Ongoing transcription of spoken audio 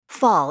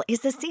Fall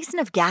is a season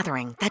of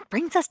gathering that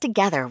brings us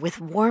together with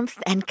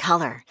warmth and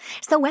color.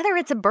 So whether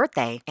it's a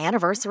birthday,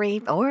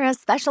 anniversary, or a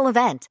special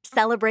event,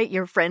 celebrate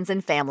your friends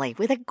and family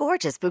with a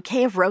gorgeous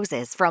bouquet of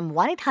roses from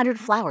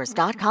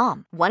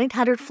 1-800-Flowers.com.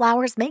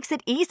 1-800-Flowers makes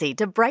it easy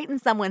to brighten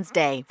someone's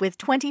day with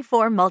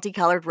 24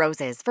 multicolored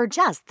roses for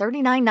just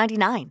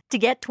 $39.99. To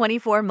get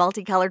 24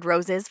 multicolored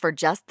roses for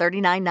just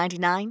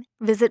 $39.99,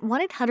 visit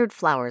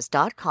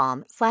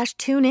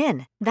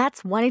 1-800-Flowers.com/tune-in.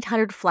 That's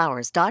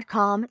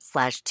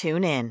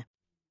 1-800-Flowers.com/tune-in.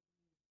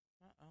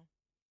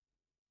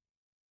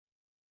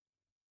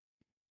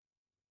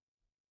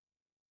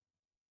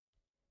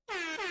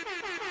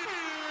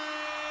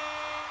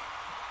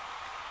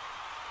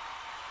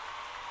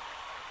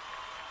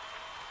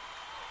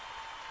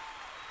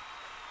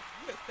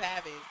 You're a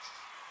savage.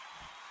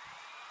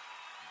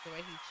 The way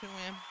he's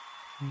chewing.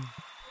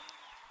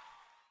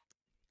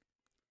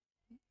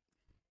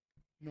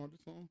 You know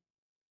this song?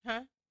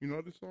 Huh? You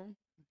know this song?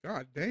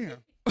 God damn.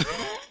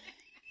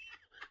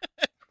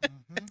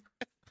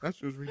 That's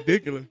just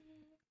ridiculous.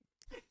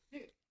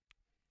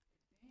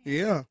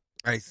 Yeah.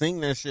 Hey, sing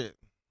that shit.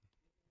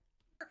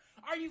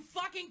 Are you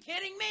fucking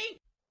kidding me?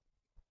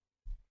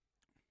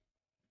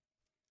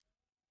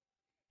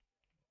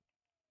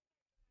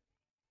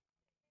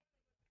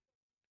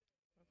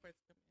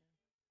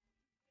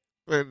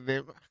 Yeah.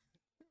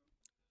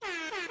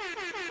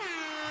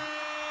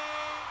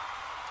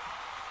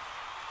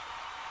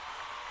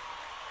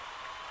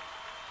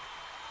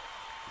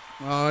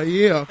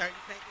 30 seconds?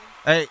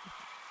 Hey,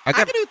 I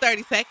can do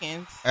 30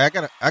 seconds. I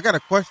got a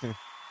question.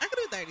 I can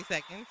do 30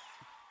 seconds.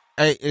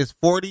 Hey, is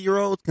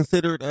 40-year-olds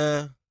considered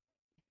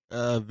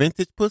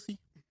vintage pussy?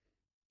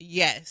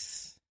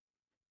 Yes.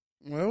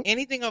 Well,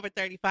 anything over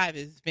 35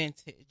 is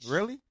vintage.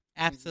 Really?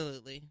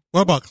 Absolutely.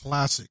 What about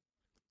classic?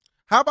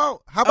 How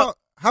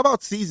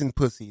about seasoned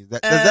pussy? Does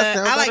that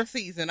sound I better? like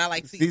season. I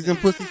like season. Seasoned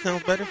pussy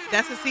sounds better.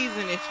 That's a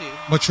season issue.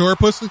 Mature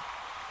pussy?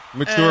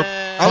 Mature.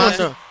 I don't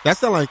know. That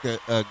sound like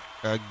a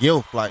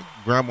gilf, like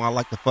grandma I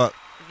like to fuck.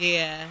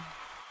 Yeah.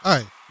 All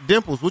right.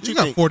 Dimples, what you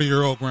got think?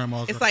 40-year-old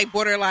grandmas. It's like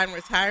borderline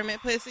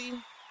retirement pussy.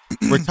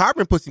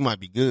 Retirement pussy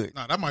might be good.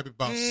 Nah, that might be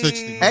about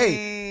 60.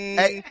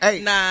 Hey.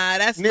 Nah,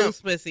 that's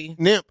loose pussy.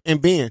 Nimp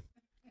and Ben.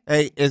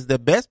 Hey, is the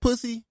best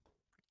pussy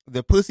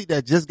the pussy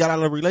that just got out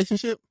of a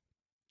relationship?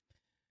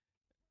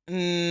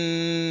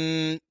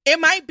 It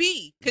might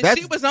be because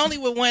she was only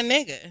with one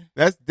nigga.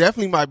 That's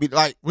definitely might be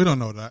like we don't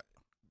know that.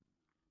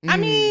 I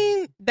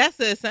mean, that's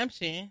the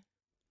assumption.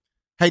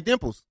 Hey,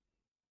 Dimples,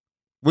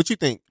 what you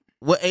think?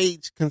 What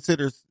age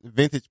considers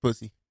vintage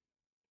pussy?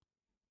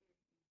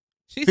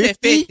 She said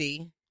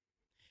 50.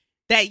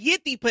 That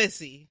yitty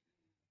pussy.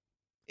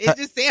 It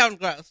just sounds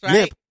gross,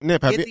 right?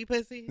 Nip,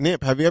 pussy.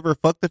 Nip, have you ever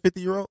fucked a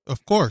 50-year-old?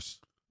 Of course.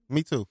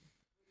 Me too.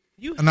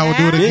 And I will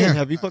do it again.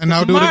 Have you fucked and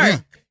I'll do it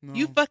again. No.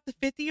 You fucked a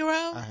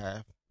 50-year-old? I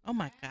have. Oh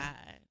my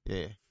God.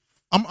 Yeah.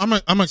 I'm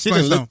gonna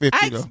explain something.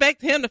 I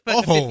expect him to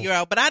fuck a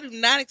 50-year-old, but I do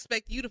not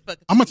expect you to fuck a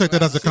 50-year-old. I'm gonna take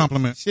that as a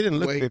compliment. She didn't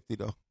look 50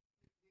 though.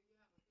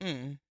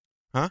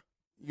 Huh?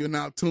 You're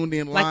now tuned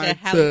in Like live a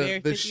Halle to the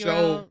Berry show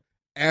 50-year-old?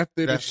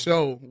 after the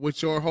show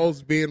with your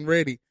host being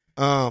ready.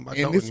 I and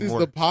don't this anymore.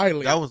 is the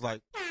pilot. That was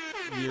like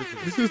years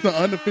ago. This is the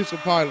unofficial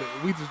pilot.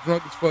 We just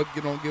drunk as fuck.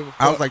 You don't give a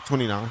fuck. I was like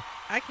 29.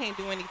 I can't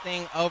do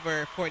anything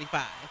over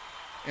 45.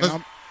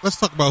 Let's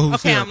talk about who's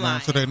Okay, here, I'm man,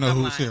 lying. so they know I'm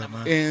who's lying.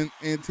 here, man.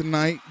 And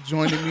tonight,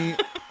 joining me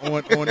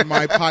on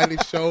my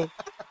pilot show,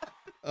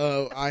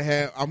 I'm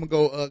gonna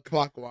go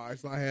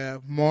clockwise. I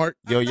have Mark.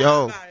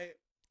 Yo.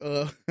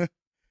 Of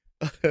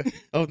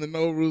the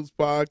No Rules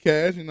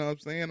podcast. You know what I'm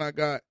saying? I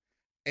got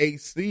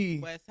AC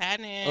What's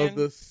happening? of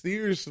the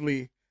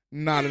Seriously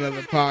Not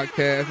Another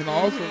podcast, and I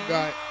also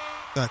got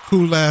that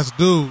cool ass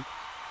dude.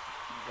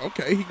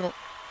 Okay, he gon'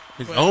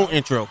 his own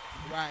intro.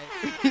 Right.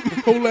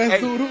 Cool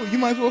ass dude. Who? You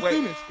might as well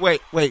finish. Wait.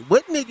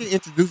 What nigga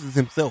introduces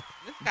himself?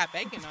 This got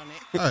bacon on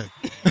it. Hey.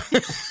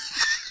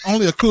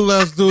 Only a cool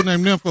ass dude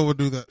named Nympho would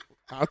do that.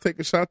 I'll take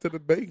a shot to the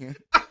bacon.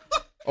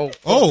 Oh,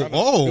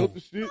 oh. The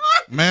shit.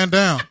 Man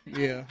down.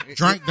 Yeah.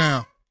 Drink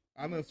down.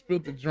 I done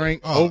spilled the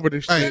drink over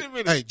the shit.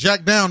 Hey,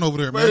 Jack down over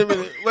there, man.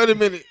 Wait a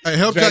minute. Hey,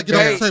 help Jack get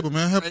off the table,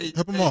 man. Help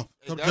him off.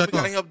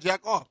 Help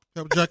Jack off.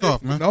 Help Jack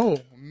off, man. No.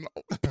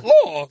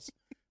 Pause.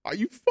 Are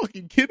you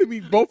fucking kidding me?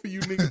 Both of you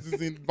niggas is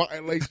in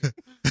violation.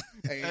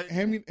 Hey,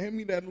 hand me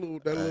that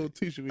little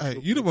tissue. Hey,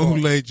 you the one who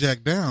laid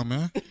Jack down,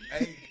 man.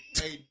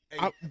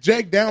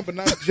 Jack down, but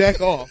not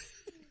Jack off.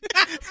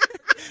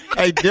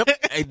 Hey,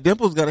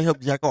 Dimples gotta help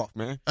Jack off,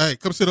 man. Hey,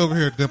 come sit over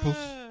here, Dimples.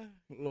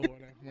 Lord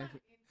have mercy.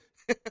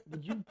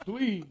 Would you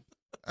please?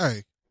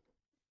 Hey,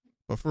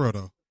 but for real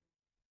though.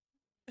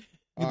 You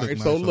All look right,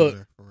 nice so over look.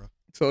 there, for real.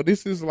 So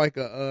this is like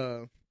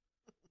a.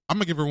 I'm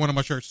gonna give her one of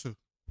my shirts too.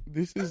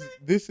 This is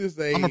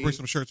a. I'm gonna bring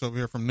some shirts over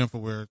here from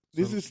Nymphaware.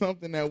 This is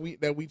something that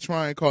we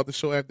try and call the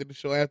show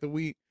after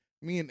me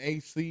and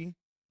AC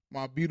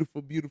my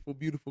beautiful, beautiful,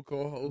 beautiful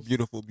co-host.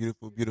 Beautiful,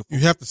 beautiful, beautiful.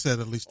 You have to say it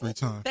at least 3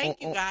 times.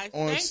 Thank you guys.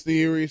 On Thank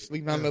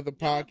Seriously None Yeah. Other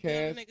y'all.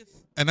 podcast. Niggas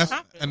And that's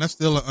confidence.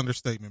 still an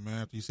understatement,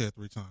 man, after you said it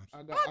 3 times. I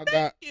Oh, got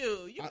thank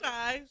you. You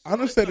guys. I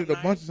done It's said so it a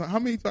nice. bunch of times. How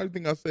many times do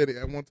you think I said it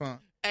at one time?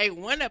 Hey,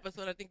 one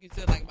episode I think you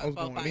said like I was about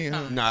 4 or going 5 in, huh?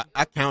 times. Nah,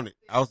 I counted.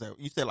 I was like,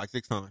 you said like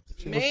 6 times.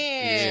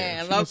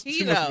 Man, She low must- key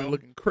she must have been though.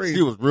 looking crazy.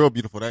 She was real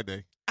beautiful that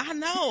day. I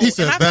know. He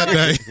said And I that feel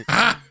like, day.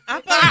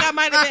 I feel like I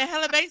might have been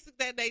hella basic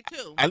that day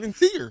too. I didn't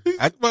see her.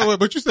 wait,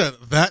 but you said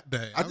that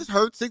day. I just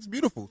heard 6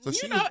 beautiful. So You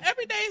she know, was,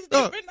 every day is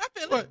No, different. I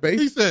feel What? it.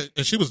 He said,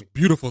 and she was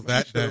beautiful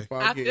that Sure day. if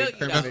I get feel you,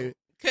 incriminated.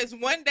 Because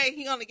one day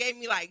he only gave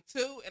me like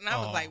 2, and I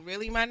was Oh. like,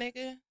 really, my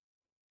nigga?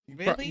 You,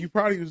 Really? you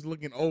probably was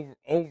looking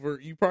over.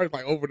 You probably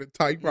like over the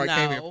top. You probably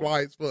came in No.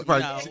 fly as fuck.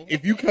 No.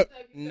 If you come,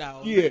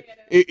 No. yeah.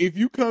 If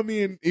you come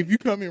in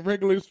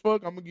regular as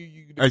fuck, I'm gonna give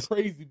you the Hey,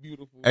 crazy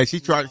beautiful. hey,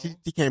 she tried. No.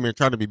 She came in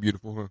trying to be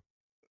beautiful, huh?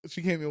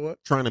 She came in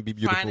what? Trying to be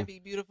beautiful. Trying to be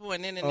beautiful,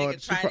 and then the Oh, nigga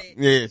she tried pro- it.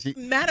 Yeah, she.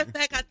 Matter of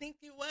fact, I think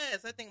it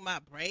was. I think my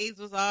braids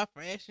was all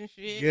fresh and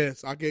shit.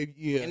 Yes, I gave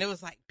you. Yeah, And it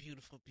was like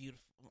beautiful,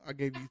 beautiful. I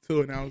gave you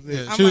 2, and that was it.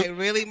 Yeah. I'm She- like,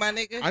 really, my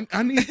nigga?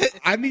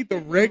 I need the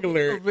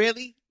regular.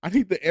 Really? I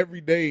need the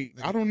everyday.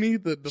 I don't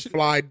need the She-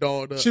 fly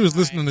dolled up. She was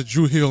listening to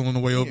Drew Hill on the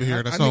way over Yeah,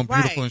 here. That I song need-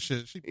 beautiful Right. and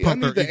shit. She I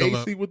pumped her need the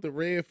ego AC up. with the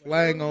red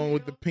flag on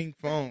with the pink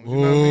phone. You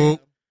know what I mean? Oh,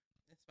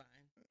 It's fine.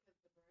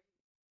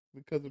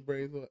 Because of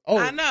braids. Oh,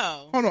 I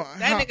know. hold on.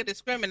 That How- nigga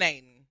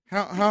discriminating.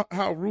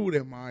 How rude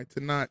am I to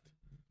not?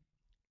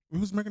 we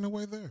was making our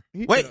way there.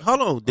 Yeah, Wait,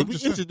 hold on. Did I'm we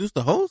just saying. introduce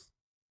the host?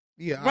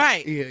 yeah,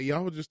 Right. Yeah,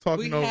 y'all was just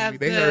talking We over have me.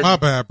 They the- heard. My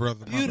bad,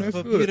 brother. My bad.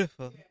 Beautiful, That's good.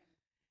 beautiful.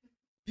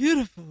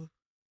 Beautiful.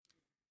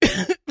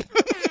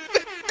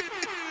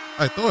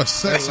 Hey, throw a That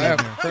sexy in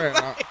laugh there.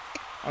 crap.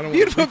 I don't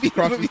Beautiful, want to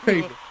cross this beautiful,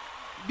 table.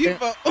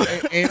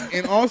 Beautiful.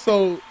 And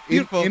also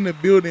Beautiful. in the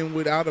building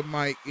without a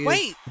mic is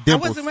Wait, I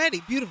Dimples. wasn't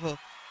ready. Beautiful.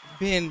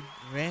 Been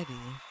ready.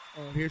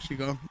 Oh, here she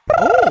go.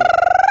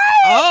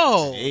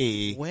 Oh.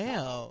 Hey.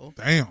 Well.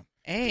 Damn.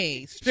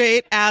 Hey,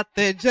 straight out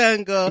the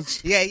jungle.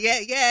 Yeah, yeah,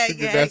 yeah, She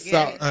did yeah. that yeah.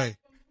 South- Hey,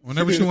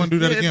 whenever she want to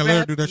do that again, let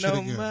her do that shit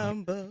No again.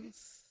 man.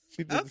 mambos. She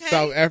did the Okay.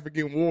 South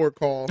African war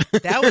call.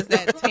 That was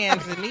that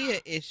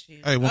Tanzania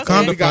issue. Hey, Okay.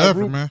 Wakanda We got forever,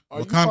 Ruby. man. Are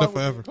you Wakanda fucking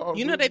forever. with Call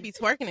You know Ruby? they be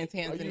twerking in Are you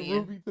Tanzania.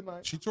 Ruby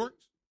tonight? She twerks?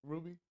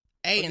 Ruby?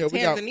 Hey, in Okay,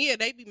 we got- Tanzania,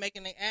 they be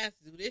making their ass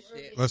do this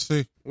shit. Let's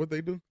see. What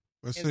they do?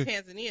 Let's In see.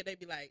 Tanzania, they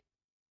be like,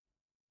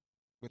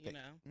 With you that.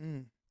 know,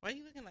 Mm. why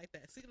you looking like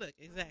that? See, look,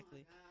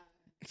 exactly.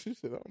 She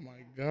said, "Oh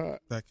my god."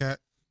 That cat.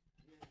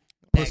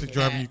 That Pussy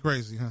driving cat. you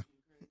crazy, huh?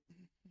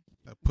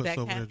 That puss That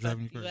over cat there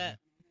driving you fucked you crazy. up.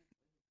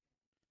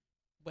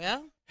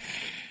 Well,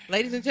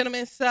 ladies and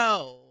gentlemen,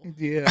 so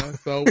Yeah.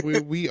 So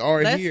we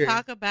are let's here.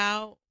 talk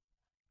about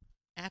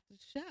after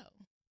the show.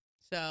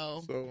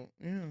 So, So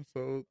yeah.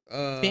 So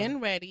Ben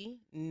Ready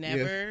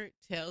never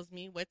tells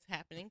me what's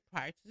happening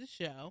prior to the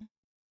show.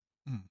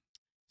 Mm.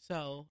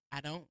 So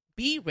I don't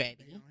be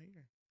ready.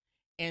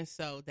 And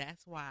so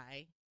that's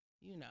why,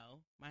 you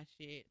know, my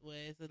shit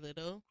was a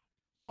little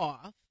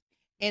off.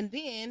 And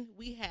then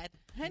we had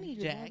Honey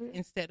You get Jack out of it?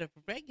 instead of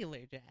regular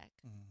Jack.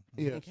 Mhm.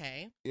 Yes.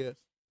 Okay. Yes.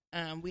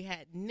 We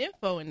had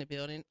Nympho in the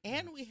building,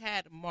 and we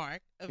had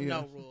Mark of Yes.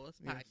 No Rules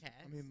Yes.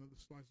 podcast. I need another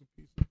slice of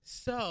pizza.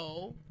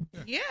 So,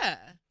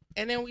 yeah.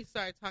 And then we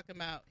started talking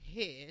about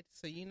head.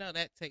 So, you know,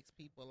 that takes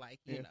people like,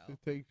 you Yes, know.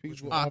 to take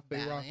people off off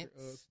their rocket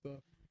balance. stuff.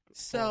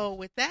 So,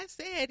 with that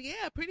said,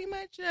 yeah, pretty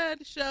much the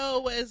show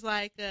was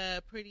like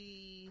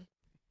pretty,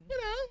 you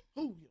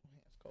know. Ooh, your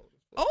hands cold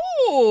as fuck.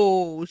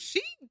 Oh,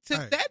 she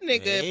took Hey. that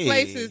nigga Hey.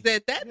 places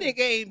that nigga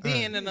ain't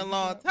been in a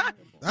long time.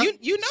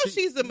 That- You know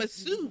she's a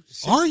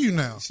masseuse. Are you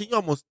now? She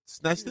almost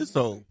snatched his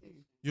soul.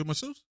 You a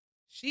masseuse?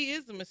 She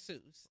is a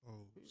masseuse.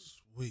 Oh,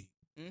 sweet.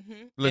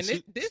 Mm-hmm. Look,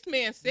 And this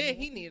man said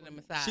he needed a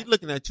massage. She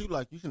looking at you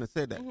like you shouldn't have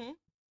said that. Mm-hmm.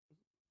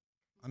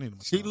 I need a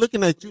massage. She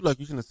looking at you like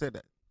you shouldn't have said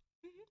that.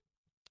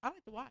 I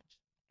like to watch.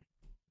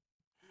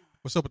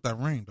 What's up with that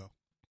ring, though?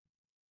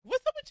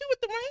 What's up with you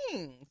with the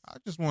rings? I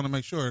just want to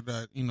make sure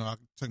that, you know, I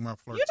can take my You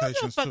don't flirtations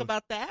give a fuck too.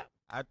 about that.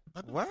 I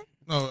what?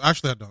 No,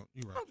 actually, I don't.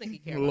 You're I right. don't think he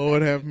cares.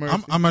 Lord have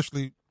mercy. I'm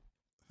actually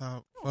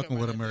care fucking about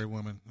with a that married shit.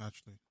 woman,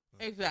 actually.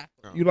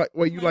 Exactly. You like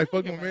wait? You Man, like I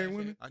don't fucking with care married about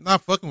women? that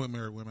Not fucking with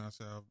married women. I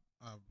said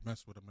I've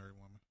messed with a married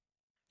woman.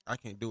 I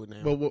can't do it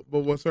now. But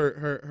what's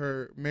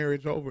her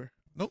marriage over?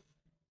 Nope.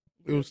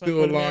 It was Fuck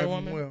still with a married alive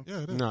and woman? well.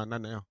 Yeah, it is. No,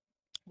 not now.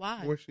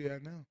 Why? Where's she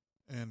at now?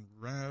 And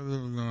rather,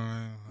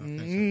 I can't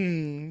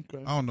say.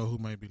 Okay. I don't know who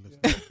may be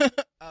listening.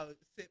 Oh,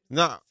 sip,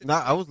 No, sip. no,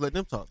 I was letting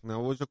them talk. Now,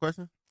 what was your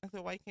question? I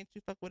said, why can't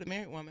you fuck with a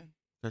married woman?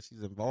 Because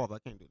she's involved. I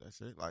can't do that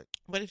shit. Like,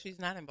 What if she's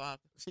not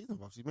involved? she's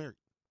involved. She's married.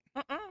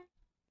 Uh-uh.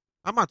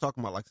 I'm not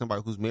talking about like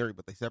somebody who's married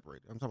but they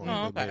separated. I'm talking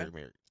about Oh, they okay.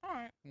 married. All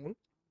right. What?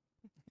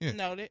 Yeah.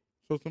 Noted.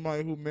 So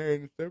somebody who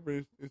married and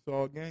separated, it's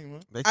all game, huh?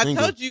 They I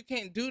single. told you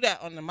can't do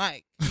that on the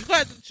mic. You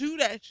got to chew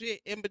that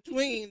shit in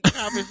between the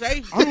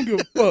conversation. I don't give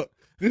a fuck.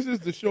 This is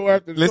the show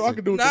after the show. I Listen.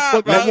 can do what Nah, the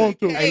fuck bro, I want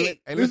to. you can't.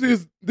 This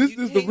is You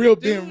the can't real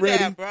do damn ready.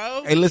 that,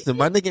 bro. Hey, listen,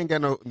 my nigga ain't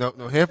got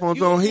no headphones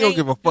You on. He don't can't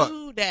give a fuck.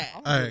 do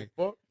that. Hey,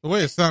 Fuck. the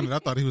way it sounded, I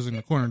thought he was in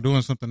the corner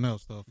doing something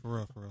else, though. For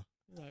real, for real.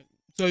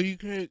 So you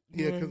can't.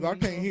 Yeah, because I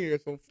can't hear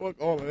it. So fuck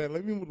all of that.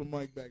 Let me move the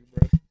mic back,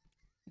 bro.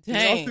 Can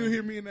y'all Dang. still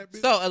hear me in that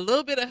bitch? So a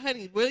little bit of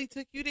honey really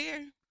took you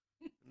there.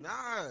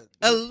 Nah,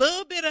 A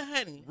little bit of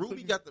honey.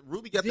 Ruby got the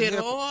Did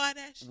headphones. all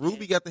that shit.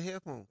 Ruby got the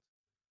headphones.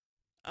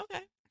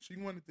 Okay. She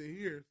wanted to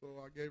hear,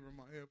 so I gave her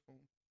my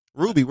headphones.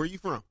 Ruby, where you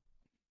from?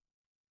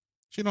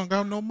 She don't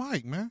got no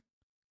mic, man.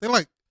 They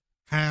like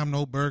ham,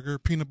 no burger,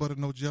 peanut butter,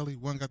 no jelly.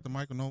 One got the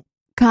mic or no.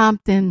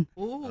 Compton.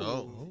 Ooh.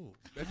 Oh.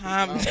 That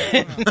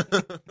shit Compton.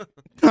 loud.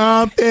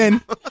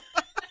 Compton.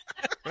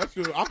 That's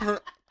true.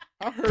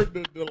 I heard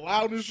the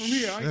loudness from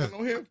here. I ain't got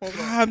no headphones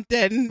on.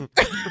 Compton.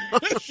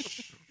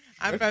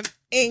 I'm from Try to sound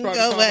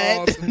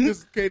all Inglewood.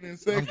 sophisticated and I'm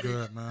sexy.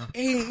 good, man.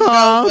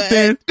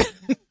 Inglewood.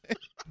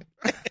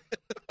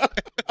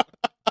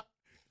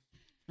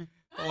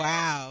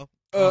 Wow.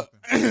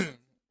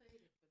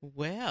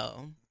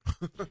 Well.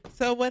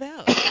 So what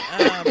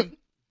else?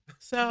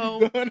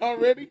 So Done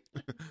already?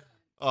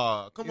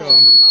 Come Yo.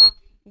 on.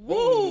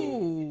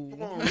 woo.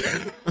 Come on,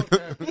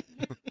 Ruby.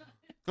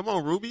 Come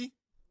on, Ruby.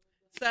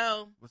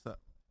 So What's up?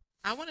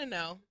 I want to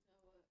know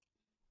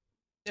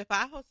if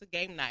I host a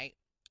game night,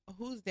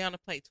 who's down to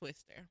play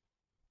Twister?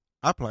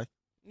 I play.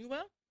 You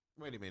will?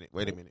 Wait a minute.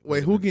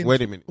 Wait, who getting-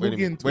 Wait a minute. who Wait a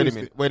getting minute. Wait a twisted?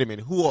 minute. Wait a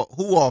minute.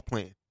 Who all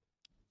playing?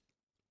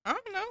 I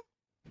don't know.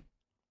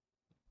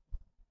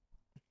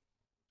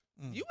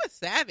 You a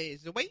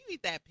savage. The way you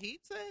eat that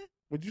pizza.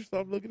 Would you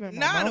stop looking at my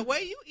Nah, the mouth?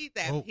 way you eat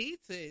that Oh.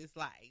 pizza is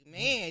like,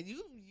 man,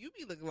 you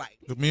be looking like.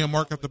 Do me and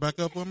Mark have to back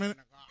up for a minute?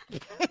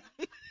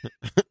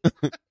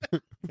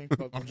 Can't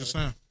fuck I'm with just her.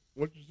 saying.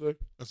 What you say?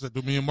 I said,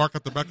 do me and Mark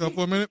have to back up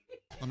for a minute?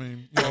 I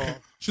mean, you know,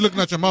 she looking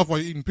at your mouth while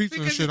you eating pizza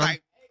and Because shit. it's I'm,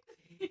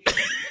 like,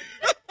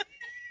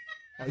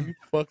 Are you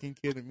fucking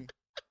kidding me?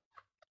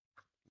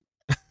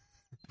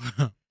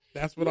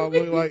 That's what I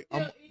look like.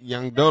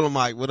 Young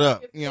Dolomite, what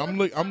up?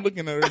 I'm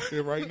looking at her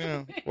shit right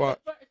now. Watch.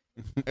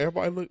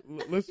 Everybody look.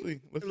 Let's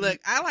see. look,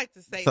 I like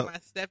to save So- my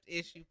stuffed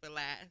issue for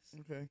last.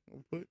 Okay.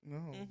 We'll put no.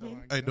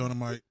 Mhm. hey,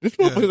 Dynamite. This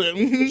Yeah. motherfucker.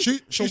 Mhm.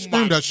 She Oh streamed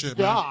my that shit,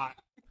 man. God.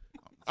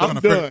 I'm I'm trying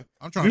to figure- done.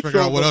 I'm trying to This figure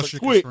out show what was else a she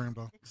quick. can stream,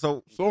 though.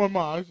 So So am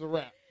I. It's a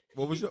wrap.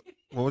 what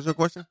was your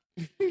question?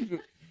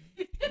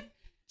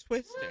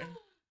 Twister.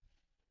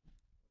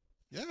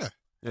 Yeah.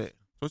 Yeah,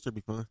 Twister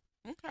be fun.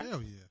 Okay.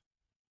 Hell yeah.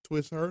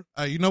 Twist her.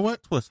 Hey, you know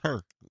what? Twist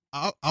her.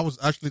 I was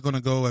actually going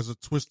to go as a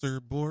Twister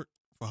board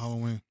for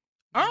Halloween.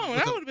 Oh,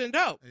 that would have been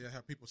dope. Yeah,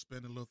 have people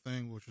spin a little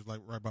thing, which was like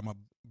right by my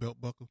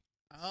belt buckle.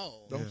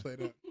 Oh. Don't Yeah. say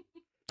that.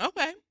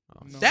 Okay.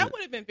 Oh, No. That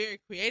would have been very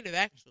creative,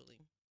 actually.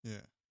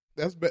 Yeah.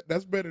 That's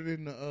better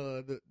than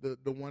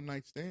the one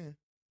night stand.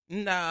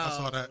 No.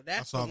 saw that.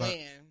 That's I saw a that.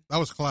 win. That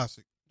was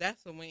classic.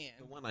 That's a win.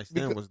 The one night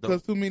stand was dope.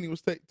 Because too many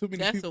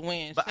That's people. a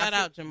win. But I Shout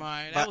think- out,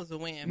 Jamar. That but- was a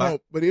win. No,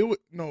 but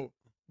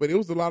it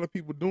was a lot of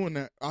people doing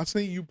that. I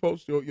seen you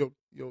post your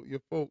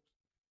folks.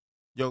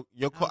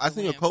 I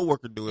seen your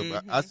coworker do it,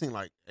 but I Mhm. seen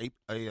like eight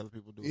other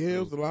people do it. Yeah, it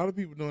too. was a lot of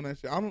people doing that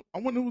shit. I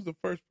wonder who was the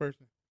first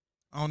person.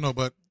 I don't know,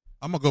 but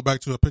I'm going to go back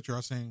to a picture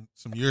I seen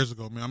some years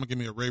ago, man. I'm going to give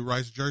me a Ray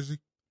Rice jersey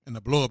and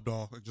a blow up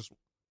doll and just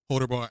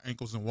hold her by her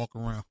ankles and walk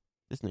around.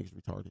 This nigga's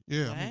retarded.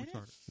 Yeah, I'm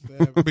What?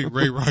 retarded. I'll be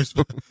Ray Rice.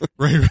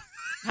 Ray.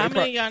 How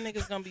many of y'all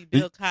niggas gonna be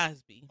Bill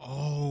Cosby?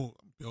 Oh,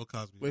 Bill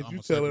Cosby. But I'm you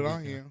a tell it second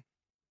I weekend.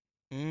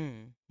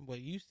 am. Well,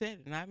 you said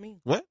it, not me.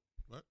 What?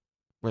 What?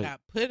 Wait. Got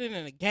put in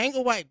a gang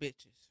of white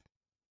bitches.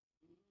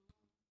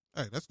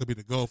 Hey, that's going to be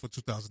the goal for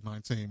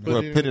 2019, man. Put Well,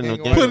 it in put a it in gang a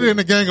of gang. Put it in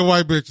a gang of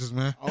white bitches,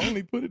 man. I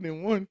only put it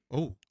in one.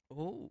 Oh,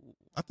 Ooh.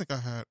 I think I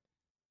had.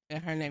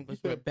 And her name You was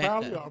said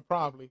proudly Rebecca. or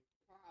probably?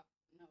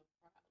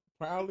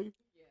 Proudly?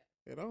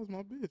 Yeah, that was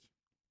my bitch.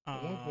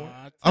 At one point.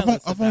 Aw, I've, tell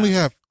us I've only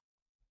about had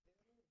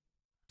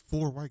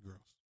 4 white girls.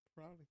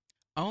 Proudly.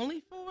 it. Only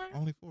 4?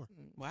 Only 4.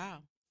 Wow.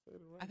 Said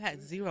it right I've had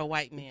there. 0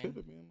 white It men.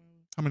 could've been,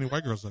 How many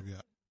white girls have you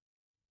had?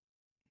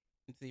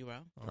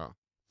 0. Oh.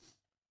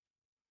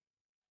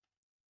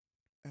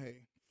 Hey,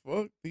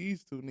 fuck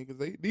these two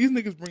niggas. These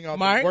niggas bring out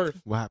Mark? the worst.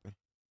 What happened?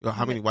 Yo,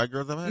 how many white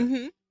girls I've had?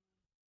 Mm-hmm.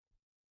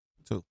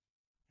 2.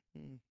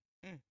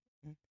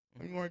 How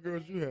many white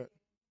girls you had?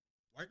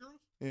 White girls?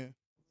 Yeah.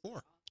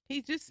 4.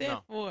 He just said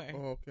No. 4. Oh,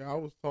 okay. I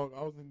was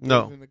engaged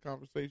No. in the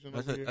conversation. That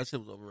Over shit, here. that shit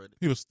was overrated.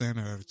 He was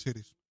standing at her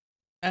titties.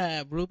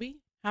 Ruby,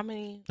 how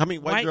many How many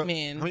white, girls?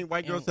 men? How many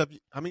white girls have you?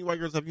 How many white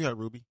girls have you had,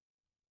 Ruby?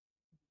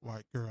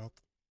 White girl.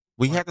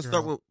 We White had to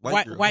start girl. with white,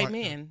 white girls. White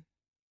men?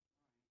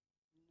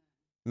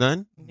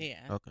 None. Yeah.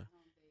 Okay.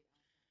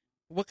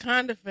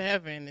 Wakanda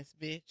forever in this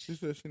bitch. She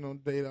said she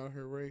don't date out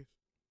her race.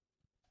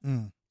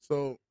 Mm.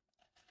 So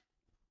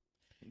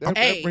that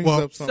Hey, brings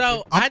well, up something.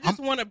 So I'm- I just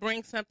want to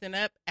bring something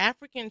up.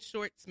 African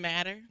shorts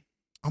matter.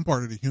 I'm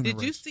part of the human Did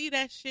race. you see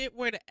that shit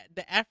where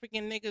the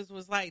African niggas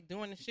was like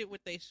doing the shit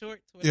with their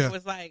shorts? Where Yeah. it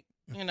was like,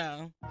 you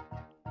know,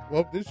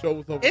 Well, this show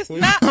was over. it's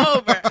quick. not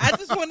over. I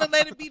just want to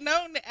let it be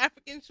known that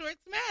African shorts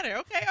matter.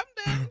 Okay,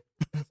 I'm done.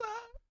 That's all.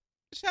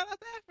 Shout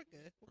out to Africa.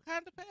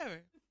 Wakanda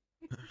forever.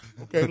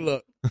 Okay,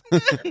 look. We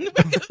can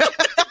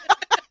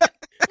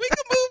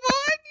move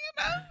on, you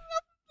know.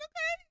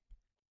 Okay.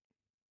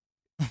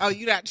 Oh,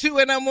 you not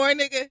chewing no more,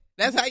 nigga?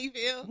 That's how you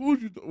feel? Who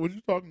was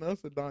you talking to us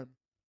or Diamond?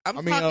 I'm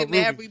I mean, talking to Ruby.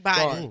 everybody.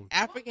 Sorry.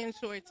 African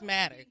shorts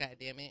matter,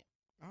 goddammit.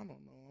 I don't know.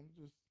 I'm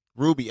just.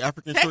 Ruby,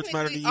 African shorts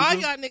matter to Technically, you? all too?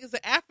 y'all niggas are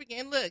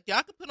African. Look,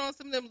 y'all can put on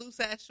some of them loose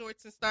ass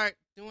shorts and start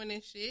doing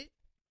this shit.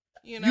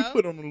 You know, You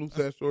put on the loose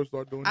ass shorts,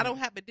 start doing. I don't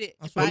have a dick.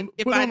 That's If I, what-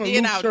 if put I on a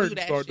did, loose I shirt would and do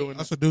that start shit. doing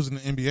That's what dudes in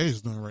the NBA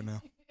is doing right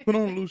now. Put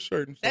on a loose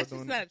shirt and start That's just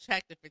doing not it.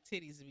 attractive for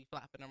titties to be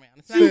flopping around.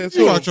 It's Says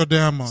You who? out your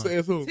damn mind.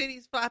 Says who?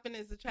 titties flopping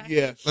is attractive.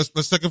 Yes.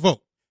 Let's take a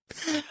vote.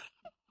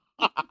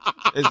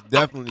 It's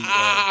definitely.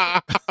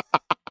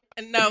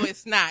 No,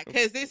 it's not,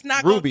 because it's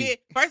not Ruby. gonna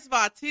get. First of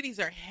all, titties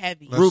are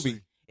heavy. Let's Ruby,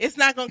 see. It's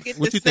not gonna get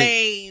What the you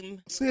think?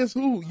 same. Says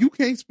who? You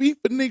can't speak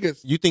for niggas.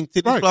 you think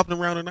titties Right. flopping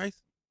around are nice?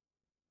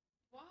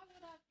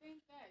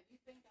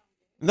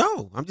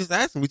 No, I'm just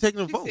asking. We taking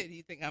a She vote. said,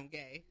 "You think I'm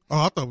gay?"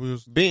 Oh, I thought we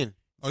was. Ben,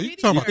 Oh, you Titties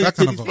talking are- about that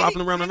kind of titties vote?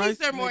 flopping around are nice?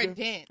 Titties are more Nigga.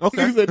 dense.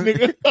 Okay. He said,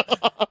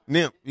 nigga.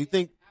 Nimp, you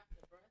think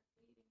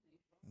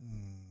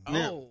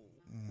Oh,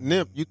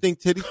 Nimp, you think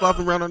titties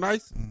flopping around are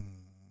nice?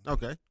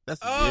 Okay, that's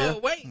oh, yeah.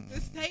 wait,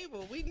 this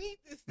table. We need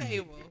this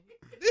table.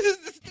 This is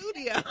the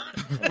studio.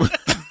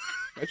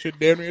 That shit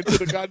down there to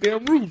the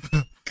goddamn roof.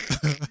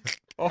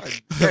 God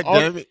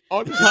damn it.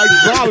 All this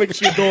hydraulic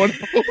shit going on.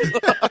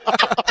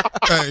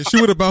 Hey, she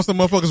would have bounced the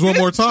motherfuckers one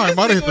more time. This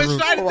Might have nigga hit the was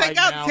roof. trying to Right take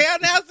out now.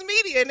 Townhouse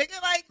Media.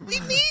 Nigga, like, we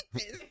need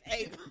this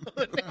table.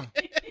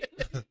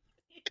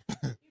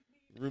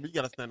 Ruby, you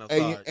gotta stand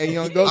outside. Hey,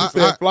 Young Dozy I-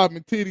 said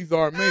flopping titties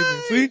are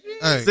amazing. See?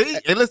 Hey, See,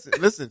 hey,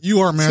 listen. you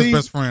are man's See?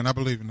 best friend. I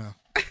believe it now.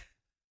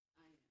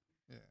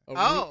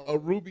 A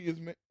Ruby is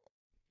man.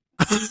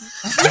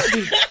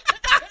 Ruby.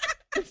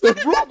 He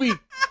said Ruby.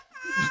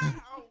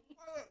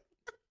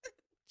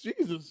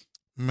 Jesus.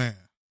 Man,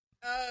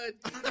 Oh,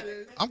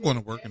 Jesus. I'm going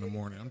to work in the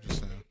morning. I'm just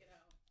saying.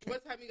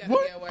 What time you got to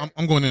What? be at work?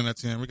 I'm going in at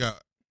 10. We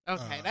got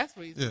Okay, that's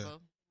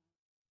reasonable.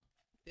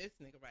 This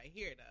nigga right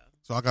here, though.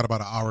 so I got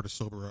about an hour to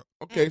sober up.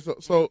 Okay,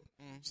 so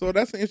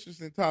that's an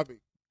interesting topic.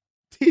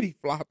 Titty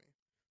flopping.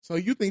 So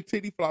you think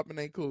titty flopping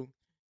ain't cool?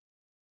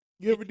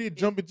 You ever did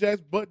jumping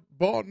jacks butt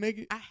ball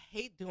naked? I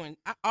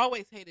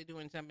always hated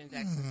doing jumping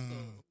jacks in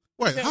school.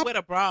 Wait, Even how with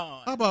a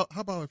bra on. about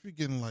if you're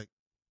getting like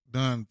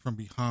done from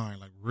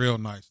behind, like real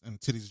nice, and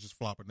titties just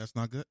flopping? That's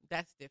not good.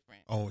 That's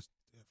different. Oh, it's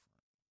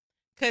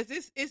different.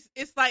 Because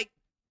it's like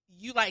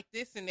you like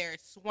this and they're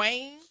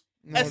swaying.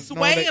 No, A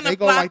sway and a they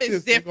go flop like is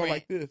this. They different. go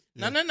like this.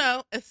 Yeah.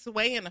 No. A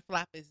sway and a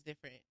flop is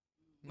different.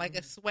 Like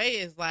a sway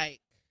is like,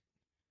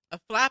 a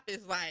flop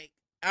is like,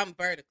 I'm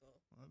vertical.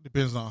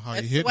 Depends on how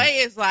A you hit sway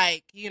it. is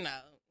like, yeah,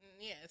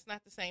 it's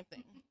not the same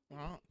thing.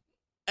 Wow.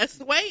 A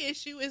sway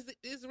issue is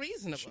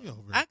reasonable. She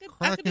over I could do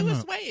cracking a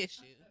up. sway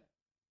issue.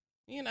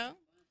 You know,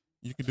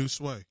 You can do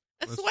sway.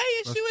 a Let's- sway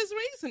issue is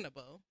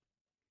reasonable,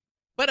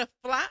 but a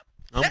flop.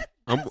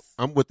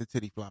 I'm with the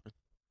titty flopping.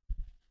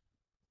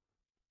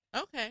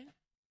 Okay.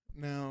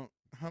 Now,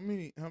 how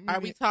many? Are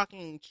we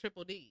talking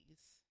triple D's?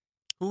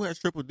 Who has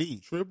triple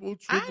D's? triple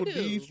I do.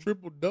 D's,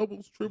 triple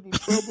doubles, triple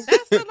troubles?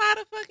 That's a lot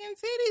of fucking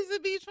titties to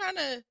be trying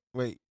to.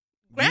 Wait,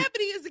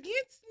 Gravity is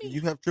against me.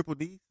 you have triple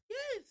D's?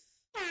 Yes.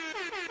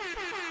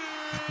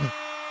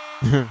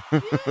 Yes,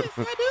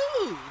 I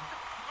do.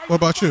 What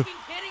about you?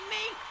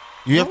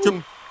 You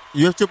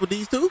have triple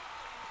D's too?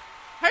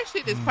 Her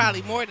shit is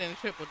probably more than a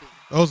triple D.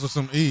 Those are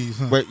some E's.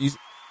 Huh? Wait,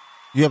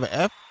 you have an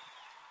F?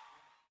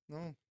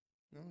 No.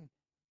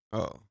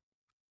 Oh,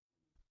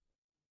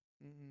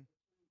 Mm-mm.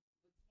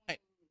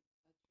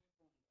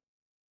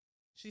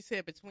 She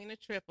said between a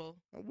triple.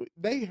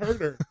 They heard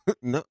her.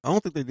 no, I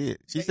don't think they did.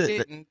 She They said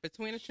didn't.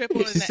 Between a triple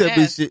and she the said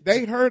F.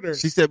 They heard her.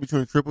 she said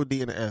between triple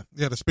D and an F.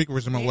 Yeah, the speaker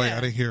was in my way. Yeah.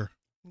 I didn't hear.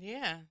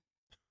 Yeah.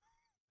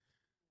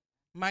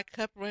 My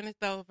cup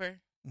runneth over.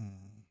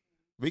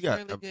 We got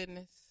Surely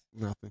goodness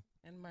nothing.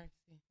 and mercy.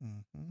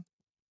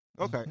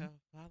 Okay, shall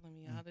follow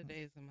me all the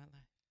days of my life.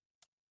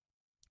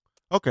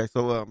 okay.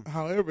 So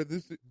However,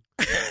 this is.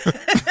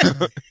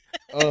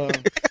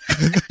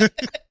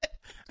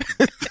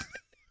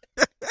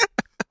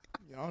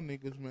 Y'all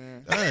niggas,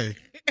 man. Hey,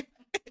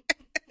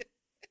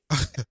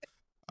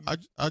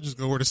 I just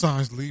go where the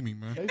signs lead me,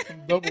 man. They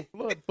some double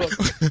flood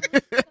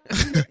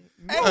fuckers.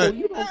 No,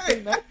 you don't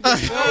say nothing.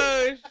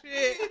 Oh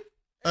shit!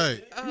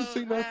 Hey, You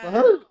see that for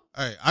wow. her?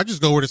 hey, I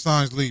just go where the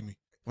signs lead me.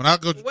 When I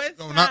go, What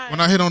when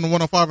I hit on the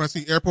 105 and I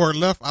see airport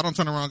left, I don't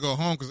turn around and go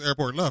home because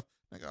airport left.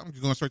 Nigga, I'm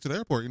just going straight to the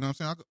airport. You know what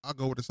I'm saying? I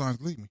go where the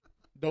signs lead me.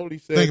 Dolly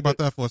said. Think about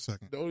that for a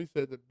second. Dolly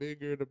said the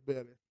bigger the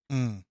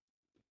better.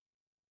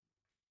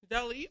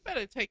 Dolly, you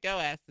better take your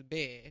ass to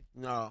bed.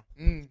 no.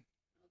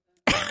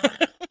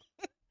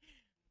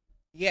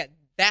 Yeah,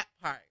 that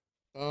part.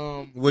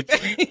 What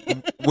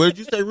did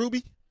you say,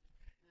 Ruby?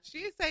 She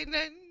didn't say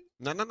nothing.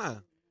 No. No.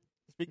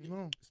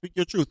 Speak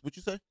your truth. What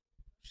you say?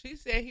 She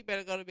said he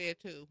better go to bed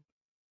too.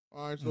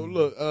 All right, so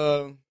look.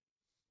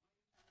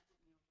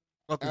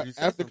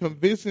 After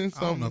convincing I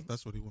don't know some, if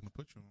that's what he want to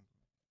put you on.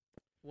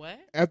 What?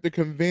 after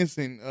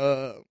convincing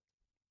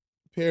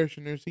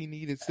parishioners. He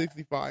needed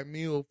 $65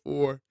 million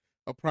for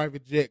a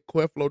private jet.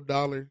 Queflo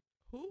Dollar.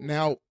 Who?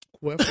 Now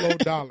Queflo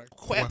Dollar.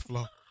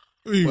 Queflo.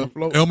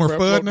 Queflo- Elmer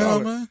Queflo Fudd now,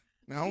 Dollar. man?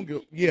 Now I don't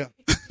give. Yeah,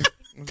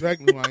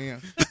 exactly who I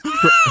am.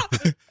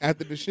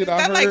 After the shit I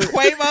That heard,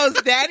 like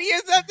Quavo's daddy or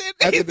something?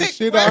 after He the said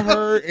shit I Quavo.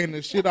 heard and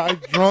the shit I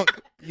drunk,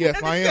 yes,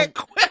 That I nigga am. said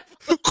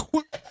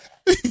Quavo.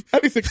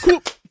 That nigga said,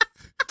 "Coop."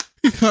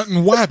 He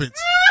hunting wabbits.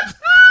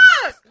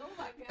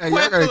 Hey,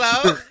 y'all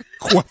gotta-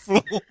 Queflo.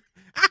 Queflo.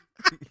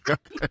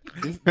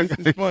 This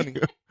is funny.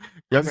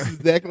 y'all This is gotta-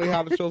 exactly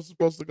how the show's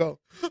supposed to go.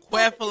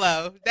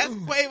 Queflo. That's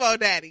Quavo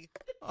daddy.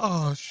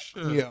 Oh,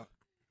 shit. Yeah.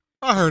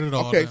 I heard it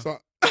all. Okay, now.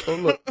 so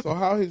look, so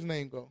how his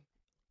name go?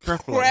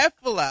 Creflo.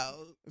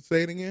 Queflo.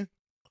 Say it again.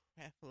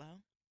 Queflo.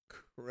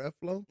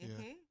 Creflo. Yeah.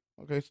 Mhm.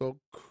 Okay, so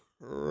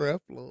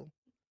Creflo.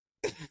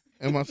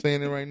 Am I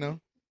saying it right now?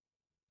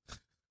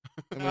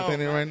 Am I Oh,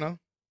 saying it my right now?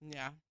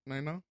 Yeah.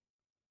 Right now?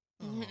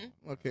 Mhm.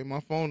 Okay, my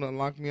phone done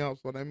locked me out,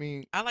 so that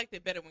means I liked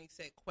it better when you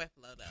said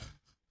Queflo though.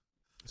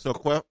 So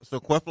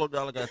Queflo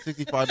Dollar got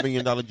 $65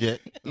 million jet.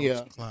 That was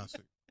yeah.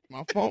 classic.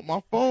 My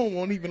phone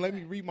won't even let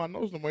me read my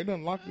notes no more. It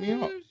done locked me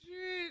out. Oh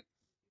shit.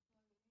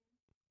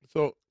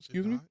 So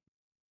excuse me.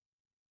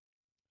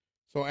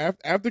 So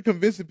after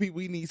convincing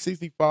people he needs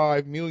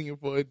 $65 million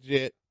for a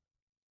jet,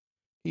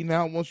 he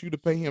now wants you to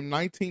pay him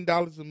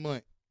 $19 a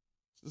month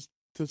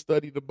to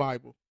study the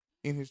Bible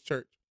in his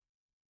church.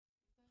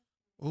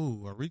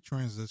 Ooh, are we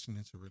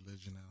transitioning to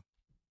religion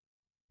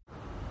now?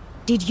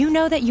 Did you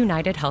know that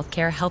United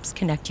Healthcare helps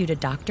connect you to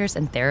doctors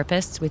and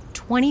therapists with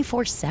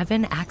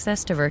 24/7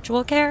 access to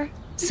virtual care?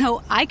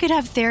 So I could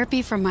have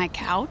therapy from my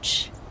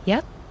couch?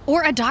 Yep,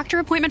 Or a doctor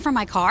appointment from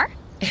my car?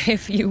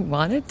 if you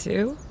wanted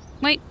to.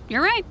 Wait,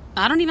 you're right.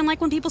 I don't even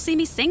like when people see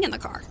me sing in the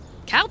car.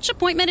 Couch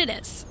appointment it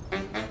is.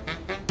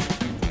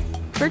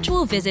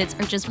 Virtual visits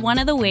are just one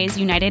of the ways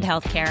United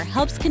Healthcare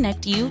helps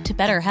connect you to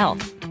better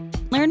health.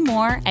 Learn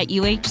more at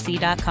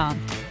uhc.com.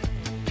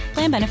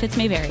 Plan benefits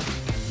may vary.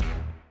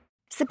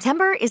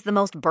 September is the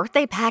most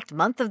birthday-packed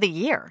month of the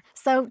year,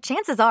 so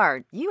chances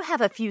are you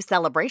have a few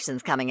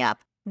celebrations coming up.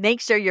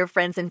 Make sure your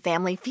friends and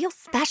family feel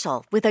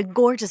special with a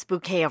gorgeous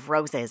bouquet of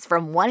roses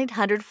from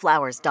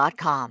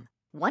 1-800-Flowers.com.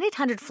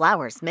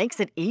 1-800-Flowers makes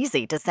it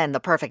easy to send the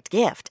perfect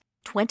gift.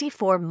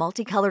 24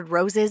 multicolored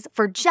roses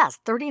for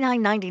just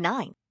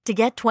 $39.99. To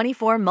get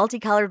 24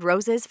 multicolored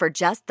roses for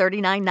just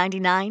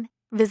 $39.99,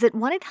 visit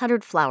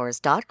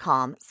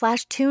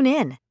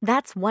 1-800-Flowers.com/tune-in.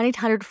 That's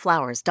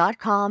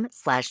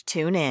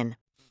 1-800-Flowers.com/tune-in.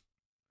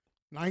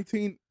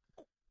 19.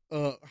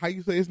 How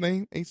you say his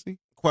name? AC.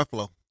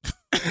 Queflo.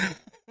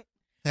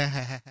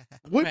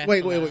 What?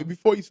 Wait.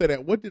 Before you say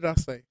that, what did I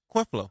say?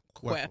 Queflo.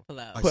 Queflo.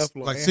 Like,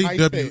 Queflo. like And how you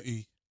say it?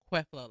 CWE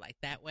Queflo, like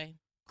that way.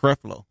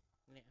 Creflo.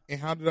 And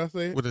how did I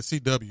say it? with a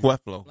CW.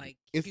 Queflo. Like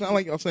It's not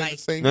like y'all saying the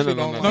same No, shit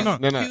no,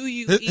 online. No.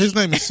 Q-U-E. His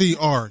name is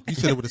CR. You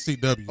said it with a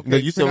CW. Okay. No,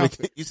 you said pronounce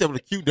with, it. you said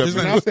with a QW. His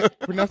name-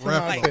 Pronounce it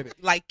how I said it.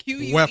 like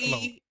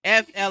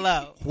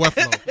Q-U-E-F-L-O.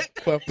 Queflo.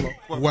 Queflo.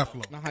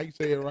 Queflo. Now how you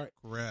say it right?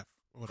 Cref.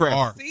 With Cref.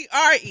 R.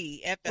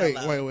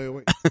 C-R-E-F-L-O.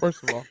 Wait.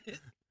 First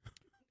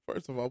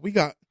of all, we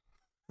got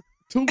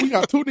two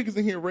niggas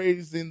in here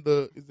raised in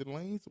the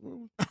lanes?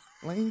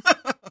 Lanes?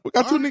 We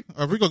got two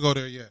niggas. We gonna go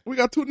there, yeah. We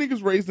got two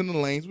niggas raised in the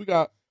lanes. We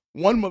got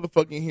one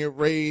motherfucker in here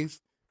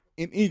raised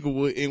in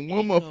Inglewood, and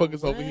one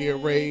motherfucker's over here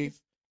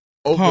raised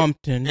over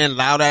Compton. And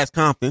loud ass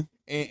Compton.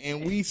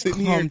 and we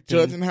sitting here Compton.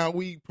 judging how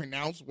we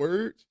pronounce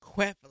words.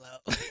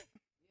 Queflo.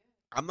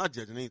 I'm not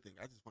judging anything.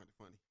 I just find it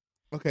funny.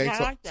 Okay, Yeah, I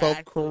so like so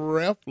that.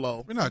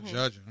 Creflo. We're not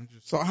judging. I'm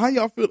just So how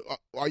y'all feel?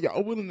 Are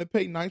y'all willing to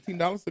pay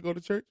 $19 to go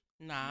to church?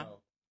 Nah.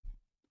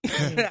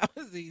 That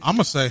was easy. I'm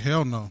gonna say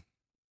hell no.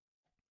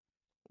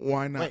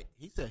 Why not? Wait,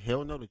 he said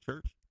hell no to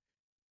church?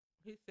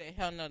 He said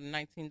hell no to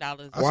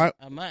 $19 Why-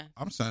 a month.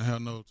 I'm saying hell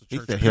no to He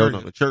church. said hell no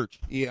period. to church.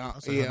 Yeah, I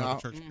said hell no yeah.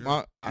 to church.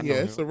 period. I know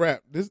It's him. a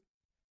wrap.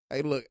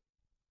 Hey, look.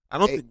 I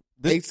don't Hey, think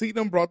this. AC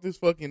done brought this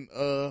fucking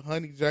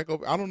honey jack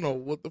over. I don't know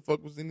what the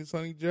fuck was in this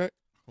honey jack.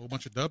 Whole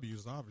bunch of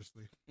W's,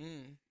 obviously.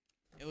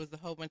 It was a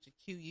whole bunch of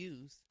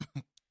QUs.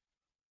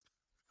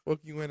 Fuck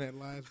you in that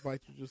last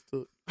bite you just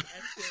took. That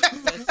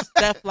shit was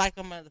stuffed like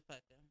a motherfucker.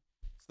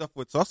 Stuff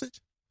with sausage?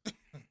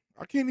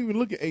 I can't even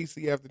look at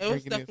AC after It was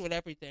drinking stuffed this. with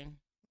everything.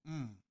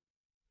 Mm.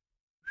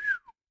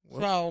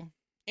 What? So,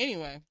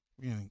 anyway.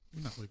 We're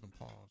not leaving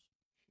pause.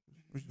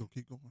 We should go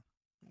keep going.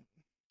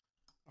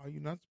 Are you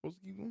not supposed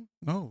to keep going?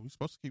 No, we're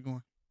supposed to keep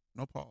going.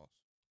 No pause.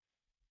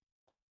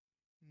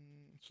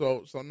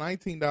 So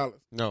 $19.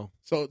 No.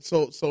 So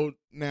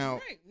now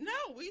Right. No,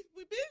 we've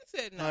been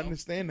said no. I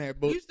understand that,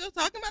 but You still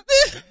talking about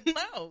this?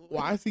 No.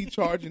 why is he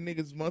charging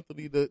niggas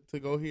monthly to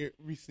go here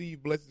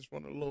receive blessings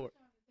from the Lord?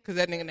 Because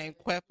that nigga named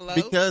Queflo.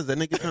 Because that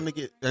nigga trying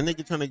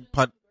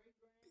to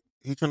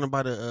he trying to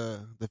buy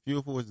the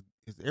fuel for his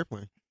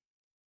airplane.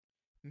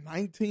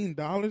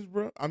 $19,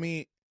 bro. I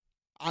mean,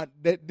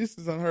 this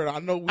is unheard of. I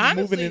know we're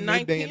Honestly, moving in this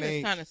 19 day and is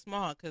age. kind of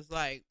small because,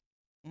 like,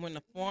 when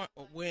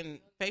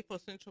Faithful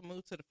Central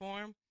moved to the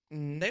Forum,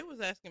 Mhm. they was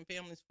asking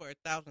families for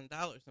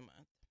 $1,000 a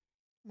month.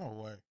 No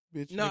way.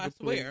 Bitch, No, nigga, I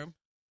swear.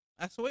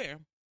 I swear.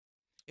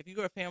 If you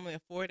were a family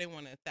of 4, they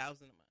wanted $1,000 a month.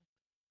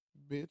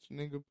 Bitch,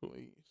 nigga,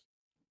 please.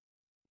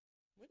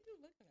 What are you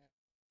looking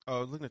at? Oh, I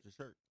was looking at your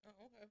shirt. Oh,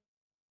 okay.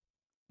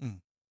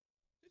 Mm.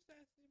 Just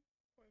asking.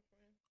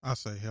 Boyfriend. I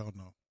say hell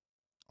no,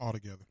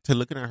 altogether. To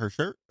looking at her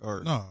shirt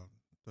or No,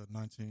 the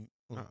 19,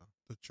 Oh.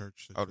 the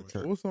church. Oh, the situation.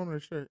 church. What's on her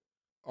shirt?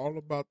 All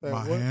about that.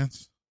 My what?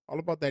 hands. All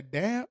about that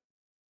dab.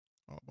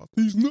 All about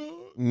these nuts.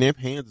 Nymph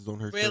hands is on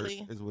her Really?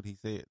 shirt, is what he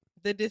said.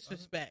 The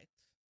disrespect.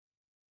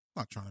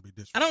 I'm not trying to be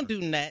disrespectful. I don't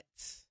do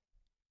nuts.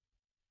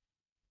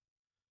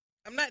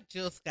 I'm not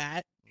Jill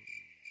Scott.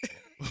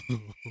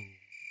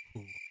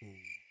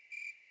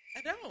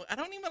 I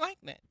don't even like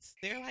nuts.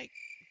 They're like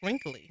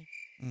wrinkly.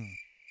 Mm.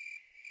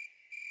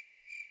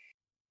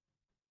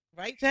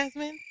 Right,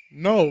 Jasmine?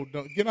 No,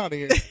 don't get out of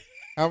here.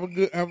 Have a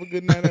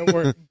good night at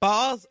work.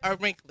 Balls are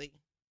wrinkly.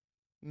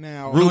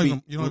 Now, You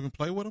don't Ruby. even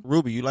play with them?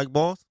 Ruby, you like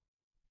balls?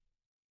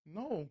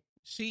 no,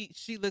 She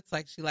looks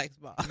like she likes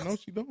balls. no,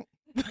 she don't.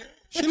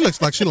 She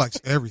looks like she likes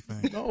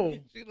everything. No,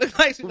 She looks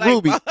like she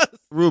Ruby. likes balls.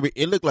 Ruby,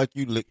 it looked like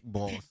you lick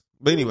balls.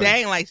 But anyway.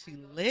 Dang, like she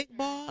lick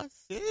balls.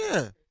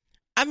 Yeah.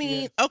 I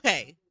mean, Yes.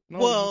 okay. no.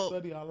 Well- you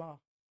study Allah,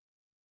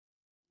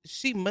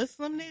 She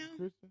Muslim now?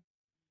 Christian.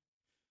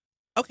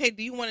 Okay,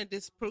 do you want to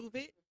disprove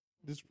it?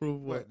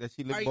 Disprove what? What? That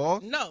she Are lick you-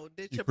 balls? No,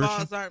 that You your Christian?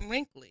 balls aren't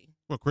wrinkly.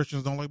 What,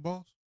 Christians don't like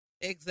balls?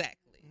 Exactly.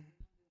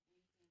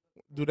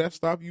 Do that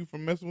stop you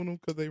from messing with them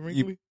because they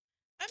wrinkly?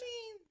 I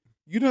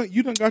mean,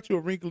 You done got you a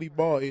wrinkly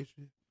ball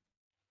issue.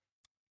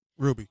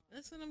 Ruby.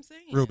 that's what I'm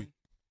saying. Ruby.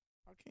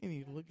 I can't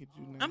even look at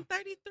you now. I'm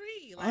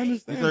 33. Like, I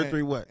understand. You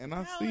 33 what? And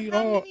I how see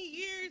how all. many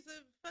years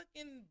of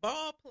fucking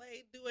ball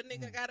play do a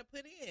nigga got to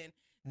put in?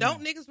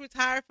 Don't niggas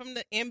retire from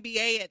the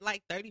NBA at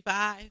like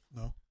 35?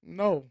 No.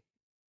 No,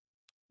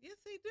 Yes,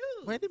 they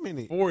do. Wait a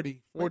minute.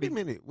 40. Wait a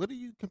minute. What are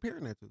you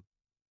comparing that to?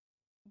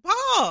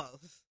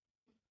 Balls.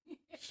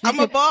 I'm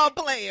a ball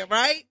player,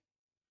 right?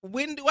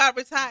 When do I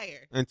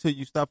retire? Until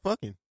you stop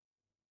fucking.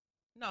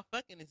 No,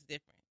 fucking is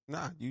different.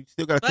 Nah, you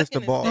still got to touch the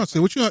Fucking is ball. No, see,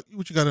 what you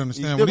got to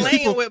understand. You When these Playing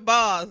people, with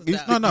balls, You,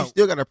 though. No. you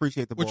still got to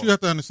appreciate the ball. what you have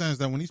to understand is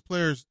that when these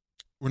players,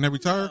 when they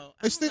retire, know.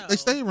 I they don't know.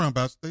 stay around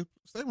basketball.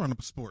 They stay around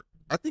the sport.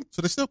 I think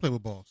So they still play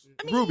with balls.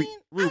 I mean, Ruby,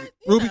 you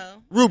Ruby,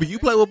 know. Ruby, you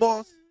play with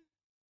balls?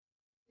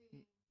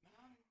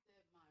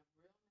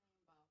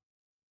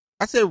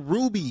 I said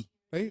Ruby.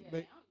 They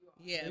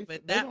Yeah, they,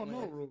 but they that don't know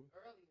was Ruby.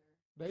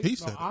 They, He no,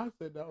 said it. I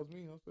said that was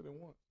me. I said it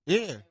once.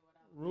 Yeah.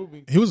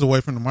 Ruby. He was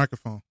away from the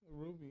microphone.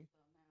 Ruby.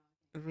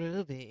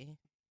 Ruby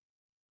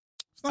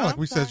It's not like I'm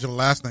we said sorry. your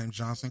last name,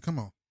 Johnson. Come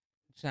on.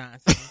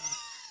 Johnson.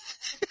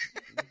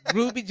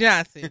 Ruby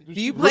Johnson.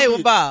 Do you Ruby- play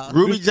with balls?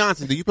 Ruby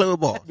Johnson, do you play with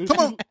balls? Does Come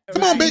she- on.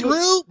 Come on, Big look-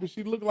 Rube. Does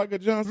she look like a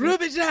Johnson?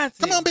 Ruby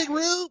Johnson. Come on, Big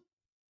Rube.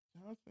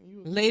 Johnson,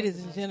 you a- Ladies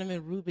and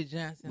gentlemen, Ruby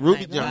Johnson.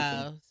 Ruby like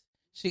Johnson. balls.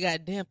 She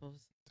got dimples.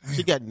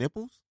 She got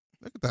nipples?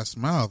 Look at that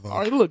smile, though. All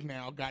right, look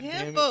now. Goddamn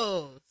it.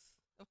 Dimples.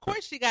 Of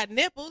course she got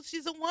nipples.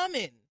 She's a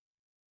woman.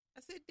 I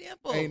said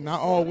dimples. Hey,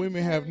 not all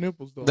women have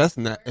nipples though. That's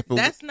not.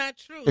 That's not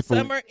true. if a-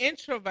 Some are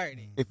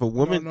introverted. If a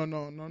woman.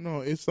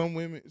 No. It's some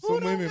women. Who Some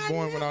don't women got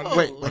born without nipples?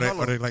 nipples. Wait,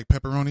 Are they like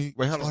pepperoni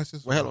Wait, hold on.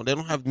 slices? Wait, hold on. They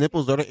don't have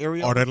nipples or the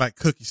area? Or they like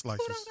cookie Who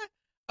slices? don't got-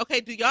 Okay,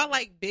 do y'all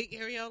like big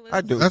areolas?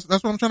 I do. That's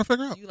what I'm trying to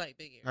figure out. You like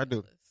big areolas? I do.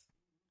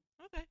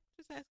 Okay,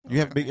 just asking. You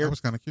have big That ears? was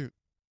kind of cute.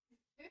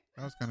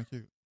 That was kind of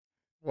cute.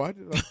 Why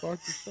did I start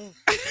the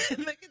show?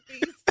 Look at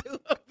these two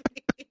over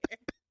here.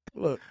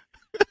 Look,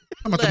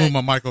 I'm about to Look.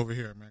 move my mic over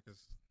here, man. Cause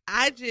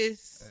I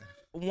just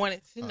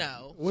wanted to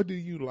know: what do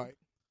you like?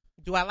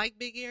 do I like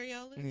big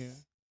areolas? Yeah.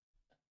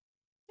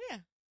 Yeah,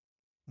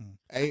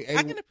 Hey,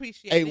 I can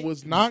appreciate hey, it.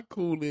 what's not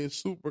cool is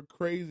super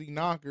crazy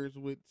knockers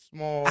with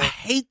small I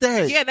hate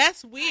that. Yeah,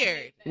 that's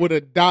weird. with a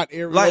dot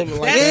areola Like- like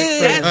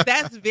That's, that.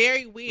 that's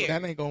very weird.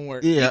 That ain't gonna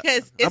work. Yeah.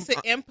 because it's I'm-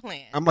 an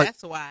implant. I'm like-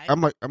 that's why.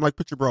 I'm like,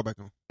 put your bra back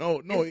on. No,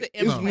 It's the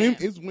it's women.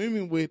 implant. It's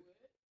women with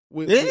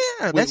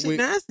Yeah, that shit with-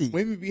 nasty.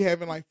 Women be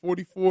having like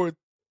 44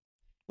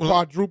 Well,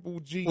 quadruple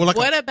G. well, like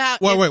what about?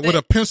 wait, if with the-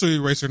 a pencil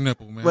eraser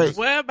nipple, man. Wait. Just-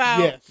 What about?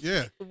 yes,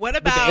 yeah. What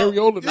But the about?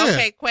 areola. Yeah.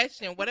 Okay,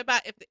 question. What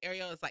about if the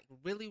areola is like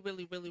really,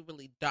 really, really,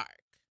 really dark?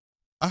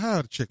 I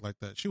had a chick like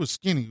that. She was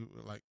skinny,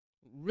 like.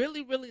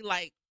 Really, really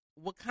like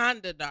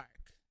Wakanda dark.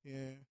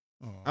 Yeah.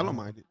 Oh, I don't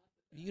mind it.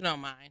 You don't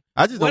mind.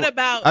 I just What don't,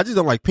 about? I just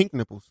don't like pink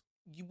nipples.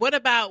 What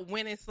about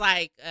when it's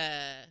like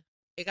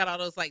it got all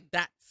those like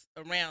dots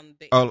around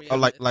the Oh,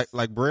 areolas?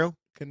 like Braille.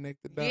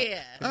 Connect the dots.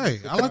 Yeah. Hey,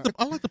 I like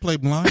to play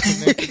blind.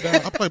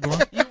 I play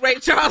blind. You Ray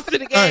Charles to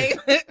the Hey, game.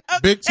 Okay.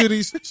 Big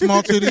titties,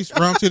 small titties,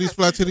 round titties,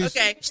 flat titties,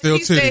 Okay. still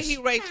he said titties. he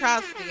Ray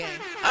Charles to the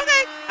game.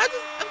 Okay. I'm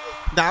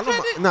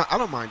just Nah, I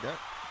don't mind that.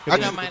 You I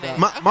don't just, mind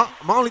that?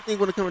 my only thing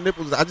when it comes to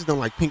nipples is I just don't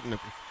like pink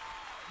nipples.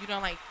 you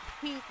don't like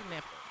pink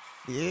nipples.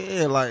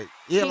 Yeah,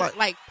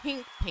 like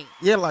Pink, pink.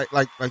 yeah, like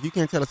you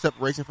can't tell the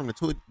separation from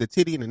the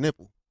titty and the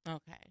nipple.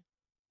 Okay.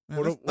 Man,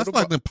 What that's about- that's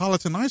like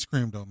Neapolitan ice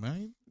cream, though,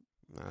 man.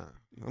 Nah,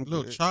 A I'm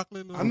little good.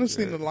 chocolate. Little, I done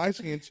seen the light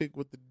skinned chick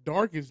with the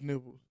darkest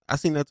nipples. I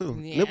seen that too.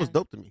 Yeah. Nipples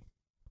dope to me.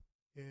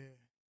 Yeah.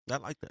 I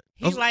like that.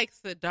 He Those- likes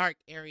the dark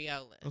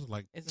areola. Those are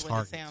like Is what it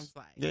targets. sounds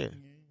like. Yeah.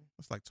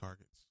 It's like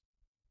targets.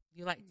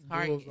 You like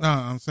Target. No,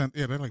 I'm saying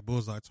they like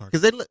bullseye target.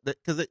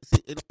 Because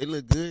it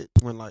look good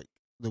when like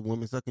the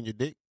woman sucking your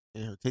dick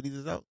and her titties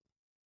is out.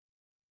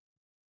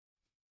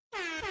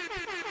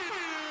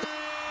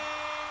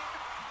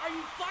 Are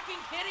you fucking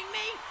kidding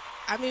me?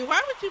 I mean,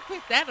 why would you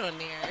put that on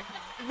there?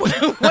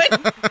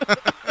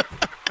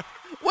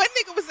 What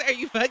nigga would say, are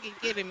you fucking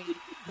kidding me?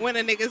 When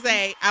a nigga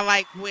say, I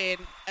like when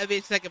a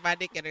bitch sucking my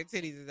dick and her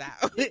titties is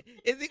out.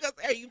 Is he gonna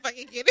say, are you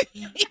fucking kidding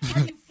me?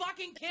 Are you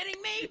fucking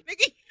kidding me?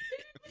 Nigga,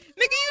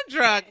 you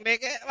drunk,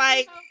 nigga.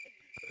 Like,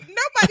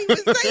 nobody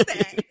would say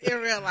that in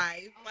real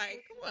life.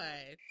 Like, come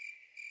on.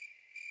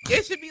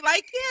 It should be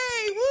like,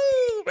 yay,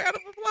 woo, round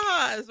of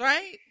applause,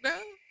 right? No?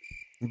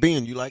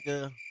 Ben, you like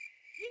His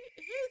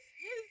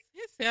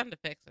sound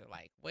effects are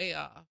like way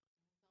off.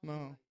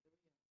 No.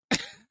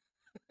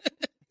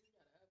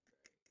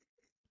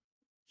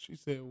 She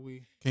said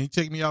we. Can you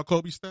take me out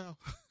Kobe style?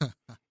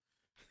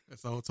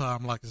 That's the whole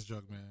time like this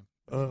joke, man.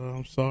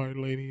 I'm sorry,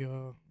 lady.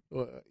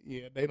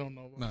 Yeah, they don't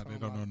know. No, they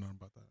don't know nothing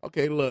about that.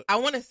 Okay, look. I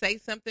want to say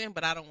something,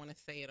 but I don't want to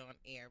say it on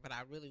air. But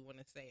I really want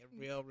to say it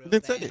real Then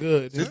bad. say it.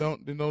 Good. Yeah.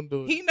 Then don't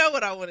do it. He know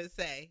what I want to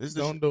say.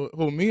 Don't do it.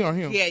 Who, me or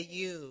him? Yeah,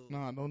 you.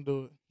 Nah, don't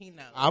do it. He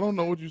knows. I don't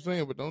know what you're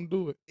saying, but don't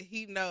do it.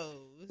 He knows.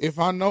 If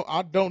I know,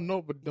 I don't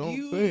know, but don't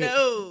you say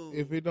know it.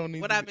 If it don't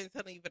need what to I've be been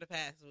telling you for the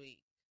past week.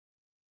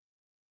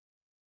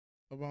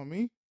 about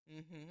me.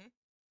 Mm-hmm.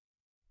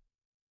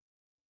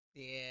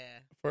 Yeah.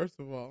 First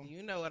of all,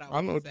 You know what I I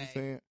want know to what say.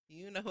 you're saying.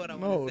 You know what I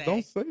No, want to say.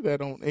 don't say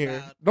that on air.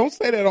 About Don't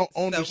say that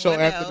on the show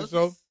someone after the else.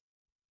 show.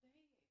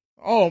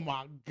 Oh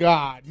my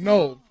God,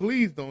 no!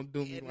 Please don't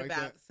do me And like about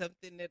that.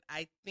 something that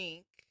I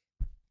think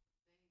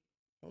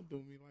Don't do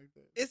me like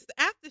that. it's the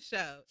after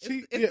show.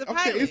 It's yeah, the pilot.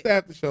 okay, it's the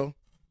after show.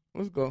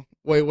 Let's go.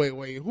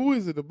 Wait. Who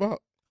is it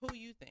about? Who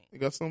you think? It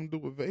got something to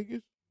do with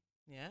Vegas?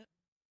 Yeah.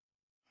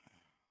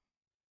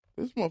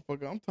 This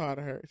motherfucker, I'm tired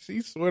of her.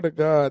 She swear to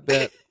God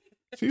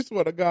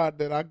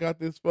that I got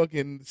this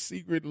fucking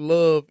secret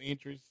love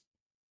interest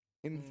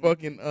in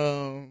fucking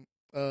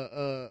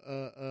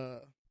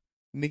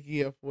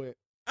Nikki F. Wet.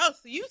 Oh,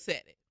 so you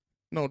said it.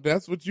 No,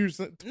 that's what you're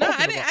talking No, I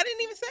about.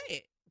 didn't even say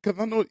it. Because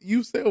I know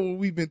you said what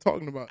we've been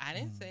talking about. I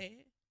didn't say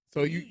it.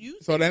 So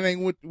so that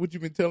ain't what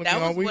you've been telling me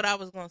That all was week? what I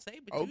was gonna say.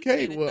 But you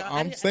Okay, said it, well, so I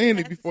I'm didn't saying have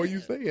it to before you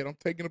it. say it. I'm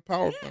taking the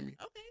power Yeah, from you.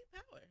 okay,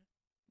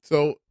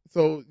 power.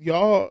 So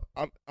y'all,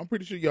 I'm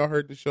pretty sure y'all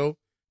heard the show,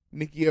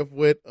 Nikki F.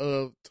 Wet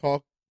of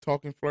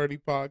Talking Flirty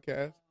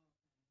podcast.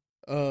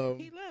 He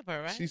love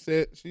her, right? She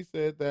said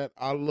that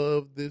I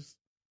love this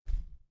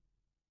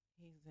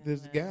He's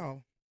in love.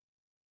 gal.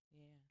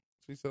 Yeah,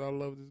 She said I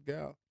love this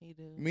gal. he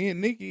do. Me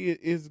and Nikki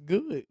is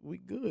good. We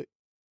good.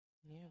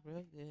 Yeah,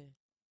 real good.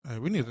 Hey,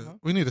 we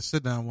need to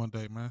sit down one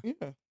day, man. Yeah.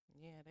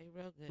 Yeah, they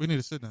real good. We need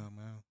to sit down,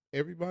 man.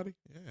 Everybody,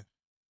 Yeah,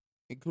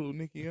 including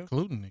Nikki F.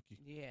 including Nikki.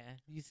 Yeah,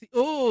 you see.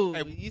 Oh,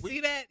 Hey, you we- see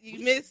that? You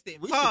we missed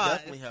it. We should Pause.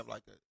 definitely have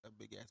like a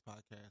big ass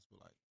podcast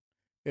with like.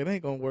 It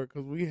ain't gonna work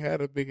because we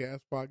had a big ass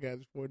podcast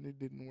before and it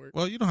didn't work.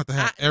 Well, you don't have to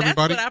have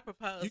everybody. That's what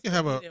I proposed. You can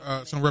have but we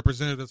didn't some want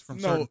representatives from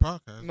certain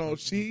podcasts. No,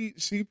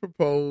 she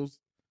proposed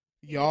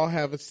y'all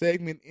have a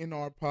segment in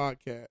our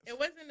podcast. it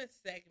wasn't a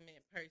segment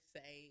per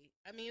se.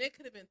 I mean, it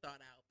could have been thought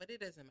out, but it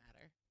doesn't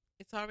matter.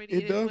 It's already.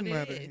 It is does what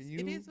matter. It is. You-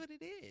 It is what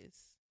it is.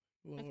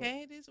 Lord.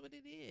 Okay, it is what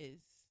it is,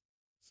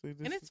 See,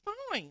 this and it's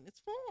fine. It's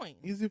fine.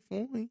 is it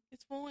fine?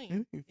 It's fine.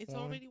 It ain't It's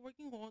fine. already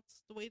working out.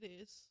 It's the way it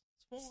is.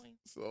 It's fine.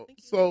 So Thank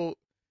you.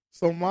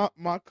 so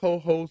my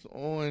co-host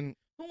on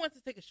Who wants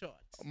to take a shot?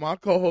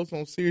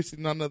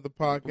 Seriously Not Another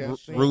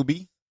podcast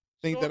Ruby.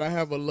 think that I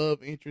have a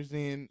love interest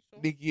in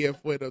Nikki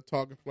F. Wet of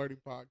Talking Flirty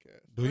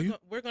podcast. Do you?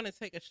 We're gonna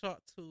take a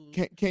shot to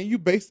Can you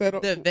base that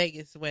on the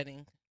Vegas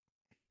wedding.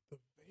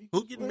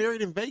 Who getting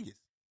married in Vegas?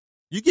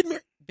 You getting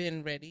married?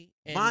 Been ready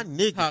and My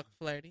nigga. talk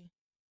flirty.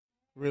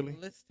 Really?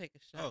 Let's take a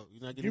shot. Oh,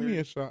 you're not getting Give me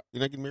married. a shot. You're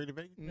not getting married in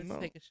Vegas? Let's No,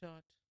 take a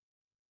shot.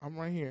 I'm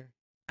right here.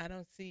 I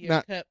don't see your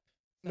Now- cup.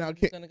 So now I'm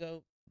can- gonna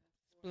go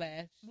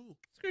splash.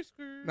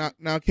 Skr.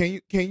 Now can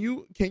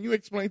you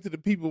explain to the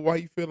people why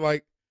you feel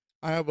like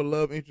I have a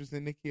love interest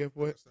in Nikki F.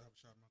 Wet?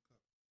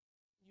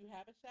 You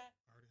have a shot?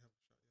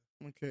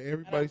 Okay,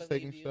 everybody's believe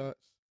taking you. shots.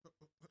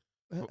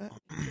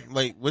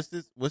 Wait, what's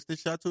this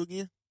shot to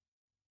again?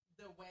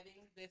 The wedding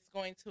that's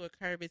going to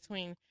occur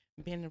between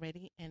Ben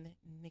Ready and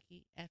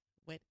Nikki F.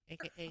 Wet,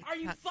 aka. Are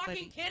you Talk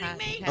fucking Flirty kidding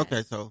me? Podcast.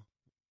 Okay, so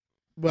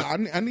But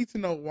I need to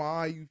know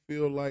why you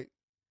feel like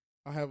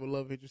I have a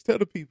love interest. Tell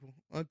the people.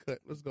 Uncut.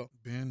 Let's go.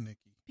 Ben, Nikki.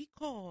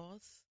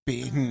 Because.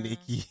 Ben,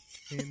 Nikki,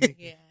 And Nikki.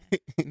 Yeah.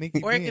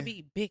 Nikki Or it Ben. could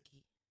be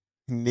Bicky.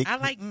 Nikki, I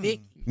like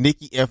Bicky.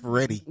 Nikki F.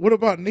 Ready. What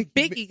about Nikki?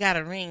 Bicky got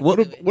a ring. What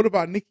to ab- it. what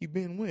about Nikki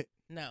Ben Wet?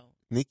 No.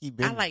 Nikki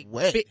been I like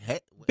wet.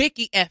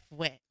 Bicky F.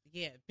 Wet.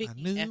 Yeah, I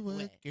Bicky knew F. a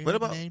Wet. girl What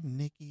about- named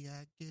Nikki?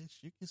 I guess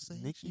you could say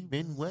Nikki she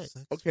been was wet. a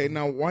sex Okay, symbol.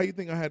 now why you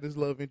think I had this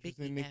love interest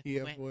Bicky in Nikki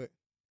F. F. Wet. Wet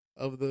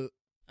of the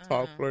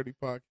Talk Uh-huh. Flirty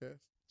podcast?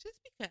 Just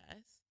because.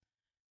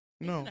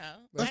 No, You know,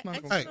 that's I not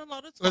spend gonna- a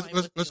lot of time Let's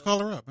with let's you. call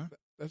her up, man.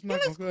 that's Yeah, not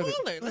let's gonna cut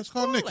call it. her. Let's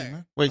call Nikki,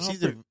 man. Wait,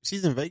 I'll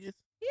she's in Vegas.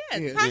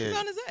 Yeah. time Yeah.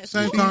 zone is us.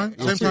 Same Come time, on. same I'm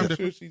time pretty sure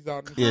difference. she's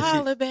out. In the Yeah, streets.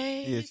 Holla,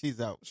 babe. Yeah,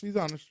 she's out. She's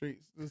on the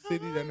streets, the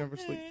city that never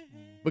sleeps.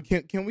 babe.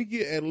 But can we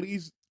get at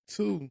least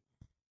 2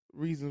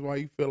 reasons why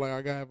you feel like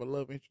I gotta have a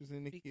love interest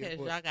in Nikki? Because F.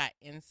 What? y'all got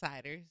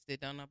insiders that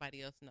don't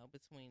nobody else know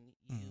between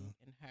you Mhm.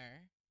 and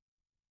her.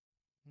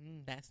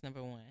 Mm. That's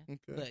number one. Okay.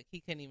 Look, he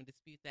couldn't even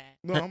dispute that.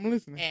 No, I'm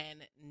listening.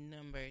 And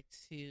number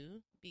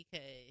two,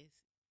 because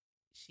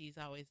she's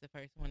always the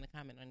first one to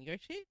comment on your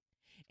shit,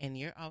 and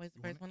you're always the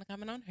first one to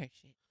comment on her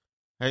shit.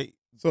 Hey,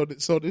 So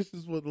this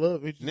is what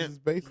love interest Yeah. is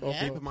based Yeah. off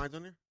can you of. put mine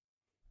on there?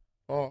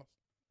 Oh,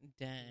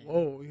 Done.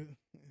 whoa. Yeah.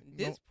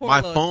 This No. poor My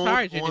little phone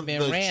charger on that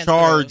been the ran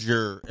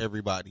charger,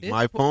 everybody. This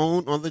My poor-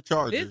 phone on the through.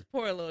 charger. This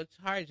poor little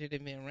charger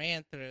that been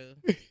ran through.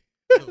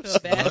 Little Feel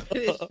bad slut. for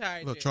this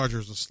charger. Little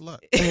Charger's a slut.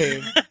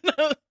 Hey.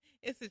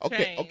 It's a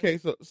Okay, train. okay.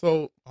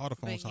 So All the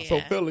phones But out. so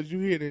Yeah. fellas, you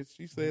hear this?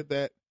 She said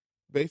that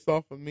based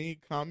off of me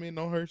commenting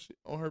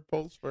on her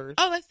post first.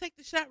 Oh, let's take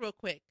the shot real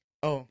quick.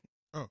 Oh,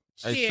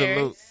 Hey, Cheers.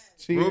 salute.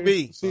 cheers.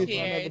 Ruby. See you on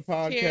Cheers.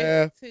 another podcast.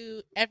 Cheers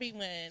to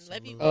everyone.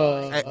 Love you,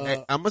 Uh, boys.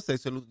 Hey, I'm gonna say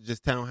salute to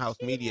just Townhouse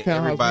Media.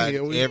 Townhouse everybody,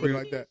 Media, we put it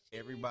like that.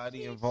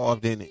 everybody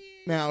involved in it.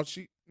 Now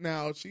she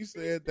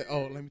said that.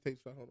 Oh, let me take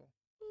a shot. Hold on.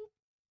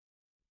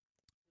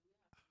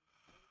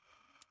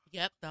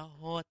 Yep, the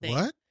whole thing.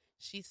 What?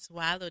 She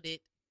swallowed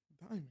it.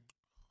 Diamond.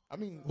 I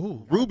mean,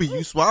 Ooh. Ruby,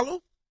 you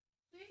swallow?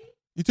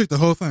 You took the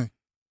whole thing.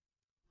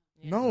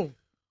 Yeah. no.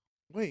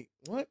 Wait,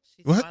 what?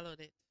 She What? swallowed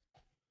it.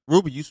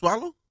 Ruby, you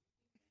swallow?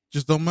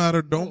 Just don't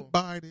matter. Don't No.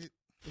 bite it.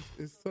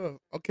 It's tough.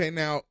 Okay,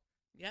 now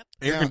Yep.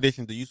 Air Yeah.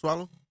 conditioned, do you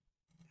swallow?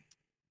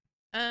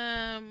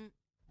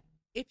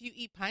 If you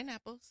eat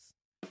pineapples,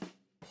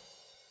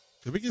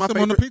 Did we get My some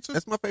on the favorite- pizza?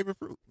 That's my favorite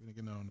fruit. We didn't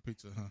get that on the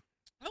pizza, huh?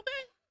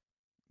 okay.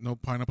 No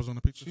pineapples on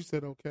the pizza. she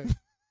said okay.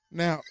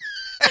 Now,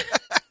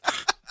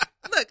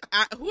 Look,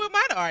 who am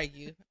I to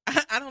argue?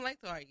 I don't like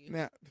to argue.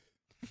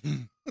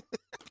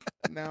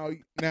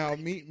 now,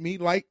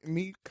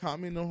 me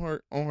comment on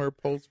her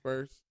post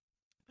first,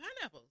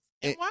 Pineapples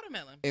and And-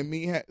 watermelon. and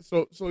me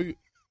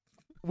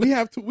we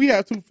have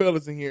two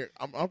fellas in here.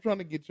 I'm trying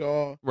to get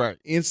y'all Right.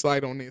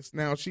 insight on this.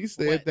 Now she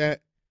said What?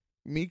 that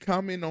me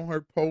commenting on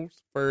her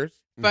post first,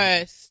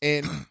 First,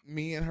 and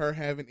me and her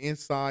having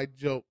inside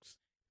jokes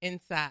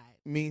inside.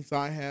 means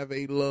I have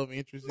a love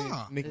interest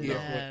Nah. in Nikki. Love.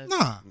 F.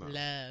 Nah,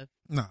 Love,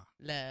 nah.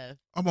 love.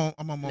 I'm on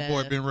my boy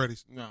Love. Ben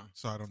Ready's No.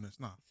 side on this.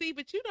 Nah. See,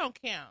 but you don't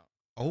count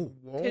Oh,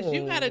 because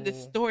you got a Whoa.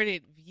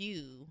 distorted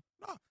view.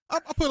 nah. I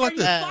put it like Are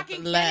this. you Love,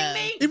 fucking love.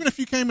 kidding me? Even if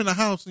you came in the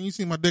house and you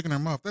see my dick in her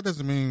mouth, that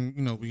doesn't mean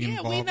we Yeah,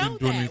 involved we know in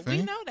doing that. anything.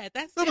 We know that.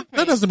 That's That, different.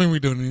 that doesn't mean we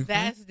doing anything.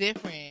 That's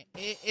different.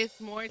 It's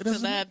more to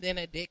doesn't- love than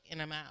a dick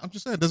in a mouth. I'm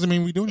just saying, it doesn't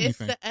mean we doing It's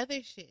anything. the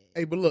other shit.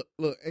 Hey, but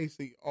look,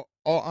 AC.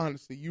 All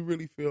honesty, you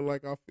really feel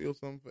like I feel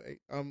something for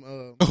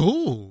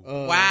Oh,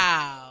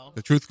 Wow.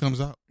 the truth comes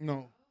out.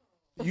 No,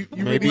 you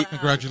Maybe- really,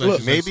 Congratulations.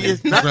 Look, Maybe AC.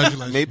 it's not.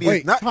 Congratulations. Maybe Wait,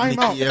 it's not time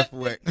Nikki out. F.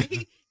 Wet.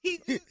 He's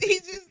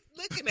just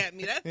looking at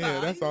me. That's yeah,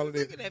 all. that's He's all just it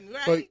is. looking at me,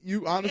 right? So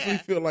you honestly Yeah.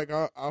 feel like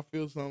I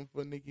feel something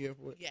for Nikki F.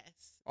 What? Yes.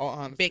 All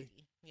honesty,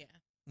 Becky. Yeah.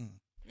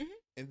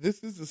 and this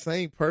is the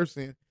same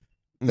person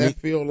that Nick,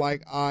 feel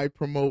like I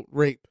promote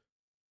rape.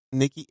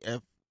 Nikki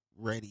F.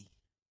 Ready.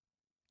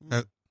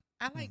 Uh,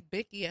 I like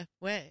Becky F.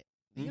 Wet.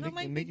 You don't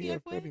like Nikki Becky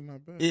F. Ready, Wet? my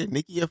bad. Yeah,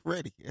 Nikki F.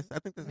 Ready. Yes, I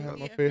think that's I how have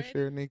my Nikki F. fair Ready?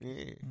 share of Nikki.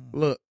 Yeah.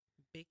 Look,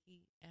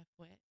 Becky F.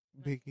 Wet.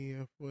 Nikki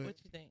F. What? What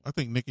you think? I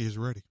think Nikki is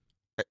ready.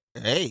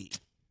 Hey.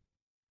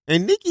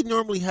 And Nikki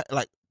normally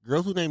like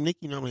girls who name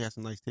Nikki normally have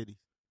some nice titties.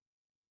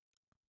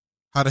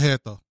 How the head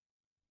though?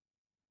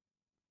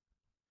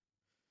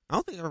 I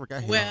don't think I ever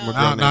got head Well- from a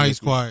girl Now named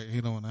he's Nikki. quiet.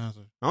 He don't want to answer.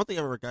 I don't think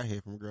I ever got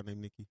head from a girl named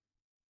Nikki.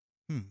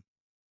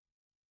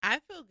 I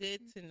feel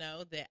good to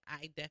know that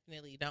I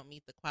definitely don't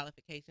meet the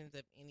qualifications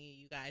of any of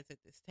you guys at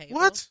this table.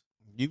 What?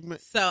 You've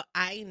met So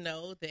I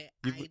know that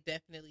You- I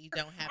definitely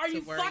don't have Are to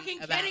you worry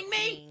fucking about kidding me?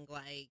 being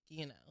like,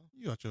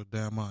 You got your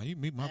damn mind. You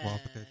meet my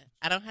qualifications.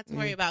 I don't have to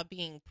worry about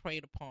being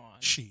preyed upon.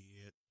 Shit.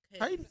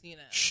 'Cause, Hey,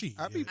 Shit.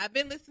 I be- I've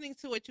been listening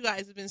to what you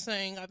guys have been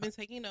saying. I've been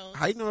taking notes.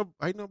 I know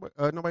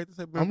nobody to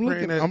say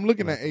I'm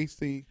looking at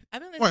AC. I've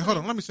been listening. Wait, hold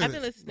on. Let me say I've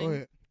been this. listening. Go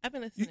ahead. I've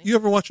been You, listening. you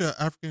ever watch an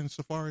African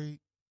safari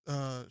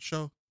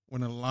show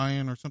when a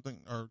lion or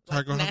something or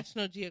like tiger hunt?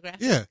 National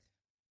Geographic? Yeah.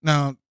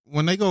 Now,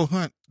 when they go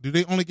hunt, do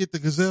they only get the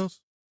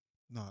gazelles?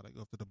 No, they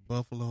go after the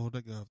buffalo.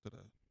 They go after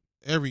the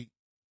everything.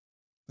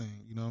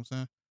 You know what I'm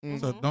saying? Mhm.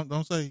 So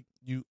don't say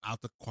you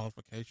out the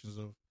qualifications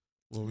of.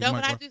 Well, we No,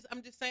 might but go-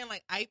 I'm just saying,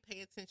 like, I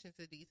pay attention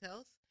to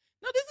details.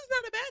 No, this is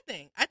not a bad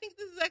thing. I think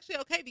this is actually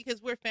okay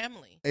because we're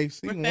family. AC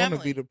We're want to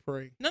family. be the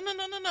prey.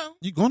 No.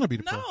 you gonna be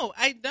the pro. No,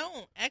 I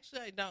don't.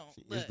 Actually, I don't.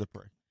 She is Look, the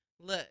prey.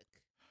 look,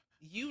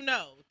 you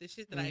know the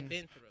shit that I've Mm.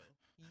 been through.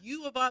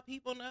 You of all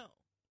people know.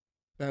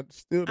 That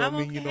still don't I'm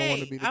mean okay. you don't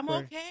want to be the I'm prey.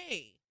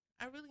 okay.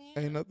 I really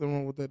am. Ain't nothing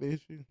wrong with that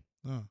issue.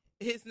 No.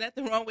 There's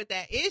nothing wrong with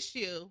that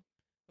issue,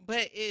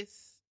 but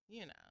it's,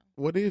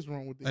 What is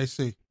wrong with Hey, this?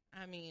 see,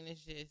 I mean,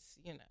 it's just,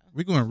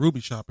 we going Ruby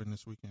shopping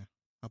this weekend.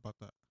 How about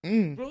that?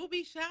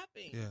 Ruby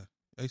shopping. Yeah,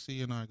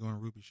 AC and I are going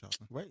Ruby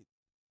shopping. Wait.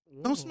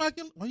 Don't smack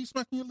your. Why you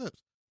smacking your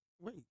lips?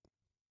 Wait.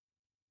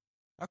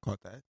 I caught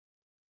that.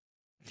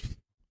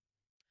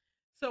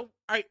 So,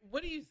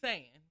 what are you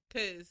saying?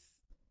 Because,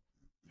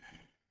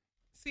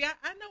 see,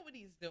 I know what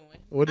he's doing.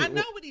 What I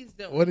know what he's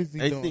doing. What is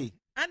he AC, doing?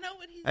 I know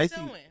what he's AC,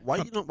 doing. why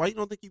you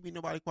don't think you meet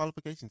nobody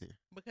qualifications here?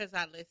 Because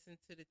I listen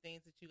to the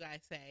things that you guys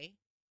say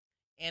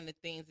and the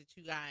things that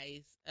you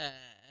guys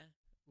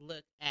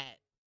look at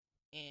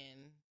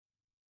in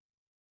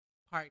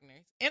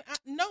partners. And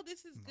no,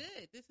 this is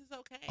good. This is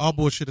okay. All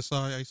bullshit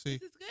aside, AC.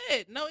 This is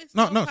good. No, it's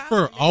No, no no,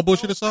 problem. for all It's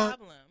bullshit no aside,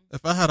 problem.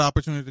 if I had the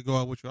opportunity to go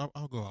out with you,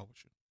 I'll go out with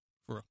you.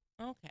 For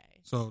real. Okay.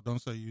 So don't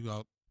say you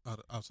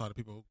outside of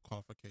people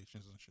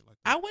qualifications and shit like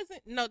I that.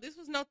 wasn't. No, this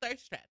was no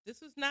thirst trap.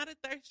 This was not a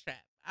thirst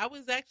trap. I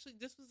was actually.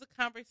 This was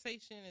a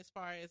conversation as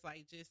far as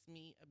like just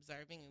me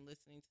observing and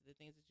listening to the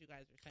things that you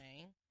guys were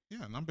saying.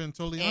 Yeah, and I'm being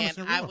totally honest.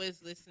 And and I real.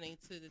 was listening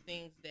to the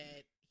things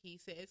that he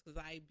says because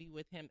I be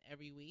with him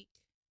every week,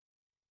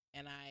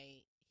 and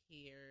I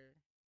hear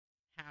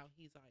how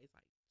he's always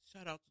like,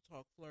 "Shout out to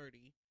Talk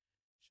Flirty,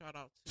 shout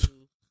out to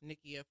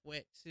Nikki F.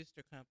 Wet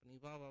Sister Company,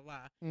 blah blah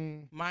blah."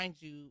 Mind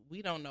you,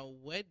 we don't know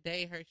what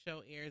day her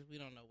show airs. We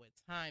don't know what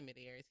time it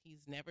airs. He's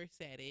never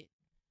said it,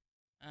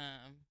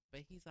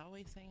 but he's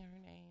always saying her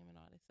name and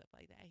all this stuff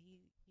like that. He's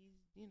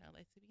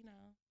lets it be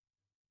known.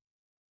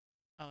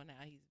 Oh,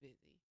 now he's busy.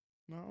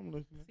 No, I'm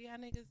listening. See how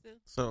niggas do.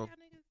 So- See how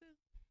niggas do.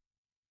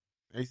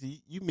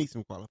 AC, you meet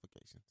some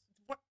qualifications.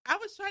 I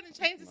was trying to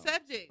change the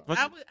subject. Fuck-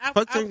 I was. I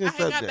fuck had changing the got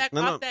back subject.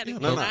 No, off no, that yeah,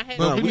 again. no, no. I had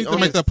No, But we we need to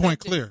only- make that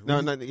point subject. clear.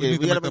 No, no, We yeah, need we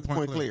to gotta make make the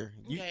point clear.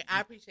 Okay,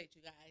 I appreciate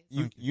you guys.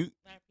 You Thank you I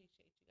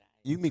appreciate you guys.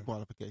 you meet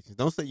qualifications.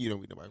 Don't say you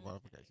don't meet nobody Okay,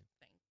 qualifications.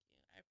 thank you.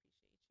 I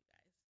appreciate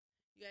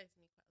you guys. You guys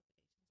need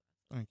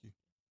qualifications. Thank you.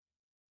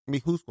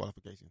 Meet whose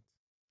qualifications?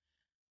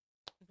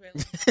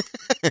 Really?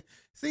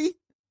 See,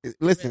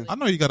 listen. Really? I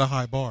know you got a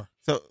high bar.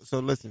 So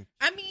listen.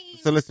 I mean,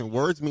 So listen.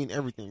 Words mean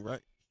everything, right?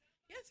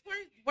 yes,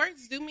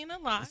 words do mean a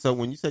lot. So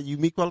when you say you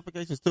meet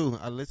qualifications too,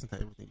 I listen to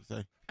everything you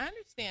say. I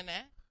understand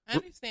that. I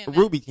understand that.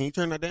 Ruby, can you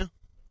turn that down?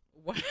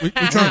 Wow.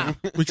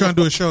 We trying to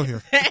do a show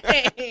here.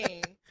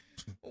 Dang.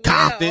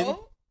 Compton.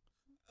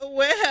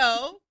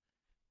 Well,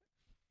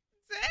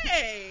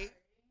 dang.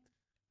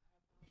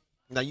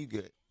 Now you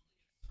good.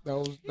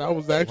 That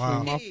was actually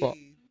Wow. my fault.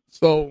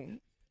 So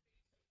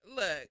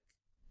Look,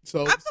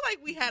 so I feel like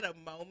we had a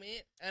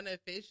moment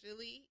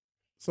unofficially.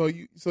 so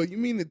you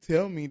mean to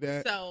tell me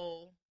that?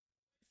 So,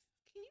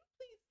 can you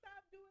please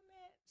stop doing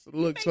that? So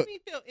look, It so makes me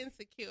feel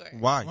insecure.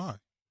 Why? Why?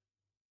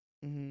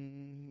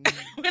 mm,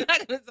 We're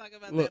not going to talk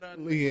about look, that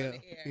on yeah, the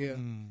air. yeah.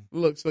 Mm.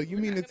 Look, so you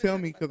We're mean not to gonna tell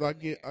talk me about because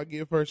that on I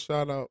give her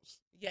shout outs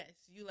Yes,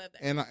 you love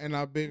that. and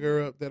I big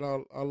her up that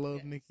I love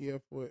Yes. Nikki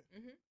F. Wood.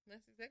 Mm-hmm.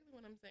 That's exactly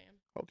what I'm saying.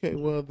 Okay,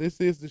 well this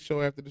is the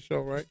show after the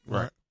show, right?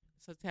 Right.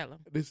 So tell him.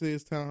 This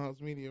is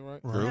Townhouse Media, right?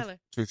 Right. True. Tell her.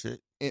 True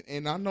shit.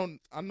 And I know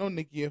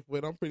Nikki F.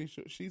 Wood. I'm pretty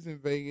sure she's in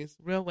Vegas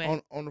Real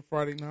wet. on a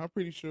Friday night. I'm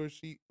pretty sure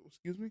she.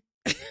 Excuse me.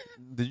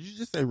 Did you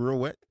just say real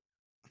wet?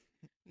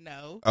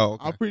 No. Oh,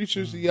 okay. I'm pretty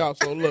sure she out.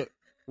 So look,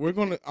 I'm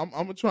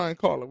gonna try and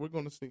call her. We're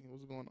gonna see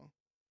what's going on.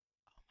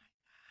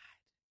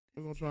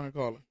 We're gonna try and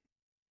call her.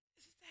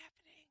 This is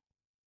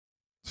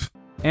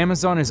happening.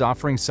 Amazon is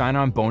offering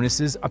sign-on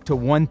bonuses up to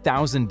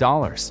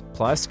 $1,000,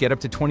 plus get up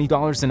to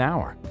 $20 an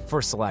hour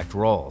for select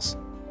roles.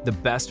 The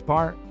best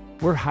part?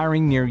 We're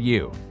hiring near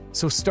you.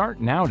 So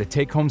start now to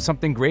take home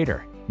something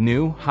greater.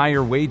 New,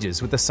 higher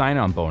wages with a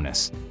sign-on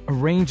bonus, a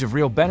range of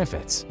real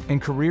benefits,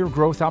 and career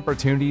growth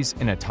opportunities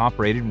in a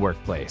top-rated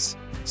workplace.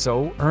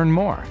 So earn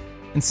more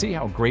and see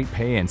how great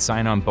pay and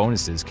sign-on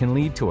bonuses can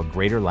lead to a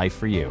greater life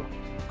for you.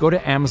 Go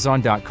to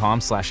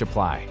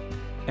amazon.com/apply.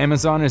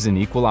 Amazon is an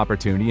equal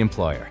opportunity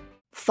employer.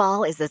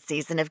 Fall is a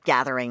season of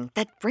gathering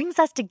that brings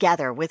us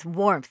together with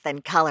warmth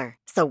and color.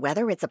 So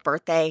whether it's a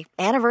birthday,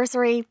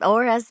 anniversary,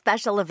 or a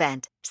special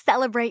event,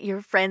 celebrate your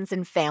friends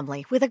and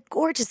family with a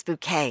gorgeous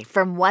bouquet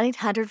from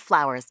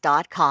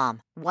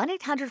 1-800-Flowers.com.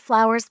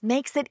 1-800-Flowers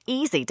makes it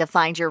easy to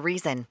find your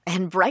reason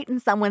and brighten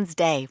someone's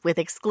day with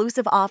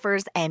exclusive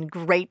offers and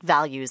great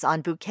values on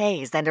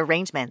bouquets and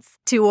arrangements.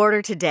 To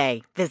order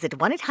today, visit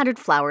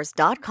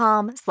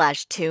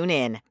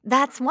 1-800-Flowers.com/tune-in.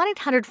 That's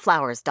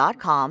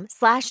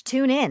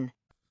 1-800-Flowers.com/tune-in.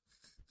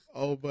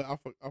 Oh, but I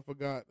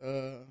forgot.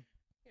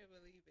 Can't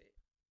believe it.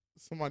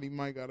 Somebody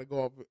might gotta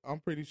go off. I'm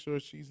pretty sure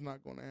she's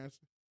not gonna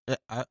answer.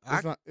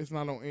 It's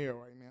not on air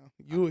right now.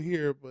 You'll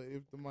hear, but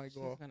if the mic She's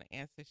go off, going to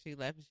answer. She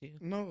loves you.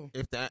 no.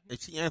 If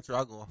she answer,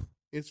 I'll go off.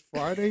 It's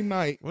Friday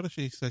night. What if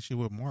she said she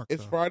would Mark?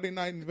 It's though? Friday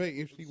night in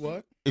Vegas. If she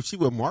what? If she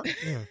with Mark,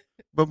 Yeah,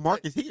 but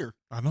Mark is here.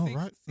 I know, See-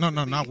 right? see No,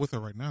 the not beef. with her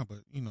right now, but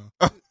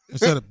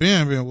instead of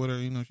being with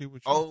her, she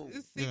would. Oh,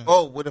 Yeah.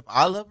 oh, what if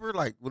I love her?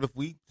 Like, what if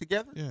we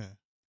together? Yeah,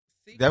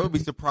 See? That would be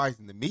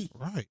surprising to me.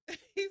 right.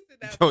 He said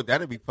that Yo,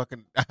 that'd be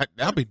fucking.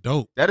 That'd be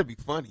dope, That'd be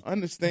funny.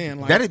 Understand?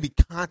 Like, That'd be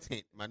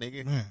content, my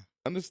nigga. man.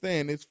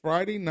 understand? It's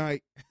Friday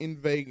night in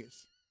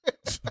Vegas.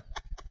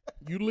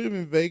 You live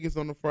in Vegas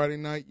on a Friday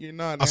night. You're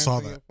not. I saw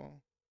answering that. Your phone.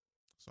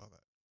 Saw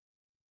that.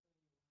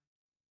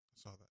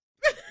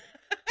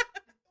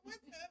 What's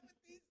up with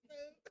these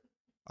two?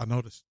 I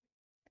noticed.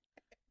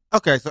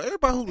 Okay, so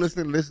everybody who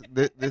listening to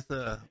this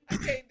I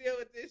can't deal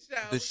with this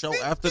show. the show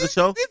after the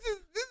show. This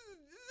is.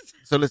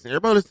 So listen,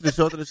 everybody listen to the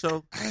show after the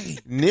show.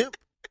 Nip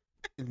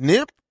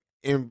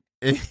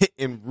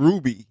and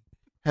Ruby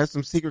has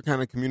some secret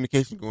kind of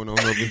communication going on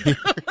over here.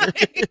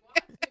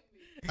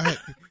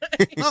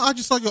 No, I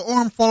just saw your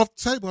arm fall off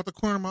the table at the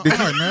corner of my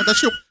eye, man.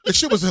 That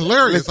shit was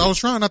hilarious. Listen. I was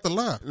trying not to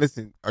laugh.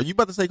 Listen, are you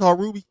about to say call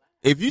Ruby?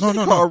 If you No, say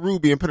no, call no.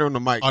 Ruby and put her on the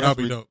mic, Oh, that's that'd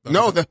be re- dope.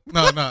 No,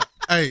 No.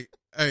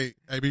 Hey,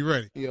 be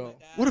ready. Yo,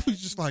 What if we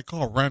just like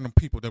call random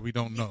people that we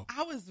don't know?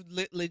 I was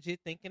legit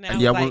thinking that. I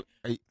was yeah, like,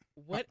 well,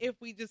 what if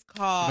we just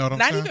call, You know what I'm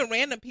not saying? even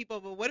random people,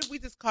 but what if we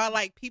just call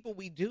like people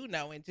we do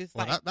know and just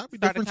Well, like that'd be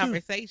start a different, too.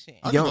 conversation?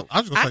 I Yo, just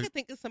gonna I say, could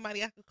think of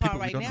somebody I could call people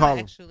we right don't now, call him.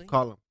 actually.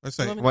 Call him. let's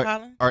You say, want me What? to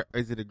call him? Or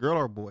is it a girl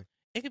or a boy?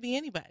 It could be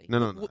anybody.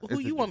 No. Who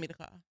It's you a- want me to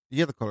call? You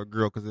have to call a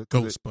girl because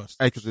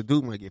Ghostbusters. the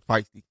dude might get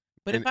feisty.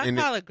 But And- if I and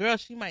call a girl,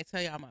 she might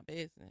tell y'all my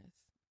business.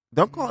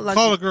 Don't call it like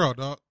Call a girl,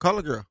 dog. Call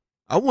a girl.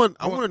 I want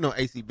to know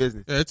AC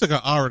business. Yeah, it took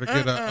an hour to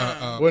get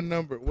a. what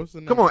number? What's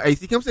the number? Come on,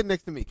 AC, come sit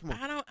next to me. Come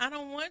on. I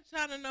don't want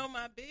y'all to know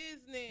my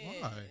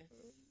business. Why?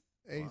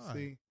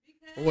 AC.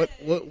 Because What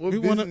We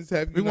want business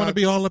have you? We want to not-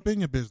 be all up in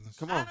your business.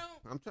 Come I on.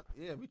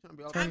 don't- We trying to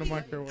be all. Turn the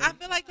mic I away.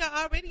 feel like y'all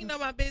already know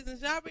my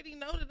business. Y'all already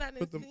know that I done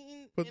Put the-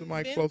 seen put the and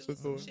mic been closer through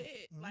to some it.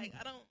 shit. Like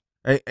I don't.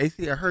 Hey,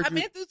 AC, I heard I've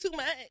you. been through too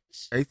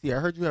much. AC, I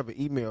heard you have an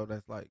email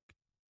that's like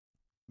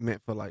meant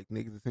for like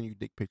niggas to send you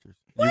dick pictures.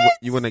 What?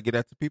 You want to get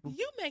that to people?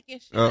 You making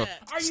shit Oh. up.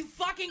 Are you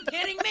fucking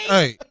kidding me?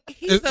 Hey,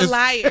 He's a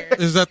liar.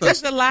 Is that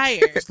He's the a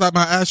liar. slap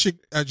my ass chick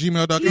at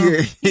gmail.com?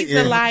 He's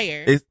a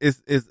liar. It's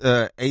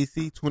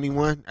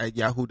AC21 at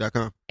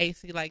yahoo.com.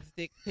 AC likes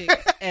dick pics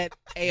at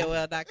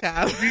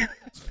AOL.com.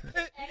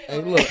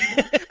 Hey, look.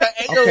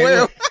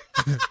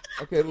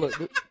 Okay, look.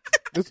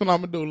 This what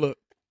I'm gonna do. Look,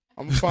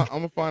 I'm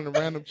gonna find a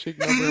random chick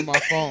number in my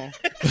phone,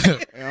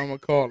 and I'm gonna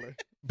call her.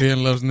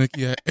 Ben loves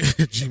Nikki at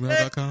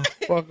gmail.com.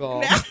 Fuck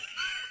off.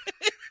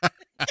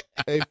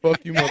 Hey,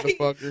 fuck you,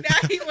 motherfucker.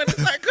 Now he want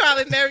to start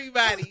calling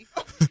everybody.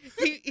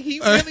 He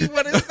really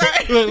want to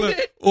start. Look.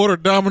 Order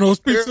Domino's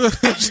Pizza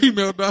at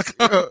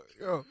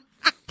gmail.com.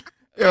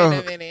 Wait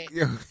a minute.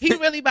 Yo. He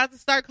really about to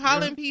start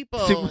calling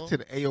people. She went to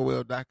the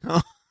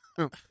AOL.com.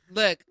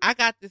 Look, I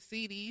got the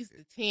CDs,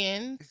 the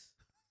 10s.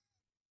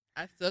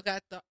 I still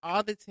got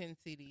all the 10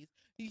 CDs.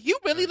 You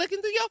really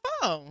looking through your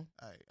phone?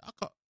 Hey,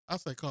 I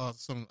say call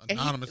some And he-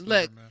 anonymous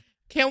look, number, man.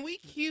 Can we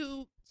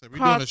cue So we're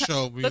Carl doing a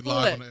show. We look,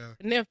 live on the air.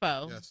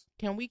 Nympho? Yes.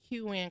 Can we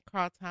cue in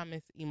Carl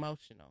Thomas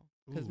Emotional?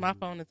 Because my Ooh.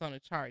 phone is on a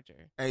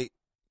charger. Hey,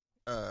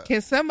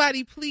 Can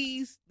somebody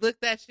please look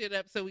that shit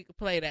up so we can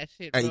play that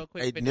shit real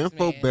quick? a for this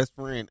nympho man? best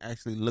friend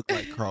actually looked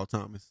like Carl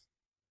Thomas.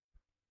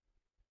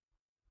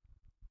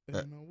 And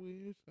I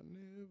wish I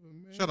never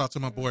met Shout out to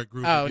my boy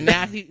Groovy. Oh,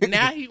 D.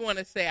 now he want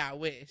to say I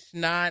wish.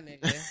 Nah,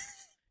 nigga,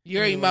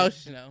 you're Anyway.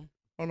 emotional.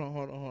 Hold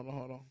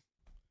on.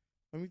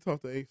 Let me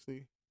talk to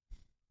AC.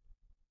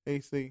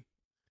 AC,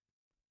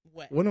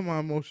 what am I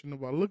emotional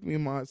about? Look me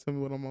in my eyes. Tell me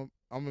what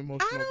I'm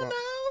emotional I don't about. know.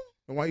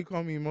 And why you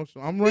call me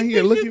emotional? I'm right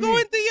here. Look you at going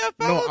me. through your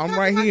phone. No, I'm talking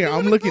right like here. you I'm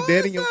wanna looking call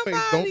dead in your face.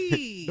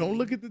 somebody. Don't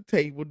look at the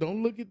table.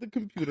 Don't look at the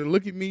computer.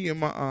 Look at me in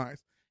my eyes.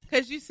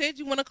 Because you said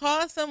you want to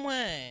call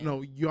someone.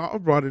 No, y'all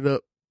brought it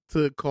up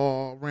to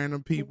call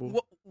random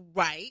people.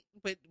 Right,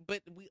 but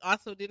we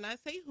also did not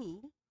say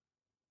who.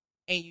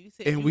 And you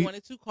said And you we-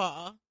 wanted to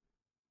call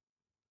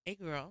a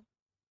girl.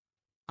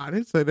 I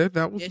didn't say that.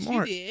 That was Yes, you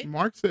Mark. did.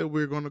 Mark said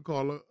we were going to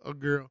call a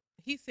girl.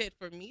 He said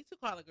for me to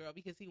call a girl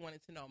because he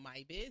wanted to know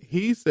my business.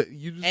 He said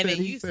you just and said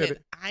then he you said said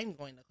it. I'm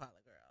going to call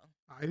a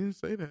girl. I didn't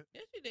say that.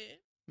 Yes, you did.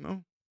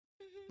 No,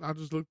 Mhm. I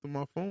just looked at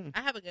my phone.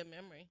 I have a good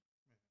memory.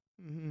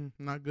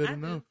 Not good I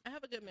do. enough. I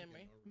have a good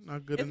memory.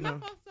 Not good Is my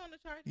enough. phone still on the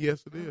charger?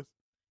 Yes, it is.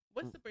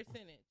 What's the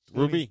percentage?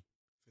 Ruby,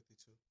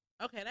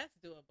 Okay, that's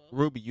doable.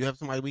 Ruby, you have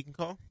somebody we can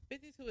call?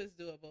 52 is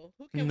doable.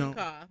 Who can No. we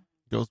call?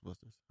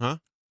 Ghostbusters, huh?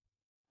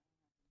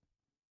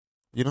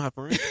 You don't have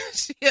friends?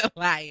 She a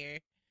liar.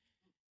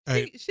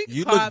 Hey, She can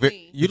You call look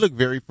me. you look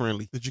very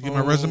friendly. did you get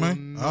my Oh,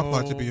 resume? I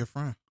applied to be no. your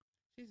friend.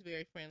 She's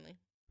very friendly.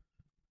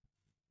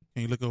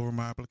 Can you look over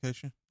my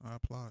application? I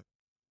applied.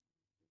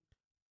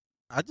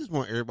 I just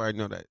want everybody to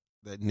know that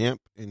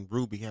Nymph and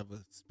Ruby have a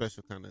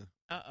special kind of.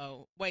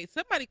 Uh-oh. Wait,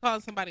 somebody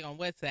called somebody on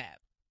WhatsApp.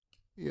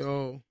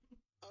 Yo.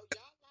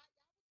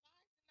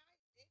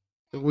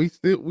 We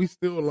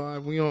still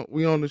alive. We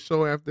on the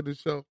show after the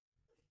show.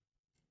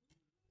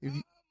 If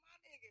you-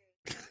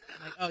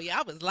 Like, oh,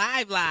 y'all was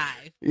live.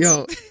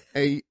 Yo,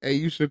 hey,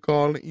 you should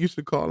call. You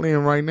should call in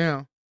right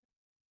now.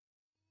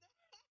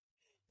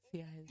 See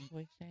how his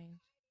voice changed?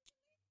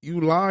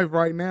 You live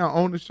right now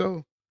on the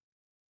show.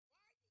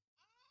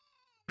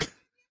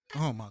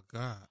 Oh my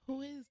God.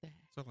 Who is that?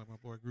 Sounds like my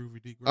boy Groovy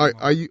D.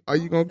 Are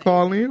you gonna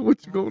call in?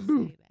 What you gonna Don't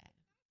do? say that.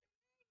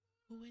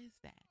 Who is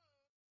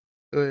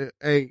that?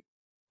 Hey,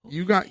 Who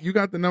you is got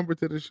that? the number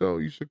to the show.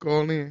 You should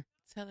call in.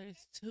 Tell her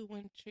it's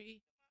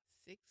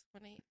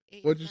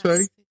 213-618-8561. What'd you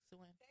say?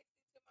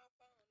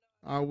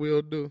 I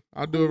will do.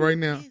 I'll do it right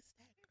now. Who is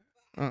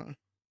that girl?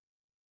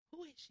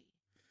 Who is she?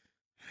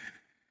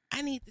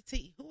 I need the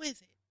tea. Who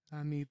is it?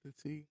 I need the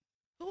tea.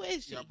 Who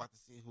is she? Y'all about to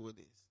see who it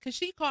is. Because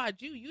she called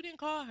you. You didn't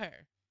call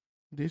her.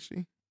 Did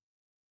she?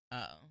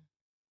 Oh.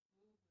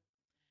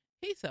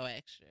 He's so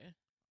extra.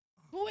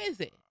 Who is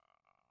it?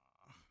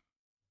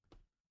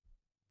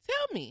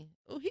 Tell me.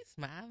 Oh, he's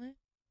smiling.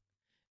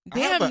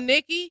 Damn,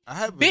 Nikki.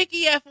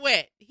 Vicky F.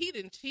 Wet. He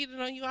done cheated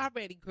on you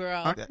already,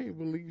 girl. I can't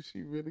believe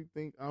she really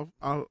think I have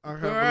a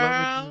love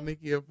Girl, with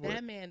Nikki F. Wet.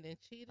 that man done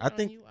cheated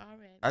on you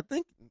already. I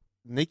think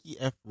Nikki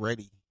F.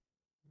 Ready.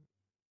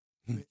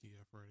 Nikki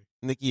F. Ready.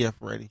 Nikki F.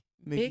 Ready.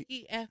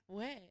 Vicky F.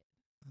 Wet.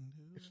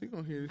 If she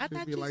gonna hear this, I she'll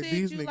thought be you like, said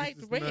these you niggas liked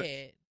is red. nuts.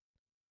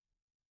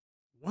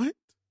 What?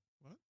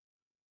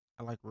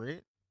 I like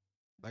red.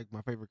 Like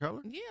my favorite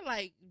color. Yeah,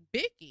 like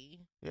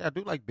Vicky. Yeah, I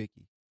do like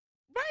Vicky.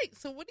 Right.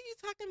 So what are you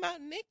talking about,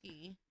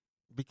 Nikki?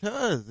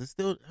 Because it's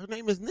still her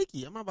name is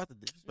Nikki. I'm not about to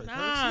disrespect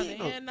Nah, her. She ain't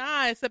man,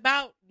 nah. It's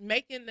about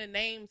making the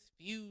names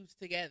fuse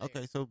together.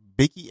 Okay, so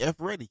Vicky F.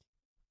 Ready.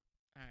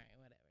 All right,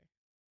 whatever.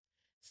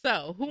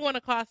 So who want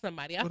to call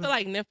somebody? I feel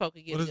like Nympho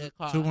could get What a is good it?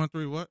 call.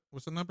 213 what?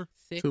 What's the number?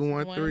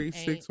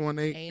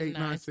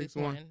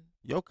 213-618-8961.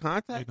 Your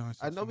contact? 8961.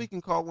 I know we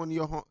can call one of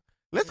your home.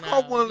 Let's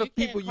call one of the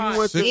people you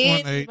went to.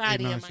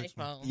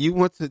 618-8961. You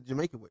went to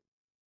Jamaica with.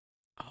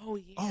 Oh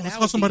yeah. Oh, that let's would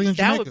call somebody be, in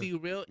Jamaica. That would be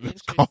real Let's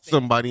interesting. call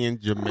somebody in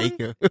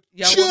Jamaica.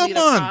 Y'all want me to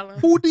call Chairman, him?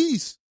 who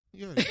these?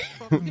 Yeah.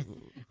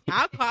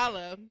 I'll call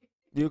him.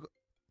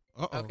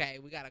 Uh-oh. Okay,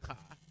 we got to call.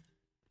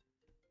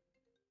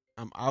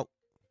 I'm out.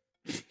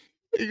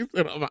 You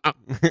said I'm out.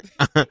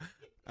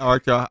 All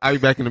right, y'all. I'll be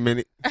back in a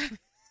minute.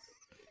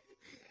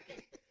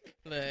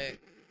 Look.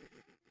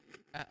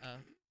 Uh-oh.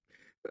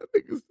 That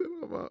nigga said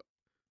I'm out.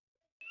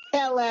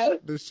 Hello.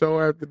 The show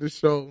after the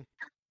show.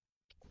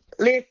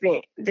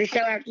 Listen, the show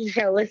after the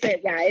show. What's up,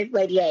 y'all? It's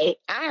Lady A.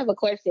 I have a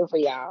question for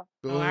y'all.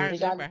 Oh, I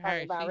Because y'all remember been talking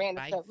her. about She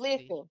random stuff.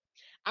 feisty. Listen,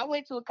 I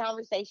went to a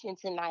conversation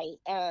tonight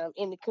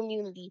in the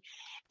community,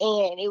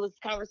 and it was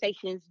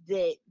conversations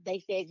that they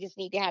said just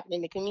need to happen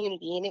in the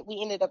community. And we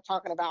ended up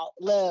talking about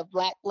love,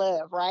 black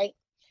love, right?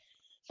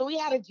 So we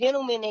had a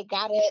gentleman that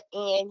got up,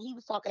 and he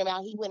was talking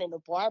about he went in a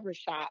barber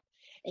shop,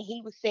 and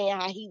he was saying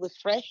how he was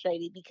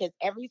frustrated because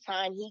every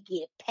time he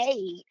get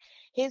paid,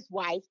 his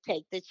wife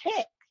take the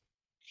check.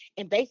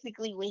 And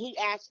basically, when he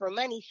asks for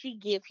money, she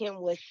give him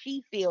what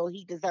she feel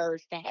he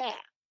deserves to have.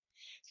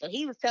 So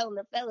he was telling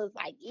the fellas,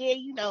 like, yeah,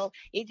 you know,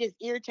 it just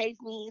irritates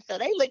me. So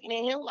they looking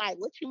at him like,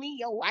 what you mean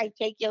your wife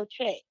take your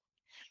check?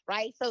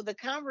 Right? So the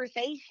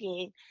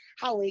conversation,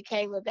 how it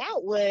came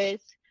about was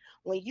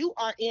when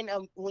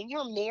when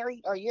you're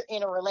married or you're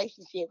in a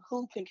relationship,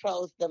 who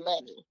controls the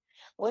money?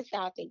 What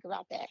y'all think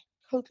about that?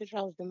 Who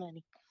controls the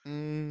money?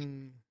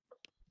 You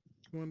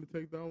want to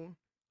take that one?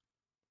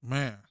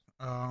 Man,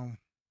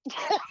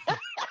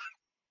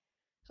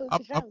 Who I'll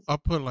controls?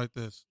 put it like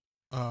this.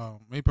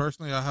 Me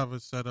personally, I have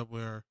it set up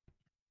where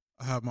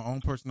I have my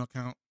own personal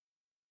account,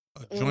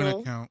 a joint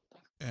account,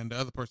 and the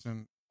other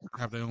person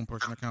have their own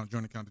personal account,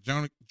 joint account.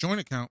 The joint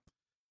account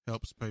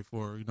helps pay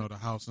for, you know, the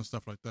house and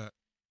stuff like that.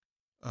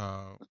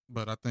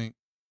 But I think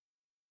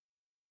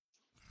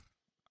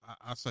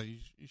I say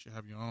you should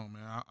have your own,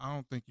 man. I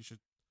don't think you should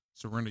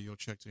surrender your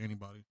check to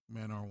anybody,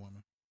 man or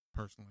woman,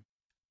 personally.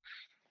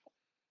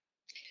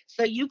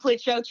 So you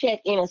put your check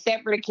in a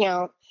separate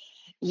account.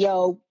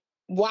 Your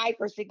wife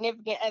or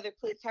significant other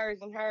puts hers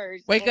in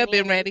hers. Wake up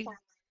and ready.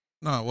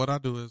 No, what I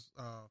do is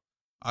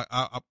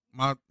I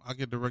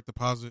get direct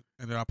deposit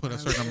and then I put a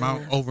certain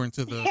amount over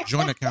into the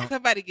joint account.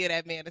 Somebody get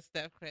that man the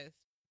stuff, Chris.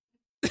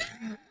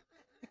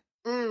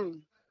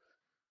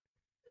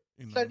 You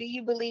know. So do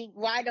you believe,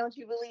 why don't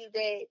you believe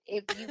that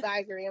if you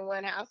guys are in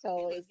one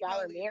household, if y'all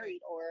are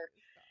married or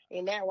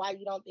in that, why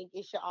you don't think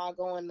it should all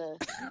go in the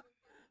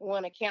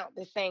one account,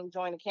 the same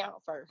joint account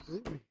first?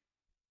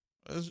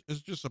 It's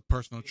just a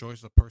personal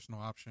choice, a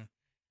personal option.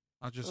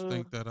 I just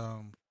think that I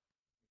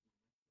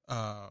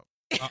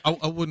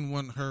wouldn't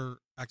want her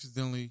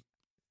accidentally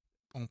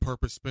on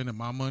purpose spending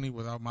my money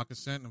without my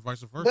consent and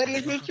vice versa. But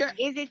is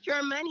it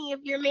your money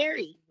if you're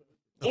married?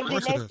 Of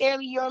course Isn't it is.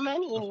 necessarily your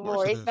money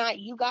anymore. it It's is. not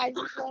you guys'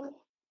 money.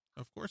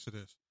 Of course it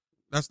is.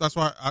 That's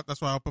why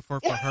I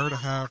prefer for her to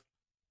have.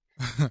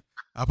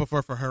 I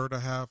prefer for her to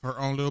have her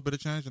own little bit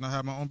of change, and I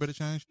have my own bit of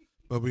change.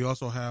 But we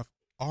also have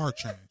our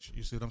change.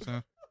 You see what I'm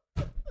saying?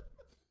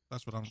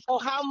 That's what I'm. So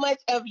how much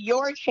of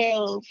your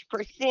change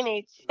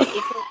percentage is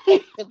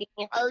expected to be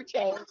in her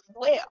change as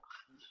well?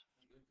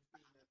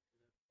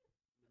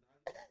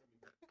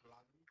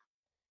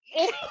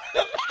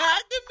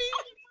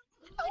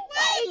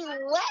 Wait,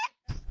 what?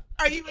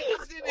 Are you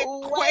interested in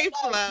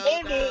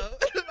Quayflow, though?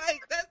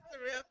 Like, that's the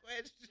real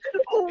question.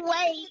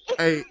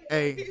 Wait.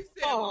 Hey.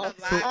 Oh,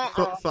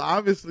 So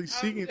obviously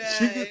she can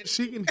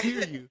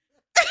hear you.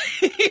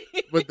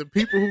 But the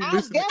people who I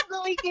listen,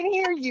 definitely can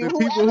hear you, the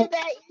people whoever who-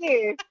 that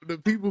is. the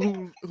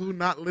people who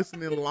not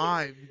listening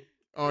live,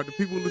 or the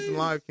people who listen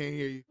live can't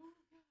hear you.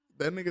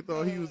 That nigga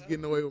thought he was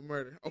getting away with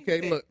murder.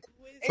 Okay, look.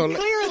 So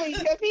Clearly,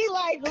 because he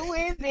like, who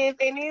is this?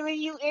 And either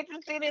you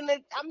interested in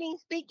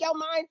speak your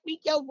mind, speak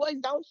your voice,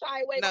 don't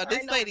shy away. No, this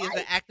behind lady is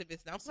mic. an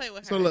activist. Don't play with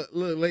her. So look,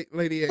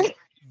 Lady A.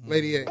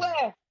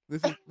 What?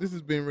 This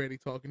has been ready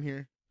talking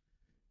here.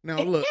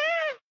 Now look.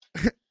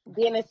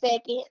 Then a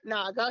second.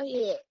 No, go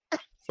ahead.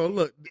 So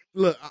look.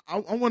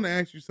 I want to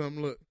ask you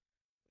something. Look.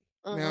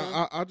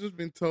 Now I just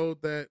been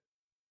told that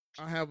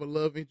I have a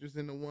love interest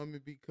in a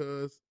woman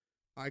because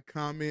I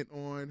comment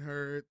on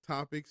her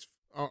topics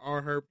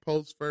or her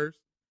posts first.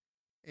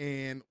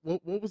 And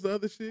what was the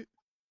other shit?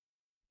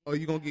 Oh,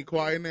 you gonna get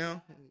quiet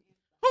now?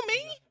 Who,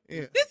 me?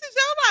 Yeah. This is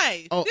your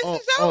life. This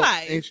is your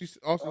life. And she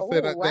also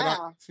said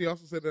she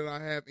also said that I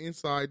have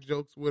inside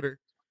jokes with her.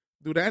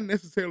 Do that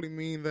necessarily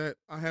mean that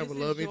I have a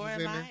love interest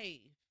in her?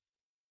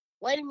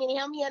 Wait a minute,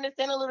 help me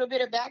understand a little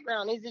bit of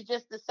background. Is it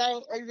just the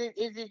same?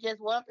 Is it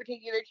just one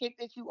particular chick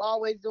that you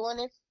always doing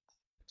this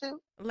to?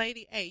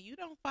 Lady A, you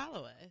don't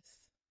follow us.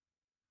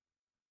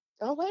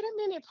 Oh, wait a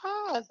minute,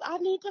 pause. I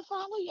need to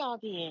follow y'all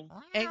then.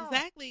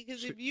 Exactly,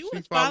 because if you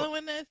was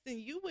following us, then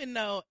you would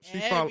know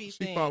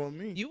everything. She followed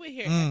me. You would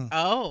hear,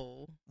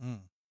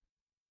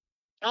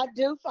 I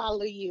do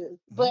follow you,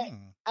 but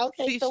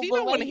okay. See, so she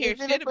don't want to hear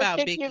shit about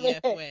Biggie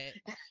F. Wet.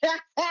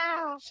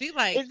 She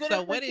like, is it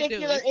so a what it do?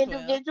 particular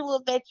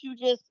individual that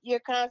you're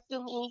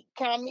constantly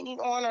commenting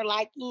on or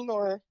liking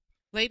or?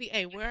 Lady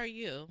A, where are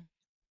you?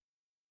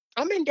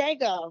 I'm in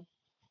Dago.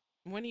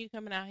 When are you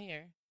coming out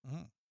here?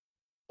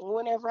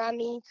 Whenever I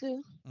need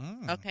to.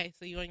 Okay,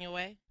 so you on your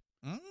way?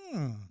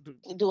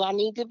 Do I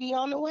need to be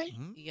on the way?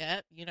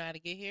 Yep. You know how to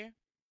get here?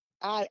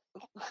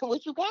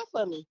 What you got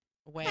for me?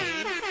 Ways.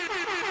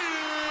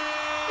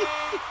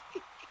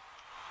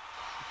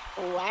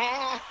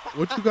 Wow.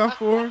 What you got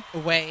for?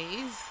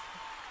 Ways.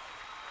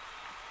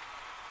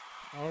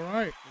 All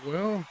right.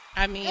 Well.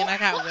 I mean, I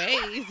got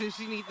ways if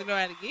she needs to know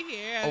how to get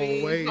here.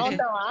 Ways. Oh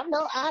no, I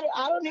know. I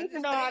don't need to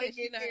know how to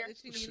get here. If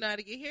she needs to know how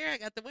to get here, I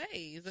got the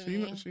ways.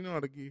 She know how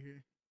to get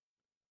here.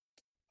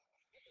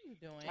 What are you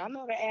doing? I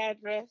know the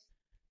address.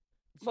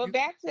 But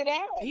back to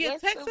that. Yeah,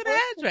 text her the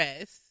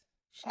address.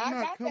 I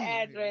got the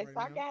address.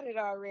 I got it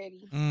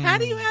already. How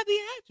do you have the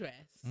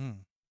address?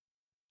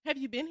 Have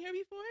you been here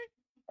before?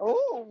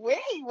 Oh, wait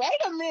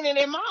a minute.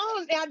 Am I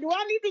on now? Do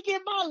I need to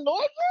get my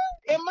lawyer?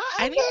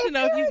 I need to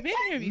know if you've been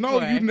here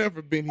before. No, you've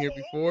never been here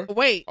before.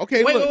 Wait.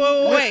 Okay, wait.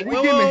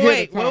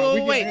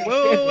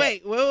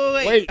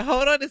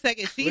 Hold on a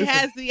second. She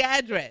has the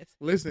address.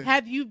 Listen.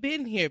 Have you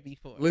been here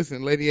before?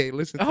 Listen, Lady A,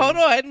 listen. Hold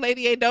on,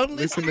 Lady A, don't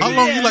listen. How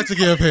long you like to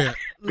give head?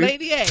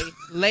 Lady A,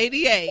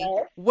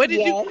 what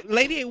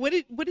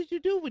did you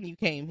do when you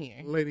came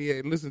here? Lady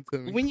A, listen to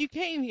me. When you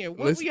came here,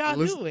 what were y'all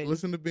doing?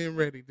 Listen to being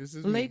ready. This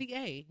is Lady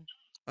A.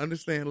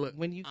 Understand? Look,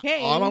 when you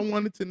came, all I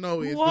wanted to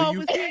know is,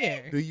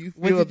 do you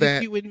feel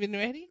that you wouldn't been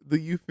ready? Do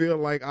you feel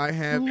like I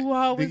have?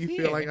 Do you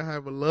feel like I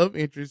have a love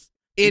interest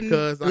in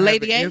because I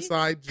Lady have an A?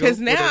 inside joke? Because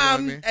now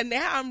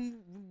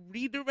I'm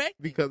redirecting.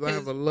 Because I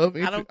have a love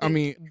interest.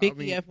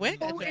 Biggie F. Wet.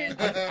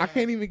 I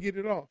can't even get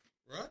it off.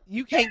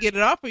 You can't get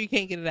it off, or you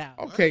can't get it out.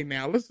 Okay,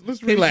 now let's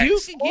relax. You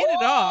can get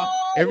it off.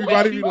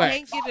 Everybody relax.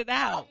 You can't get it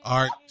out.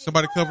 All right,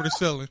 somebody cover the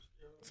ceiling.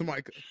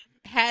 Somebody.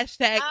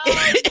 Hashtag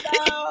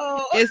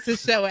it's the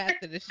show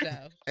after the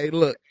show. Hey,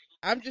 look.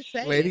 I'm just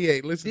saying. Lady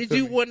A, listen to me. Did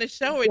you want to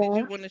show or did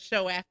you want to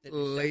show after the show?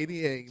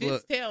 Lady A, just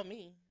look. Tell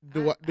me.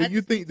 Do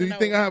you think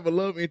I have a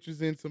love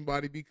interest in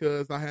somebody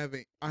because I have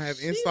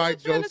inside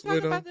jokes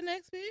with them? About the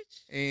next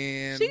bitch.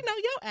 And she know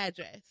your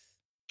address.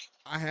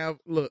 I have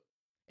look.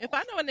 If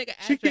I know a nigga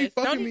address,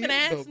 don't even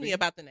ask me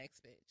about the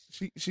next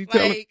bitch.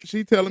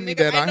 She telling me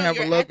that I have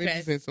a love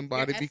interest in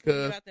somebody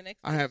because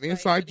I have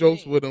inside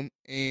jokes with them,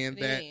 and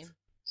that.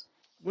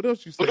 What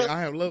else you say?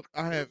 I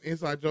have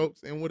inside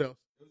jokes, and what else?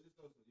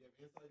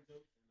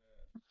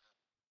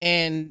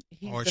 And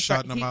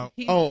shouting them out.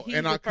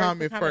 And I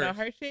comment first.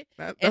 Her shit,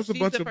 that's a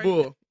bunch of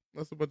bull.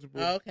 That's a bunch of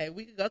bull. Okay,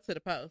 we can go to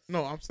the post.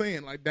 No, I'm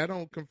saying like that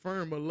don't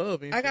confirm a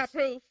love interest. I got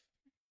proof.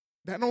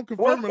 That don't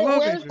confirm a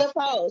love interest.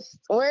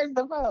 Where's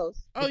the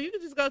post? Oh, you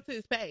can just go to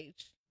his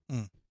page.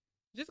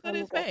 Just go to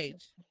his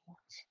page.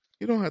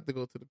 You don't have to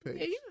go to the page.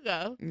 Yeah, you can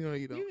go. No,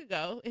 you don't. You can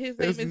go. His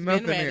name has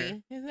been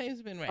ready. His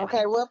name's been ready.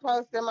 Okay, what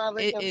post am I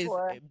looking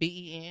for? It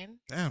is BEN.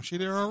 Damn, she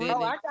there already?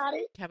 Oh, I got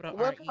it. Capital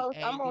what post?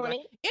 I'm on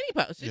it. Any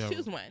post. Just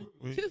choose one.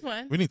 Choose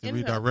one. We need to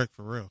redirect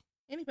for real.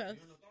 Any post.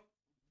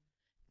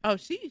 Oh,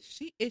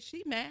 is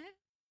she mad?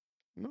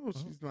 No,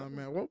 she's not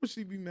mad. What would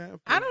she be mad for?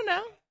 I don't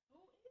know.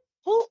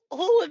 Who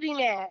would be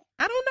mad?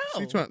 I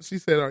don't know. She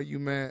said, "Are you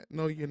mad?"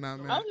 No, you're not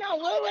mad. Oh no,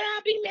 what would I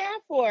be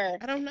mad for?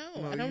 I don't know.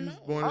 No, I don't know.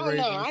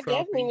 I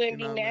definitely wouldn't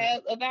be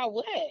mad about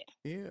what?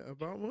 Yeah,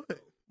 about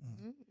what?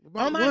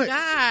 Oh my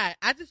God!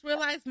 I just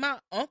realized my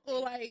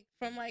uncle,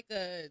 from a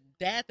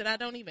dad that I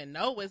don't even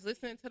know, was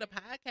listening to the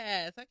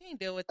podcast. I can't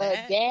deal with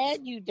that. A dad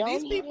you don't.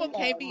 These people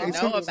can't be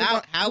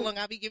about how long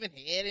I be giving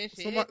head and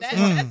shit.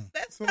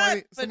 That's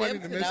somebody not for them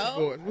in the to message know.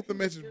 board. What the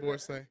message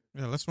board say?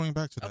 Yeah, let's swing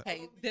back to that.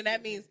 Okay, then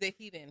that means that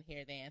he didn't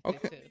hear the answer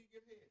too.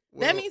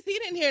 Well, that means he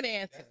didn't hear the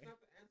answer.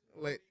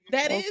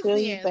 That is the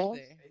the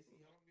answer.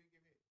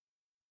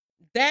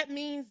 That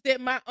means that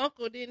my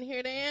uncle didn't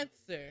hear the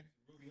answer.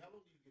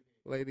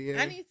 Lady A.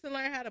 I need to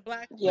learn how to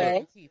block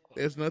people.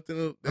 There's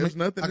nothing.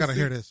 I gotta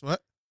hear this.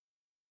 What?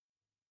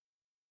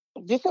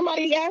 Did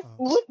somebody ask?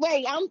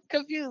 Wait, I'm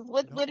confused.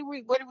 What are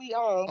we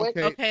on?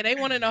 Okay, they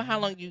want to know how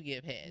long you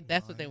give head.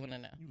 That's what they want to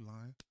know. You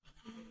lying?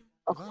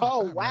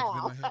 Oh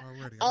wow!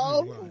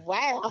 Oh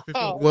wow!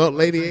 Well,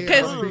 Lady A,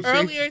 because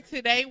earlier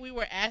today we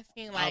were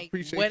asking like,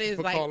 what is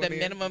like the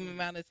minimum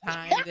amount of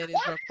time that is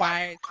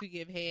required to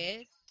give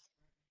head?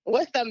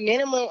 What's the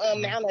minimum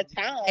amount of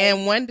time?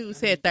 And one dude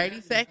said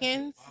 30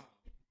 seconds,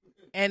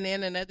 and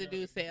then another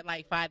dude said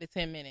like 5 to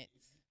 10 minutes.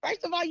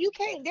 First of all, you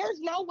can't. There's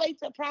no way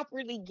to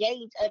properly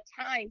gauge a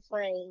time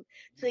frame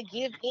to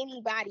give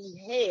anybody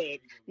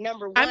head.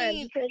 Number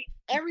one, because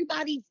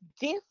everybody's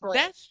different.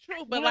 That's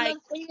true, but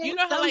you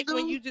know how like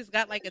when you just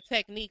got like a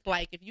technique,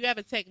 like if you have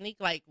a technique,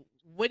 like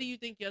what do you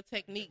think your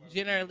technique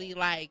generally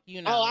like?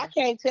 You know? Oh, I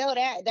can't tell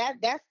that.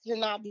 That's to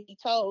not be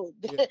told.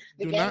 Yeah.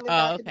 The do game not, is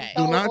not to be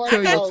told. Do not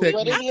tell your technique.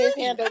 What it is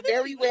handled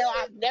very well.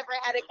 I've never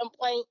had a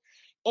complaint,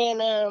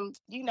 and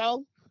you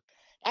know.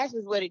 That's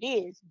just what it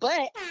is. But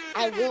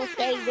I will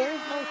say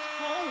there's no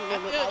time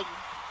limit. Like,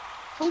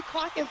 who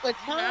clocking for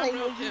time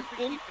when you're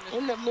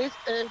in the midst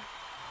of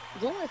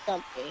doing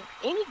something?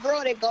 Any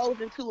girl that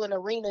goes into an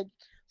arena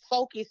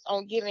focused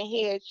on giving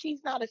head,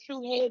 she's not a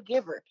true head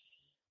giver.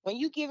 When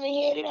you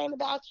giving head, it ain't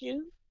about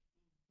you.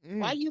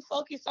 Why you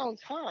focus on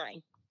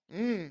time?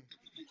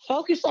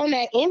 Focus on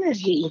that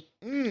energy.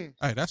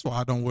 Hey, that's why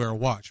I don't wear a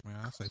watch, man.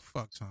 I say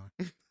fuck time.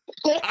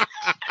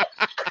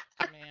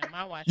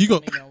 My watch you go.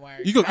 I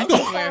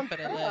just wear it for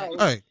the look.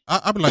 Hey,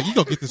 I be like, you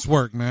go get this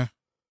work, man.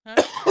 Huh?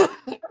 That's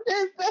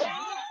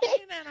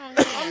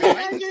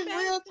just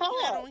real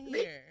talk.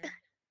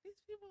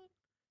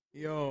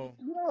 Yo.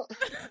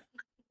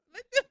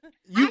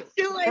 I'm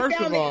doing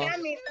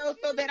dynamic though,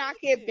 so that I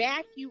can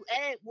back you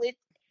up with,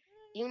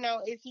 you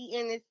know, is he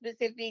in this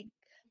specific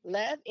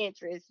love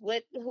interest?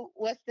 What's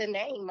the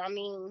name? I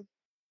mean,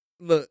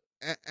 look,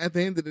 at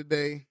the end of the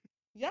day.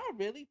 Y'all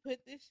really put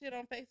this shit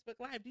on Facebook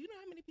Live? Do you know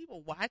how many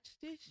people watch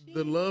this shit?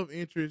 The love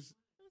interest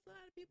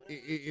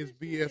is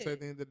BS at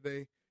the end of the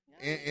day.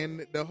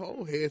 And the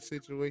whole head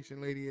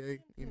situation, Lady A,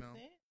 you know.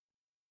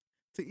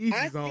 To each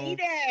his own.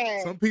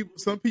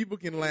 Some people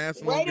can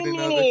last longer than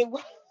others.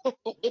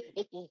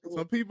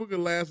 Some people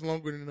can last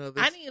longer than others.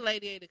 I need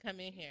Lady A to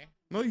come in here.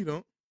 No, you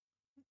don't.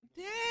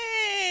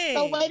 Dang.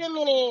 So wait a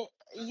minute.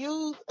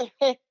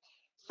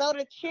 So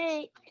the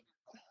chick.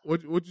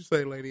 What'd you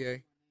say, Lady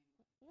A?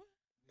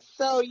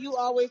 So you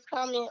always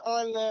comment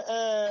on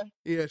the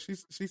Yeah,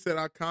 she said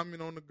I comment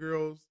on the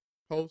girl's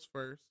post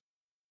first.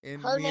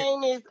 And her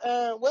name is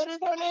what is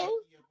her name?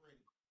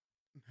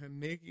 Her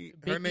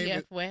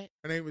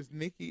name is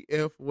Nikki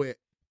F. Wet.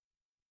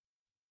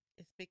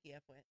 It's Vicky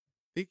F. Wet.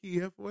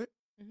 Vicky F. Wet?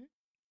 Mm-hmm.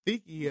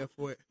 Vicky F.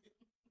 Wet.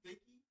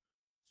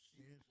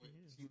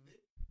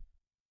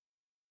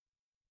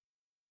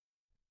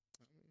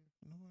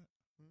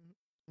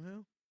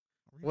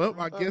 Well,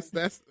 I guess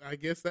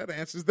that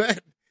answers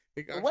that.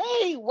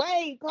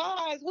 Wait,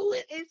 pause. Who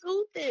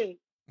this?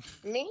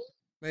 Me?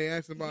 They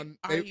asked about.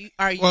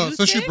 Are you? Well,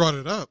 since you brought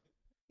it up.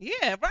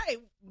 Yeah, right.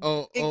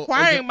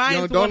 Inquiring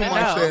minds want to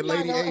know. Said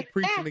Lady A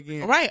preaching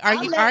again. Right?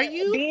 Are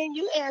you? Ben,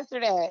 you answer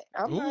that.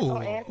 I'm not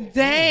gonna answer.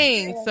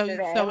 Dang.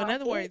 So in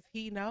other words,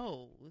 he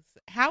knows.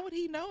 How would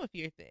he know if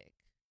you're thick?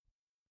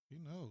 He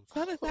knows.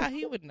 Tell us how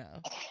he would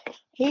know.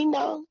 He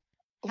knows.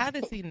 How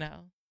does he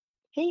know?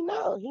 He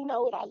know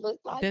what I look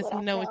like. Does he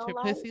know what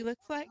your pussy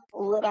looks like?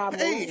 What I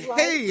move like?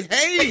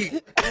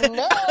 Hey!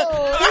 No,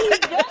 he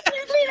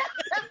definitely not.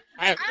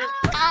 I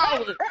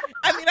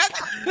mean,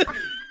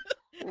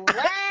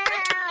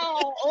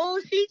 wow! Oh,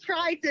 she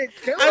tried to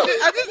do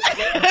it.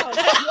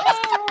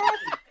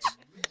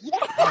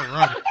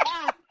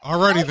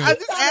 Alrighty then. I'm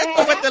just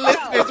asking what the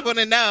listeners want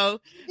to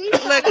know.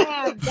 Look,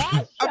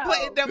 I'm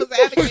playing devil's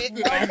advocate.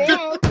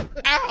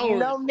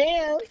 No,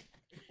 ma'am.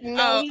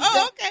 No,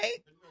 okay.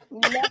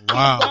 No,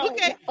 wow.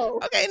 Okay.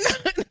 Okay.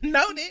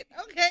 Noted.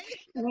 Okay.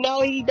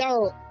 No, he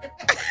don't.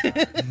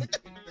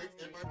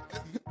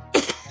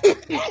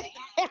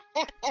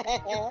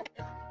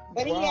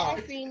 But he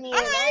has seen me.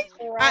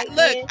 All right.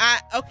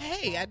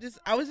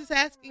 I was just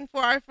asking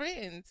for our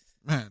friends.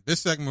 Man, this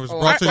segment was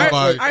brought to you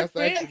by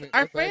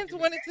our friends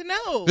wanted to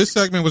know. This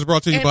segment was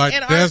brought to you by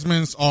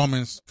Desmond's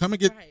Almonds. Come and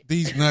get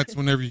these nuts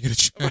whenever you get a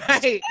chance.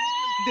 Right.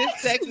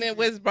 This segment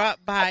was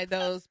brought by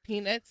those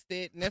peanuts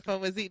that Nifo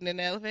was eating in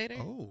the elevator.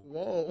 Oh,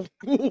 whoa!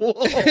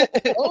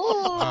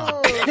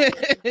 Wow.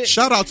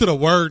 Shout out to the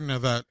wording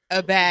of that.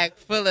 A bag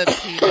full of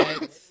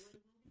peanuts.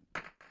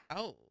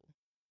 Oh.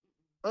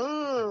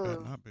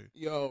 Better not be.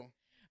 Yo.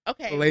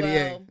 Okay. Lady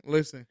A,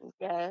 listen.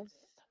 Yes.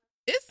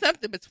 It's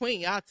something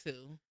between y'all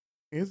two.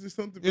 Is it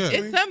something between?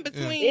 It's something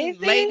between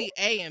Lady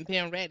A and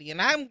Ben Ready,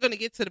 and I'm gonna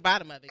get to the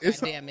bottom of it.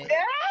 Goddamn it!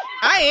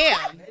 I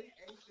am.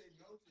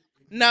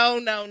 No.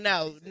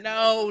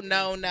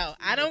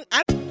 I don't.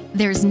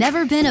 There's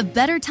never been a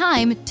better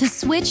time to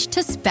switch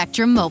to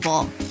Spectrum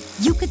Mobile.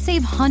 You could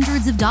save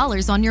hundreds of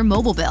dollars on your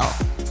mobile bill.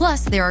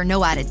 Plus, there are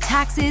no added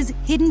taxes,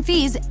 hidden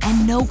fees,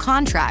 and no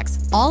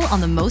contracts, all on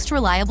the most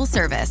reliable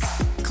service.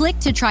 Click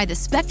to try the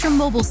Spectrum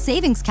Mobile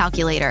Savings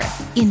Calculator.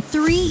 In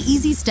 3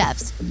 easy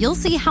steps, you'll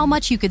see how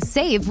much you could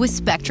save with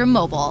Spectrum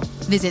Mobile.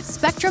 Visit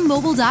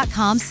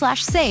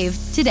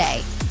spectrummobile.com/save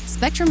today.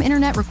 Spectrum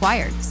Internet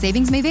required.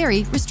 Savings may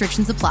vary.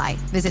 Restrictions apply.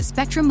 Visit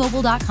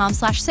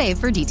spectrummobile.com/save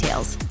for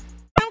details.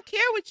 I don't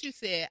care what you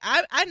said.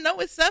 I know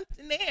it's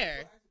something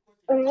there.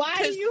 Why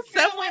do you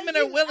feel some women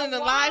are willing to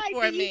lie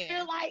for a man? Why do you man.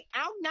 feel like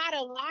I'm not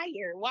a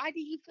liar? Why do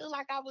you feel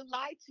like I would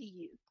lie to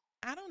you?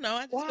 I don't know.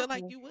 I just feel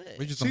like you would.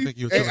 We just don't think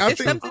you would.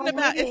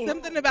 It's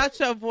something about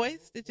your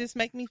voice that just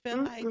make me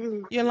feel like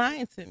you're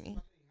lying to me.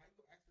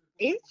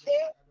 Is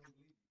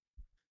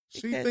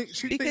it?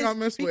 She think I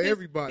mess with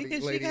everybody.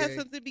 Because Lady she got A.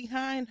 something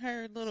behind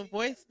her little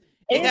voice.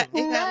 It got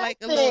like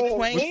a little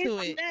twang to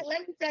it.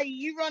 Let me tell you,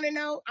 you want to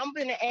know? I'm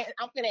gonna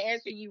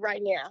answer you right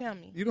now. Tell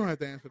me. You don't have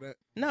to answer that.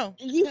 No.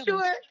 You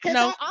sure? Because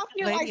No, I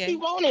feel Lady like A. she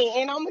want it,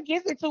 and I'm gonna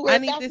give it to her. I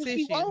if need that's this what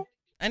she issue. want.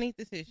 I need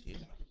this issue.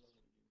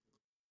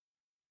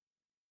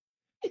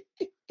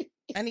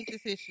 I need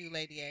this issue,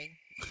 Lady A.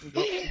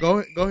 Go ahead,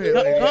 Go Lady A.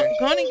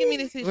 Go on and give me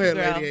this issue, Go ahead,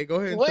 girl. Lady A. Go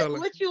ahead and tell her.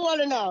 What you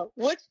want to know?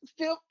 What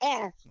Phil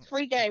ask?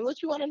 Free game.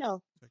 What you want to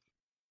know?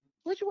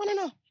 What you want to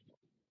know?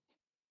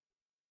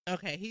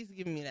 Okay, he's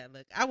giving me that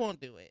look. I won't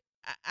do it.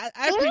 I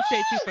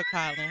appreciate you for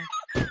calling.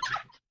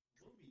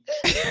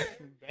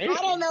 I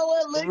don't know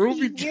what look Ruby-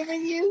 he's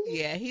giving you.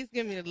 Yeah, he's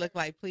giving me the look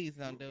like, please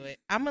don't do it.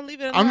 I'm gonna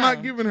leave it alone. I'm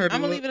not giving her the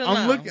I'm gonna look. leave it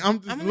alone. I'm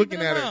just I'ma looking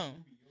leave it at her.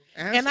 alone.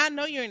 And I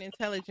know you're an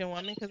intelligent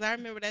woman because I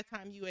remember that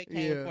time you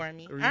came for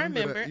me. I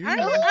remember. that. You I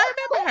remember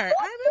her.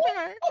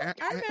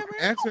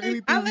 Ask her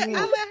anything I you let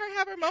want. her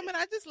have her moment.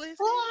 I just listened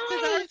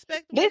because I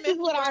respect. This women is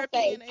what for I her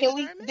say. opinion, Can and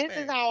we? I This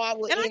remember. is how I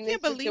would And I end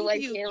can't this believe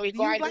situation you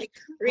regarding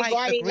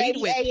agreed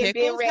Lady with A and Ben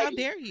pickles. How Ready.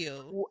 dare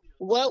you?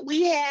 What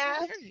we have,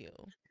 How dare you?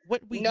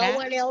 What we no have?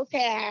 one else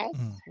has.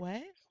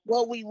 What?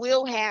 What we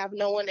will have,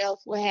 no one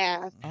else will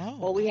have. Oh.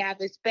 What we have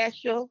is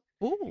special,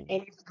 Ooh.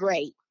 and it's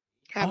great.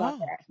 How about Oh.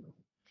 that?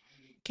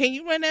 Can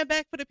you run that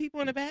back for the people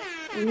in the back?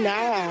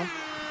 Nah.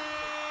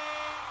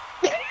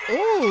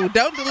 Ooh,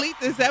 don't delete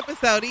this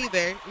episode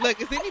either. Look,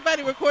 is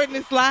anybody recording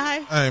this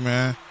live? Hey,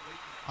 man.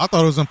 I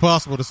thought it was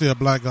impossible to see a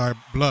black guy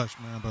blush,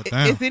 man, but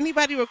damn. Is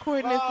anybody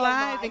recording this Oh,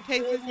 live my in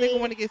case this goodness. nigga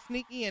want to get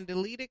sneaky and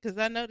delete it? Because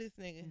I know this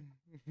nigga.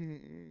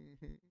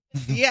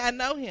 Yeah, I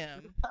know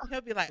him.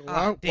 He'll be like,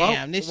 oh,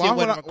 damn, this shit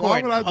wasn't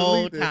recorded the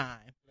whole time.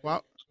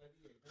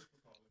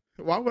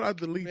 Why would I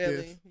delete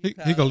Really? this?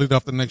 He gonna lead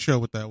off the next show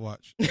with that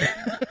watch. With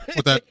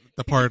the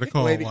part of the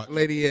call watch.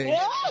 Lady A.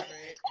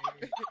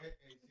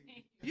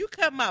 You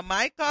cut my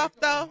mic off,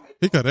 though?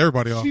 He cut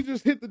everybody off. She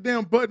just hit the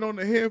damn button on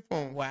the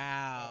headphone.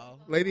 Wow.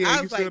 Lady A, I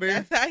you was still like, there?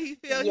 that's how he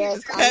feels? Yes,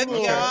 He just I'm cut me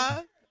here.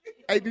 off?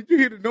 Hey, did you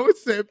hear the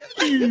noise? Said,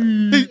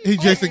 He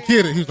Jason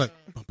Kidd. He was like,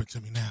 bump into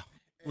me now.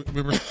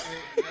 Remember?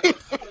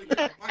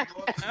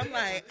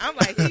 I'm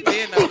like, he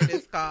been over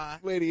this car.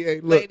 Lady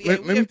A, look, Lady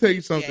A, let me tell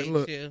you something. appreciate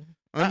Look, you.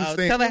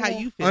 understand. Tell her how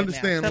you feel.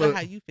 Understand, Now. Tell look.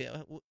 her how you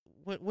feel.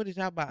 What is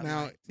y'all bottom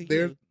Now, like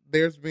to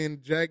there's been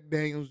Jack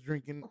Daniels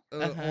drinking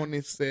Uh-huh. on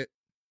this set.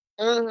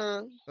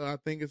 Mm-hmm. I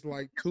think it's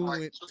like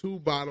two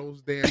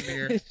bottles down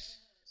there.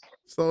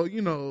 So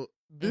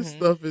this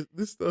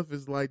Mhm. stuff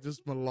is like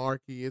just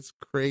malarkey. It's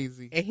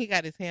crazy. And he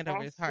got his hand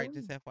over his heart,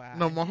 just FYI.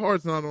 No, my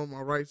heart's not on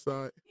my right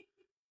side.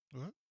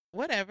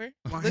 Whatever.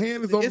 My Look,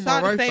 hand is over it's my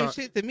all the right same side.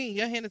 shit to me.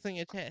 Your hand is on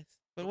your chest.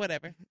 But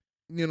whatever.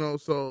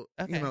 So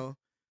Okay.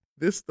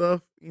 this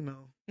stuff.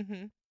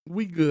 hmm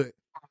We good.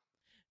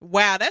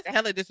 Wow, that's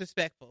hella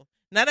disrespectful.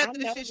 Not I after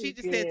the know shit he she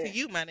just said to did.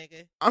 you, my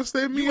nigga. I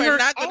said me You and are her.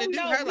 not going to Oh, do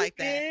no, her we like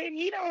that. good.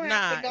 He don't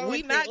have to Nah, go we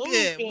into not good.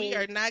 anything. We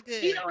are not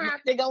good. You don't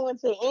have to go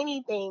into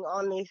anything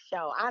on this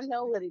show. I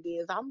know what it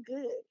is. I'm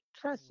good.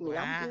 Trust me,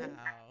 I'm good.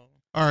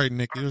 All right,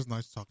 Nikki. It was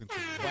nice talking to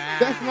you. Wow.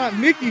 That's not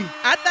Nikki.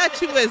 I thought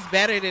you was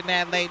better than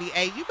that, lady.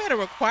 Hey, you better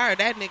require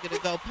that nigga to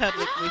go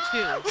public with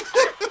you.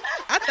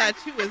 I thought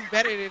you was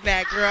better than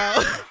that,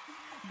 girl.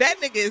 That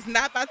nigga is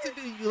not about to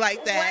do you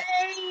like that.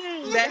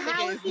 That How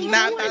nigga is is he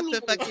not doing about me?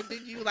 to fucking do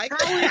you like How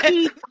that.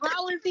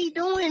 is he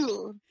doing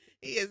me?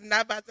 He is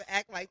not about to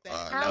act like that.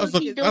 How That's is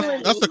he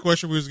doing that's the me?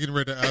 question we was getting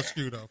ready to ask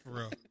you, though, for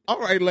real. All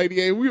right,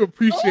 Lady A, we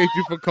appreciate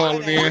you for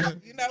calling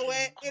in. You know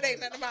what? It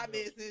ain't none of my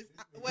business.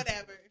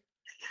 Whatever.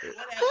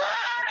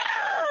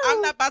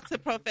 I'm not about to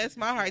profess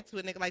my heart to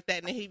a nigga like that,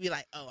 and then he be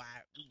like, "Oh,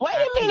 Wait I a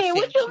minute,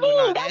 what appreciate you and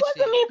all mean? That wasn't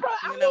shit." me,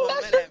 You know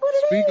what? that's just what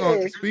it Speak on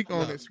is.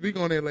 it. Speak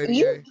on it,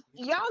 Lady A.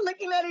 Y'all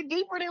looking at it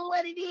deeper than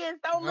what it is.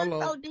 Don't look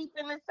Hello. so deep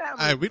in the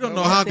summer. Hey, we don't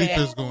know how deep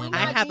this is going.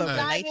 I have a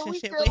Hey, relationship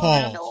still with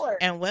Pause. him,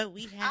 and what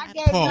we have,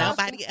 gave y'all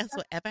nobody else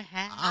will ever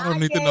have. I don't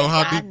need to know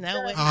how I deep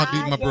know it. how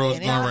deep my bro is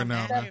And it going don't right now,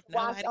 matter man. if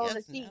Watch nobody on the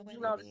else sea,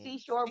 know the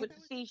seashore with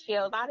the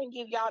seashells. I didn't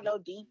give y'all no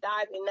deep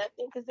dive and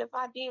nothing, because if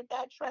I did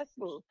that, trust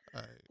me,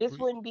 this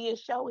wouldn't be a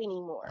show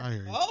anymore. I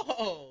hear you.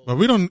 Oh, But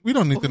we don't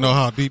need to know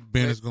how deep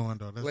Ben is going,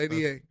 though.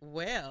 Lady A.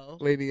 well,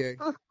 Lady A.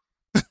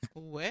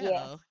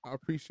 well. I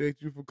appreciate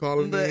you for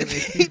calling in Look, and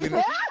keeping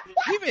it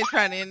he been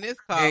trying to end this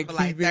call and for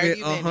like keeping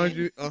 30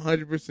 it minutes.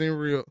 100%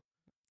 real.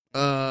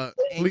 And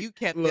please, you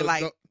kept look, it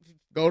like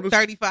go to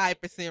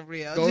 35%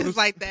 real, go just to-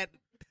 like that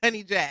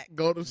Honey Jack.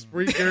 Go to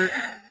Spreaker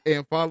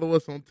and follow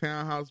us on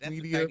Townhouse That's a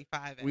Media.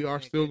 35 We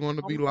are still going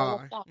to be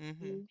live.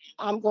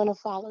 I'm gonna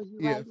follow you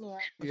Yes. right now.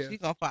 Yes. She's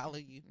gonna follow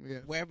you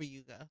Yes. wherever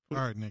you go,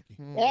 All right, Nikki.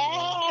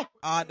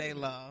 all day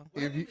long.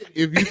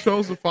 If you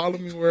chose to follow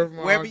me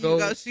wherever I Wherever you go,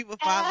 go, she will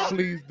follow.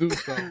 please do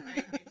so.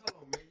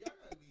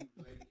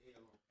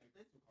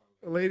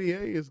 Lady A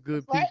is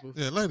good people.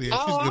 Yeah, Lady A, she's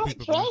Oh, good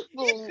people. man. trust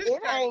me,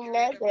 it ain't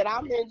nothing.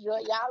 I'm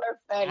enjoying. Y'all are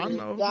funny. I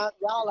know.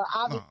 Y'all are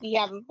obviously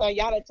having fun.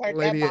 Y'all done turned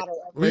Lady that A,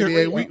 bottle up.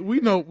 Lady A, we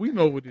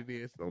know what it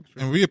is. Don't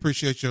trip. And we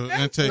appreciate your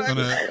intake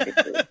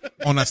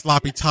on that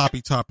sloppy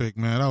toppy topic,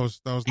 man. That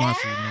was nice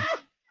of you, man.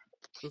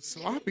 The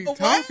sloppy What?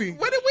 toppy.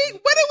 What did we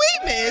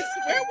miss?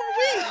 Where were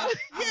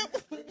we? Yeah.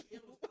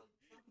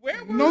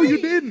 Where were No, we?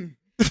 you didn't.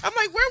 I'm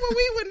like, where were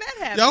we when that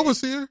happened? Y'all was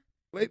here.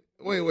 Wait.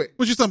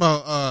 What you talking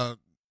about?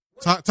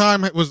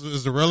 Time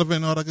was irrelevant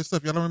and all that good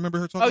stuff. Y'all don't remember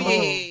her talking Oh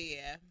about?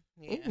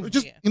 yeah.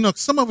 Just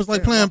some of us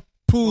like playing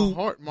pool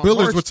my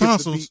billiards heart with skipped a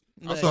tonsils. beat.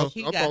 Look, So-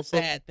 he I got thought so.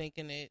 sad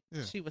thinking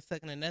that she was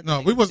sucking another.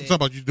 No, we wasn't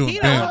talking about you doing He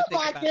Ben. don't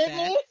think about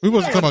that. We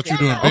wasn't talking about you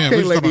doing Ben. Okay,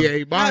 We was talking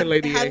Lady about A. Bye,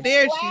 Lady How A.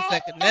 dare she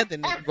suck another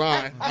nigga?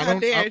 Bye. I How don't.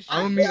 dare I she?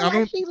 don't need. I Like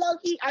don't. she low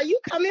key. Are you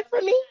coming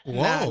for me? Whoa.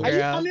 Nah, Are you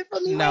girl. coming for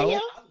me No,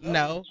 right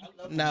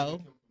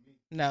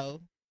no.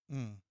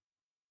 Mm.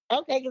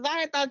 Okay, because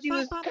I thought you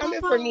was coming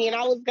for me, and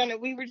I was gonna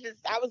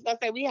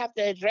say we have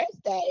to address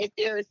that. If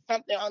there is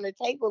something on the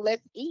table,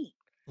 let's eat.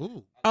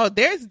 Ooh. Oh,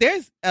 there's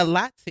a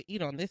lot to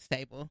eat on this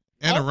table.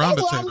 And around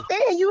the well, table. I'm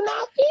saying you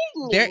not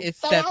feeding me. There is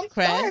so stuffed I'm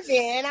crust.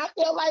 starving, and I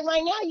feel like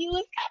right now you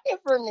was coming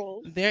for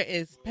me. There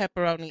is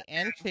pepperoni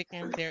and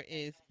chicken. There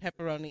is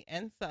pepperoni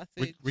and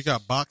sausage. We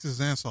got boxes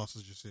and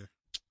sausages here.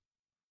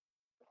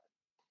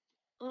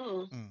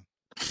 Mm.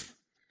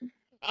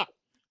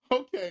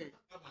 Okay.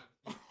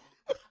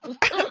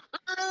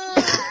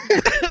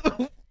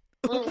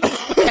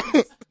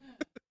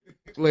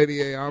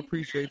 Lady A, I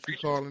appreciate you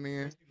calling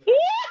in.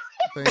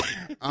 Thank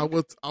you. I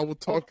will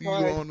talk to you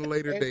on a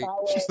later date.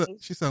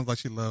 She sounds like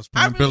she loves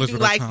I playing really billiards do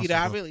with her like you, though. I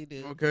tonsils. really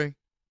do. Okay.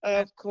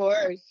 Of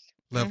course.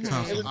 Left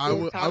tonsil.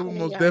 I will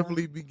most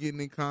definitely be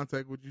getting in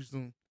contact with you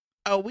soon.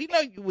 Oh, we know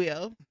you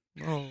will.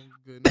 Oh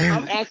goodness.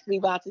 I'm actually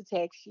about to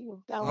text you.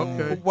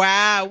 Okay.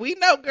 Wow, we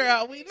know,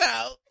 girl. We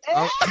know.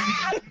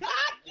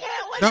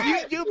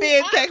 You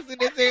been texting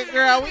this here,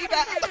 girl. We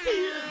know.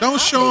 Don't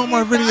show them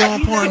our video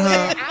on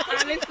Pornhub.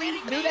 Honestly,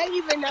 do they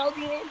even know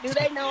then? Do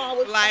they know I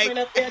was Like, coming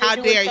up there to how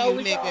do dare a show you,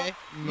 with nigga?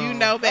 No. You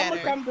know I'm gonna better.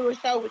 come do a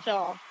show with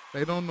y'all.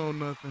 They don't know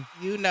nothing.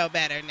 You know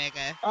better,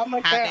 nigga. I'm How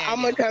dare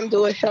gonna you? come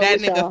do a show That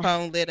with nigga y'all.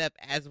 phone lit up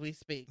as we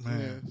speak.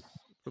 Man.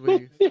 Yes,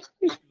 please.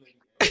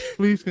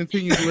 Please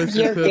continue to listen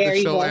You're to the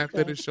very show welcome.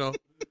 after the show.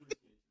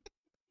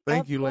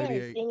 Thank Of you, course,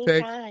 Lady A.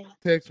 anytime.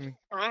 Text me.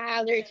 I'll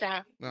holler at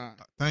y'all. Nah,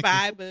 Thank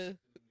Bye, boo.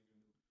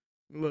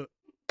 look.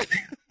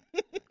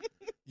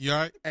 You all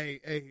right?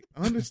 Hey,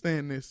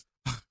 understand this.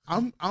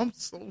 I'm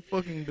so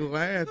fucking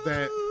glad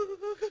that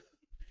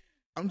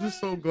I'm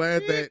just so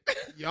glad that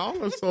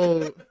y'all are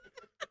so.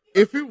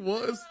 If it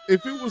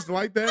was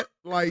like that,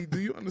 like, do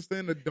you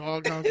understand the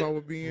doghouse I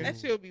would be in? That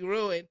shit would be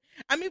ruined.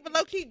 I mean, but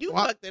low key, you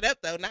Well, fucked it up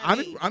though. Not I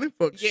me. didn't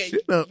fuck Yeah,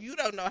 shit up. You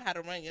don't know how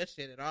to run your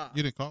shit at all.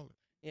 You didn't call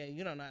it. Yeah,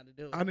 you don't know how to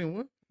do it. I didn't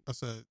what? I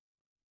said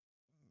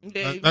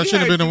Yeah, that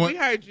shouldn't have been the one. We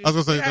heard you. I was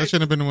gonna say We that heard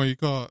shouldn't have been the one you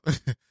called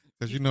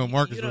because you know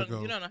Marcus you would don't,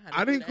 go. you don't know how to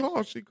I do didn't that call.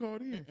 shit. She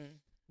called in.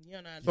 You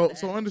don't know how to do that.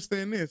 So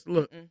understand this.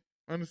 Look, Mm-mm.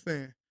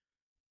 understand.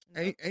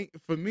 Ain't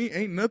for me.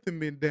 Ain't nothing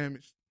been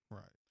damaged. Right.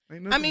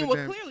 Ain't I nothing mean, been well,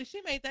 damaged. clearly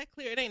she made that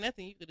clear. It ain't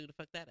nothing you could do to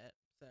fuck that up.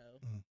 So,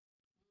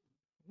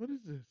 What is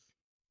this?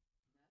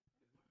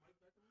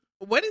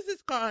 what is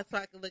this called so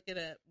I can look it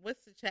up?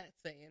 What's the chat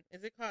saying?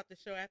 Is it called the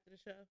show after the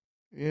show?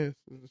 Yes.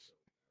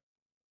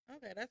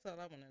 Okay, that's all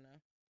I want to know.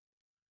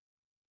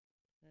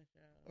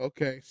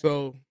 Okay.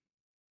 So.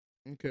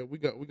 Okay, we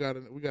got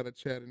a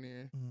chat in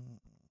there.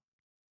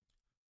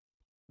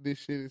 This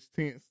shit is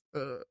tense.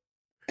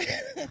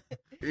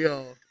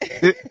 Yo,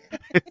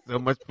 So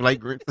much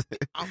flagrance.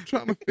 I'm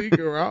trying to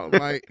figure out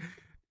like.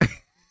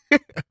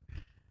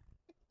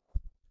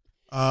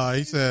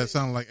 He said it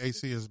sounded like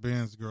AC is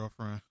Ben's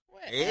girlfriend.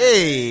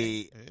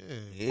 Hey.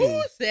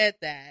 Who said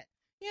that?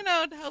 You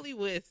know,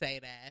 Hollywood say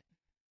that.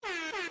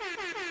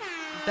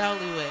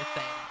 Hollywood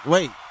say that.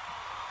 Wait.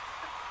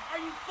 Are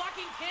you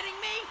fucking kidding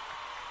me?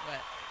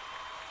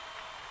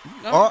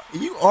 What?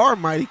 You are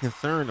mighty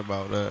concerned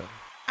about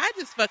I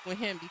just fuck with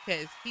him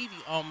because he be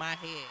on my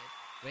head.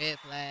 Red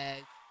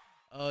flags.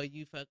 Oh,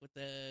 you fuck with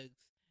thugs.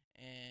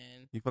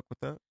 And you fuck with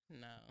that?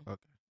 no.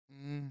 Okay.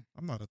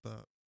 I'm not a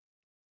thug.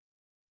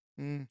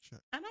 Check.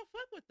 I don't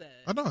fuck with thugs.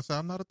 I know. I said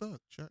I'm not a thug.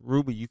 Check.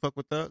 Ruby, you fuck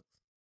with thugs?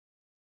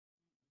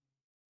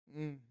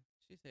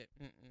 She said,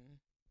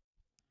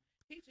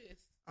 He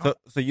just.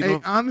 So you Hey,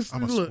 don't. honestly,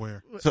 I'm a look.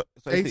 square. So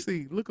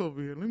AC, look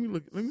over here. Let me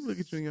look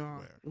at you in your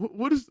eye.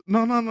 What is?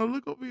 No.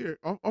 Look over here.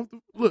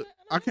 Look.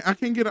 I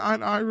can't get an eye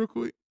to eye real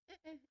quick.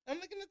 I'm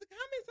looking at the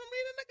comments. I'm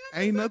reading the comments.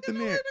 Ain't so I nothing can know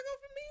there. where to go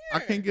from I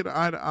here. can't get an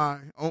eye to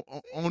eye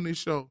on this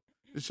show.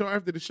 The show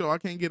after the show, I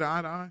can't get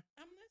eye to eye.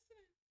 I'm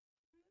listening.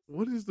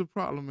 What is the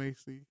problem,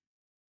 AC?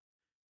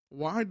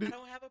 I don't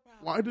have a problem.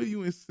 Why do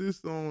you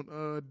insist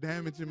on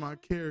damaging my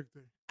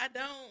character? I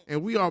don't.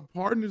 And we are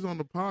partners on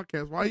the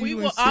podcast. Why We you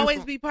will insist always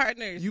on, be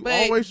partners. You but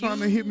always trying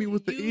to hit me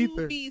with the you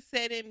ether. be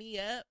setting me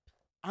up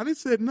I didn't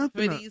say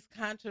nothing. for these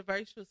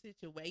controversial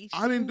situations.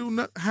 I didn't do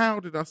nothing. How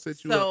did I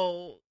set you up?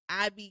 So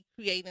I be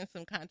creating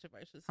some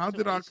controversial How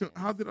situations.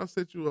 did I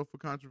set you up for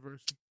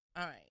controversy?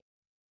 All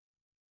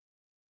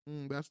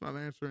right. That's not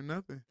answering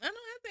nothing. I don't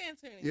have to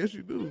answer anything. Yes,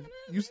 you do.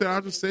 You said I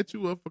just set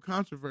you up for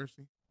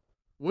controversy.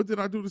 What did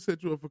I do to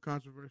set you up for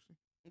controversy?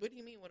 What do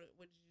you mean? What did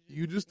you do?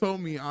 You just told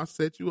me I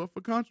set you up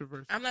for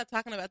controversy. I'm not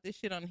talking about this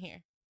shit on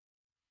here.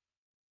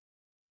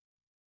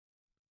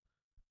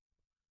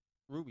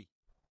 Ruby.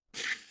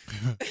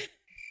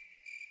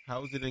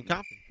 How was it in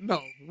Compton?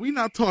 No, we're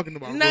not talking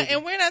about No, Ruby.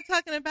 and we're not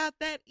talking about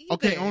that either.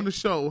 Okay, on the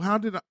show, how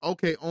did I?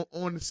 Okay,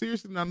 on the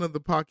Seriously Not Another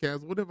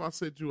podcast, what have I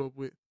set you up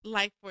with?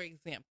 Like, for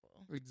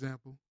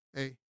example,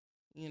 Hey,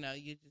 you know,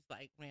 you just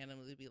like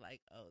randomly be like,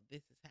 "Oh,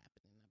 this is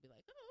happening." I'll be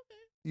like, "Oh, okay."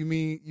 you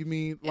mean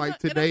It like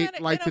don't- it don't today,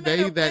 matter- like it don't today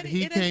matter that what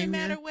he it doesn't came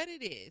matter here? what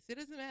it is. It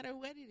doesn't matter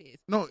what it is.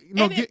 No, And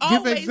it give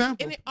always,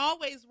 example. And it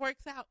always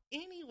works out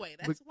anyway.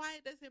 That's why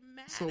it doesn't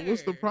matter. So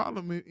what's the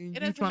problem in It you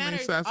doesn't trying matter.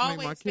 to It's assassinate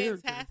my always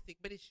character? fantastic,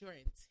 but it's your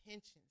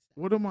intentions.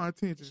 What are my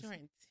It's intentions? your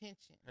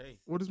intentions. Hey,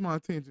 What is my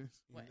intentions?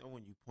 you know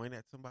when you point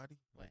at somebody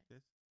like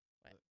this?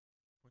 What?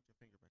 Point your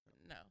finger back up.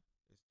 No.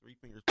 It's 3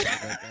 fingers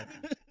pointing back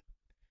at you.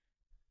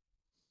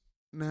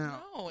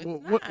 Now, No, it's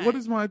what not.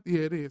 is my? Yeah,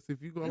 it is.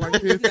 If you go No,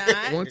 like this, it's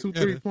not. 1, 2,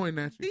 3,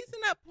 pointing at you. These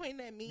are not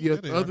pointing at me. Yeah,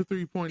 they the are. other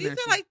 3 pointing These at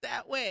are you. like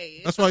that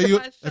way. That's It's why over you,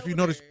 my if you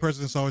notice, shoulder.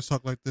 presidents always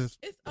talk like this.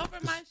 It's over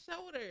my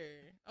shoulder.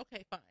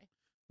 Okay,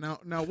 fine.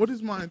 Now, what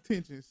is my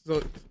intentions?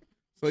 So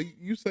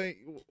you say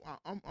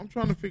I'm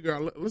trying to figure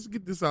out. Let's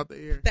get this out the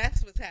air.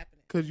 That's what's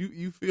happening. Because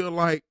you feel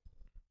like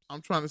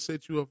I'm trying to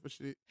set you up for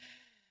shit.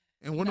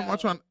 And what am I No.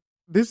 trying?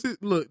 This is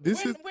We're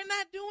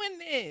not doing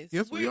this.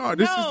 Yes, we are.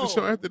 This is the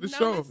show after the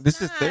show. It's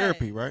This is not.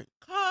 therapy, right?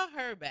 Call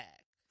her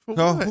back. for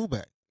Call what? who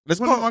back?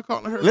 Let's What call. am I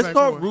calling her Let's back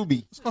call for?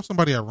 Ruby. Let's call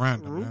somebody at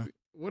random, man. Ruby.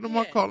 What am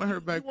I calling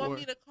her back You want for?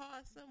 me to call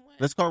someone?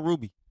 Let's call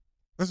Ruby.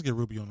 Let's get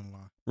Ruby on the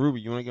line.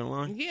 Ruby, you want to get on the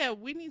line? Yeah,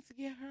 we need to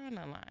get her on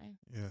the line.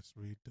 Yes,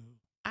 we do.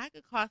 I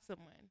could call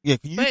someone. Yeah,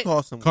 can you But-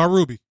 call someone? Call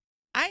Ruby.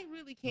 I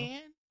really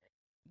can.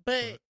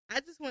 But I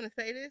just want to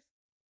say this.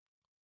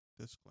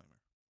 Disclaimer.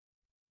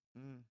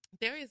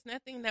 There is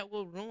nothing that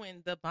will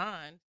ruin the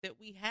bond that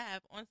we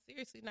have on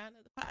Seriously Not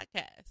Another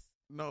Podcast.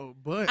 No,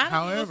 but I don't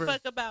however, give a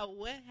fuck about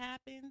what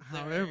happens.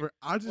 however,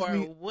 I just or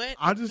need. what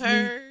I just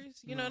need-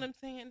 occurs. You know no. what I'm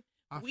saying?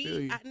 I feel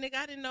you. Nigga,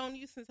 I didn't know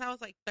you since I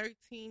was like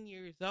 13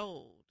 years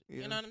old.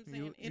 Yeah, You know what I'm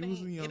saying? you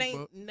was a young it ain't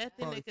buck, nothing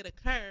probably. that could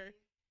occur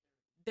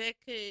that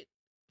could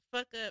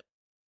fuck up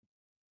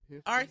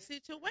History. our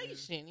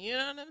situation. You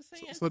know what I'm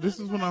saying? So this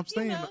is what I'm like, you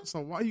saying. know, So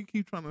why you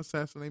keep trying to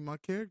assassinate my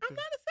character? I'm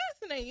not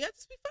assassinating you. I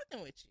just be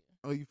fucking with you.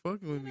 Oh, you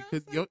fucking with me? know,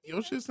 Because it's like,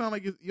 your shit sound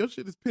like your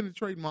shit is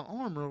penetrating my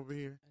armor over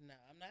here. No,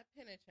 I'm not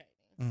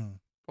penetrating.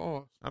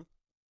 Pause.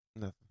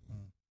 Nothing.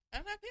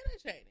 I'm not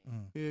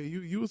penetrating. Yeah,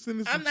 you was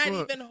sending some I'm not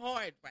slugs. even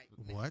hard right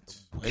now. What?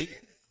 Wait.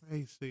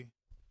 Hey, see.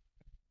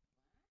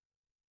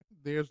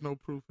 There's no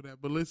proof of that.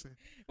 But listen.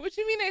 What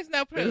you mean there's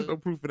no proof? There's no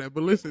proof of that.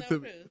 But listen no to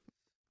proof. me.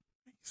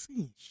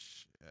 See,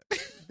 shit.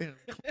 Damn,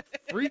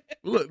 freak.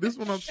 Look, this is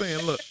what I'm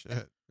saying. Look.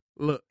 Shit.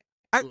 Look.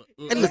 I, Look,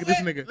 hey, look at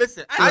this nigga.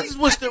 Listen, I just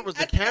wish there was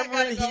a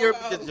camera in here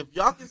home. because if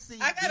y'all can see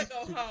I gotta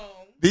go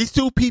home. these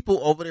two people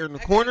over there in the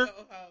I corner, gotta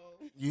go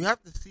home. you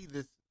have to see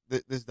this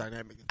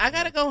dynamic. I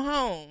gotta go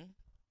home.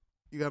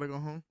 You gotta go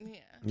home? Yeah.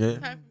 Yeah.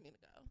 It's time for me to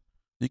go.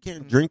 You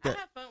can't drink I that.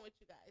 had fun with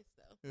you guys,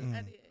 though.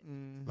 I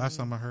did. Last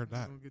time I heard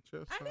that. Don't get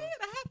your I side. did.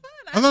 I had fun.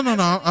 Oh, no. I really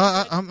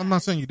enjoyed I'm you not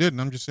guys. saying you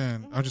didn't. I'm just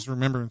saying. I'm just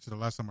remembering to the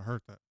last time I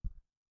heard that.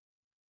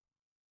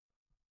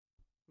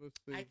 Let's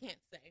see. I can't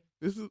say.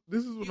 This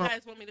is what You I'm.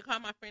 guys want me to call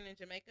my friend in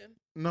Jamaica?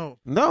 No.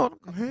 No,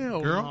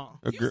 Hell Girl? no.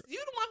 a You girl. the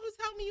one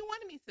who told me you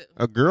wanted me to.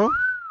 A girl.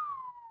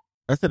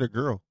 I said a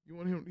girl.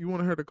 You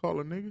want her to call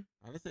a nigga?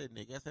 I didn't say a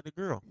nigga. I said a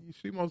girl.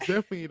 She most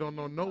definitely don't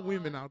know no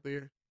women out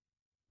there.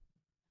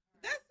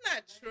 That's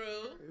not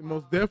true.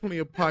 Most definitely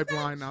a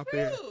pipeline That's out not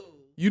there. true.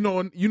 You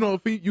know,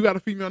 you got a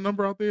female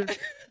number out there?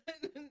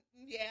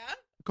 Yeah.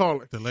 Call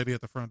her. The lady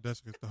at the front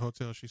desk at the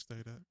hotel she stayed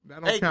at.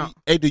 That don't Hey, count.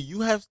 do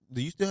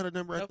you still have the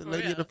number No, at the for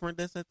lady at the real. front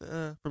desk at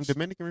the from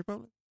Dominican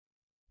Republic?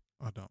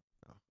 I don't.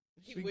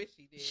 He wish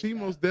he did. She though.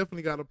 most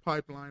definitely got a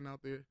pipeline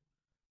out there.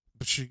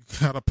 But she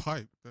got a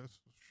pipe. That's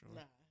for sure.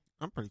 Nah.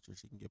 I'm pretty sure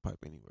she can get pipe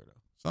anywhere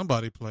though.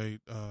 Somebody played.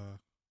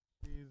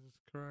 Jesus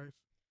Christ.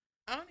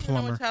 I don't even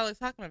know Plumber. what y'all is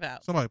talking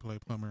about. Somebody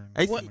played plumber.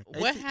 In AC, Jamaica.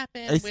 What AC,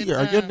 happened AC, with,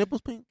 are your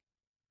nipples pink?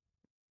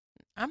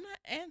 I'm not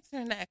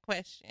answering that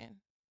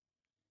question.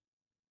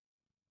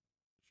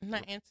 I'm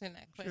not answering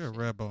that She question. a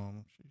red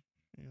bone.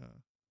 Yeah.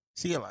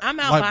 She got like I'm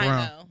Light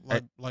albino.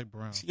 brown. Light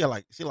brown. she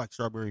got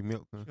strawberry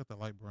milk. Huh? She got the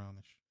light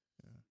brownish.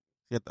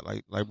 She got the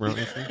light brown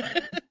issue.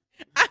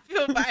 I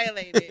feel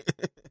violated.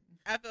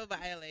 I feel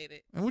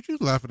violated. And what you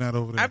laughing at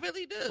over there? I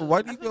really do.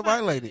 Why do I you feel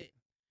violated?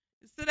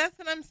 So that's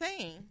what I'm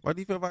saying. Why do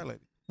you feel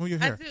violated? Move your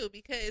I hair. do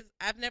because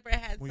I've never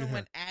had Move your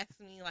someone hair. ask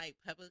me like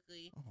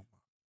publicly. Oh, my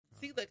God.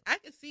 See, look, I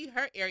can see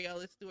her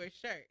areolas through her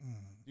shirt.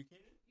 You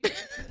can't.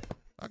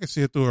 I can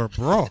see it through her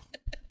bra.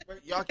 Wait,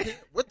 y'all can't.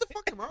 What the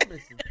fuck am I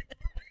missing?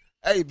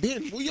 Hey,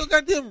 Ben, who your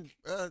goddamn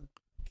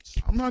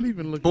I'm not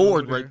even looking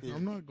board over right there. there?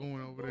 I'm not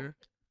going over there.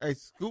 Hey,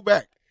 scoot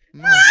back.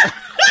 No.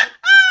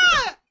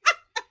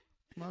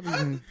 Not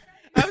even.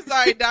 I'm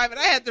sorry, Diamond.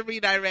 I had to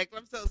redirect.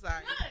 I'm so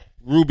sorry.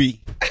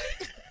 Ruby.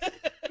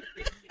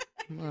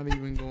 I'm not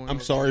even going. I'm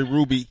over sorry,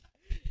 Ruby.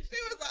 She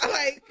was all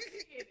like,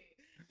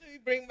 let me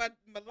bring my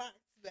locks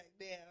back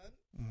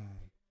down.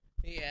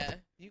 Yeah,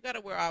 you got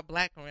to wear all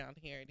black around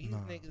here. These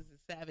niggas is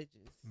savages.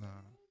 Nah.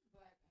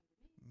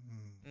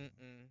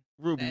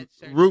 Ruby. That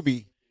shirt's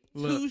Ruby.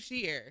 Too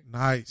sheer.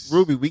 Nice.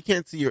 Ruby, we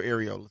can't see your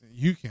areolas.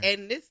 You can.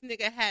 And this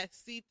nigga has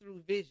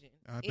see-through vision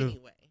I do.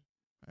 anyway.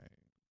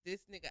 This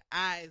nigga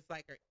eyes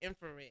like are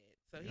infrared,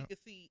 so he can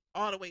see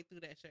all the way through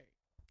that shirt.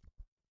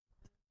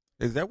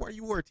 Is that why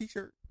you wore a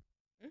t-shirt?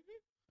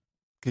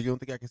 Because you don't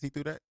think I can see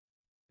through that?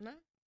 No.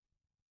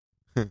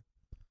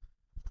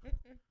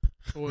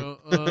 Well,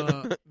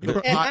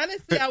 and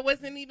honestly, I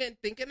wasn't even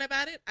thinking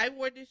about it. I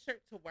wore this shirt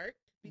to work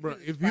because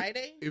it's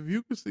Friday. If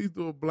you can see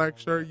through a black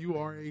shirt, you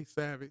are a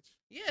savage.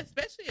 Yeah,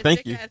 especially a Thank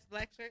thick you. ass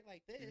black shirt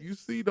like this. If you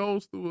see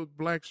those through a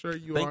black shirt,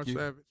 you Thank are you. a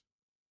savage.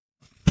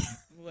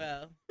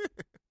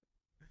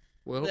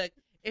 Well, look,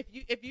 if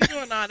you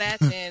doing all that,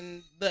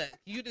 then look,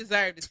 you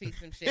deserve to see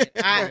some shit.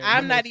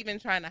 I'm not even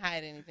trying to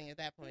hide anything at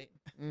that point.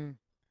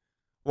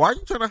 Why are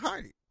you trying to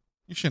hide it?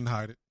 You shouldn't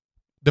hide it.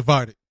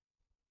 Divide it.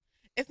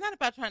 It's not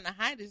about trying to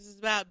hide it. It's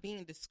about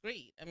being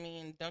discreet. I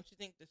mean, don't you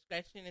think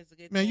discretion is a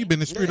good Man, thing? you've been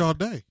discreet all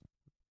day.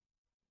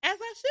 As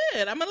I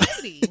should. I'm a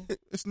lady.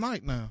 It's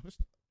night now. It's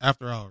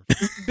after hours.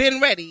 Been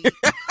ready.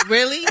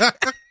 Really?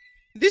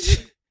 Did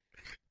you?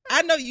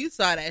 I know you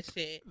saw that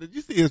shit. Did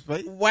you see his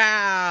face?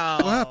 Wow.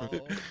 What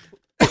happened?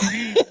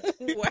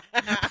 Wow.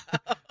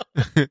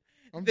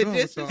 I'm The done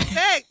with y'all.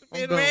 disrespect. I'm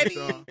Been done with ready.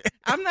 y'all.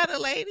 I'm not a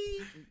lady.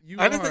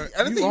 I didn't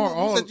think you are you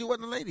all. said you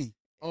wasn't a lady.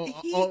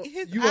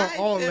 His you are eyes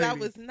all said I lady.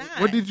 was not.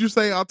 What did you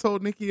say? I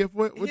told Nikki if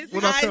what? His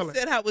What I eyes tell her?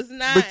 said I was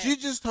not. But you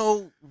just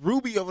told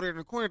Ruby over there in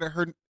the corner that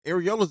her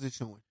areolas is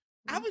showing.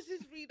 I was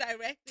just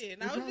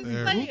redirecting. I was just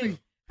there? saying. Ruby.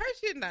 Her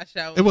shit not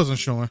showing. It wasn't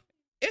showing.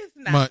 It's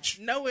not. much.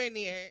 Nowhere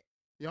near.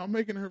 Y'all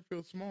making her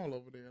feel small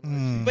over there. Like,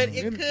 Mm. But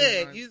it anything,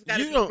 could. like- You just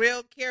gotta You be don't-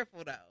 real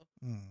careful though.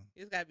 Mm.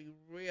 You just gotta be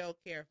real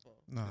careful.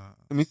 Nah.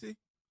 Let me see.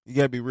 You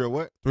gotta be real.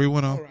 What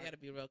 310. You gotta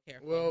be real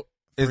careful. Well,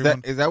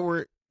 is that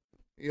where?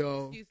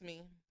 yo, Excuse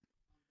me.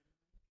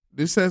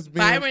 this has been.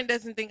 Byron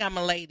doesn't think I'm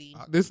a lady.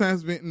 This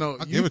has been no.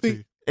 I'll You give it to think?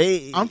 you.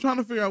 Hey, I'm trying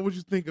to figure out what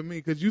you think of me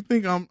because you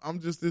think I'm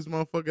just this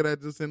motherfucker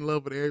that just in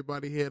love with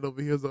everybody, head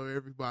over heels over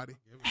everybody.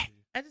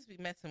 I just be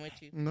messing with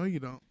you. No, you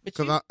don't. But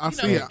Because you- I you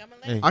see don't it. think I'm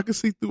a lady. I can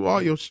see through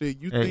all your shit.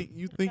 You Hey. think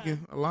you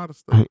thinking a lot of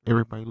stuff.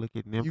 everybody look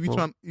at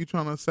Nympho. You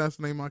trying to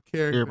assassinate my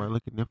character. Everybody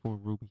look at Nympho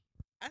and Ruby.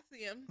 I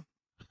see him.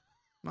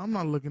 No, I'm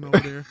not looking over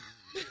there.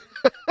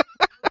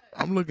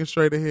 I'm looking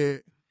straight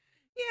ahead.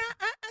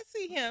 Yeah, I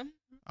see him.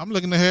 I'm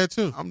looking ahead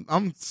too.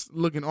 I'm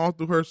looking all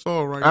through her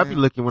soul right I now. be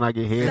looking when I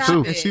get head Stop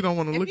too. it. And she don't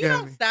want to If look you at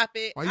don't me. Stop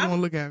it. Why you want to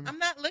look at me? I'm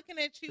not looking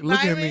at you. Look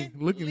at Byron. me.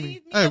 Look at me.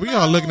 Leave Hey, we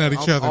all looking at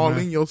each I'm other, all man.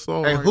 in your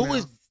soul Hey, right who now.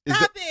 is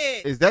Stop that?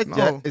 it. Is that No.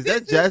 is that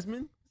This is-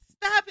 Jasmine?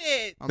 Stop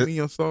it. I'm in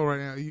your soul right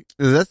now. You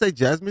Does that say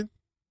Jasmine?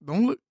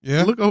 don't look.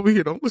 Yeah. Look over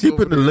here. Don't look She over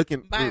put the there.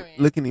 looking Byron.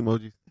 looking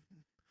emojis.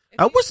 If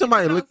I you- wish if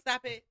somebody you don't looked-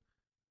 Stop it.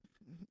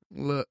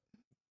 Look,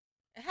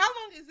 How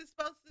long is it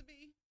supposed to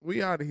be?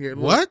 we out of here.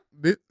 Look,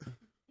 What?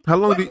 How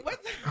long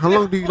What's- how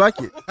long do you like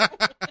it?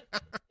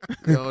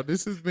 Yo,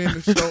 this has been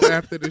the show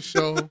after the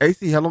show,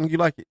 AC, how long do you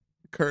like it?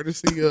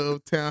 courtesy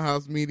of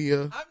Townhouse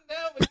Media. I'm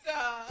done with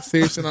y'all.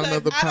 Serious on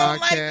another Look, I don't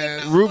like it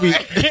podcast. no Ruby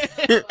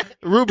more.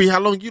 Ruby, how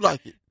long you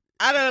like it?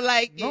 I don't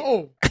like it.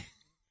 No,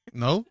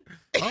 No.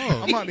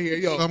 Oh, I'm out of here.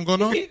 Yo, something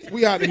going on?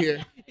 we out of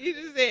here. He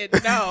just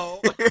said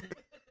no.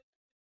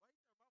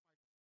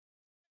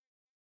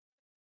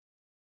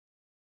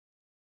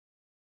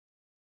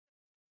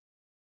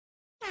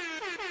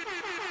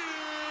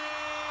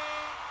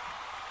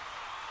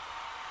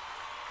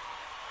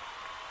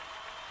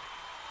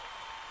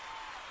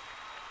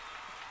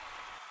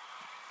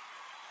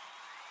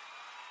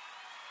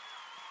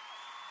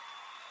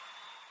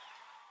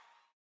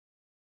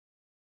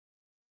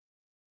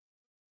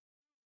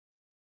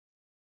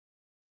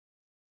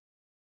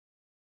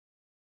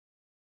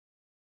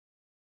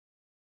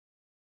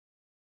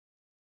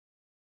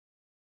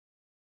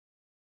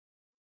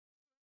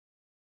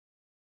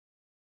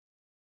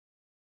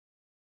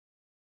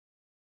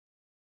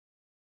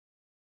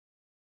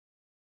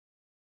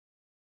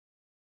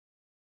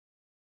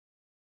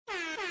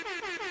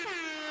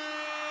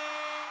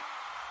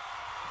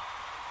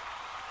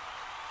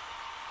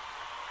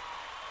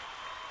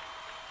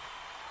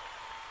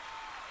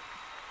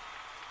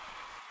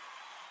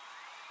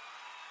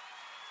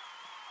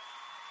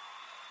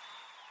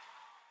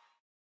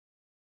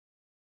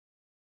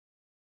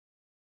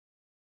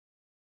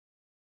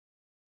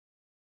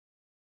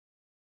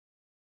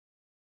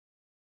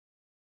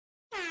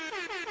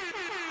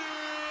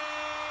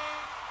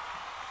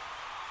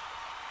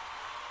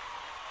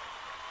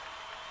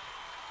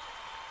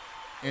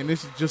 And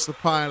this is just a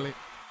pilot.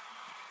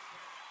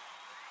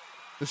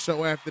 The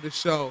show after the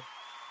show.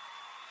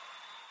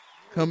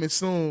 Coming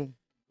soon.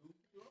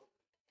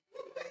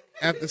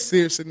 After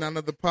Seriously None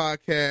Other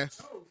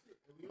Podcast.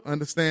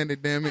 Understand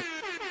it, damn it.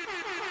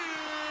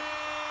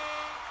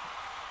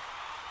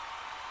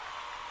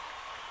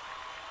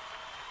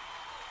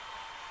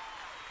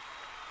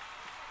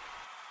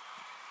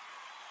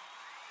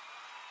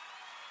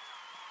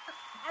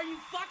 Are you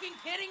fucking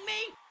kidding me?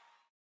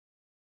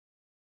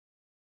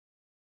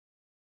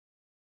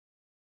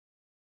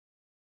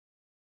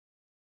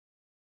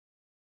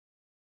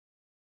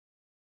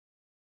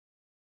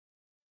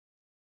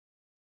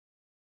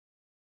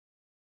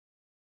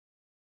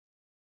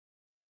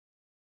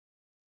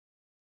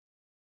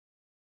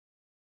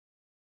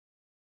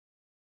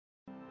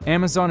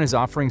 Amazon is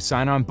offering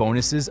sign-on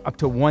bonuses up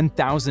to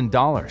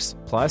 $1,000,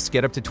 plus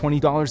get up to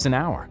 $20 an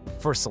hour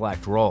for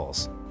select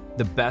roles.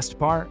 The best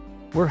part?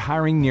 We're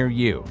hiring near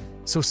you.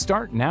 So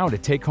start now to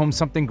take home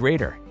something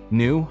greater.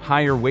 New,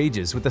 higher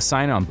wages with a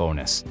sign-on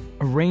bonus,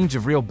 a range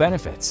of real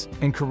benefits,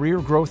 and career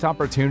growth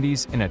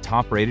opportunities in a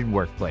top-rated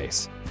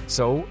workplace.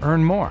 So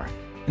earn more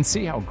and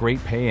see how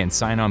great pay and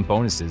sign-on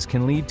bonuses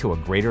can lead to a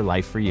greater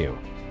life for you.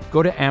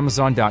 Go to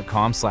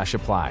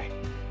amazon.com/apply.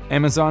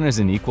 Amazon is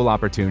an equal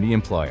opportunity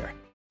employer.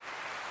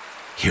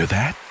 Hear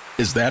that?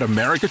 Is that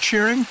America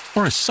cheering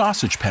or a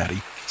sausage patty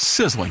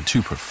sizzling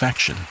to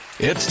perfection?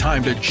 It's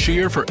time to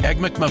cheer for Egg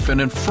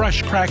McMuffin and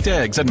fresh cracked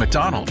eggs at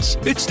McDonald's.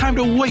 It's time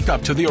to wake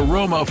up to the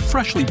aroma of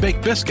freshly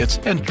baked biscuits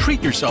and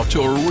treat yourself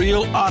to a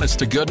real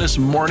honest-to-goodness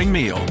morning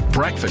meal.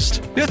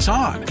 Breakfast, it's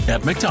on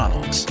at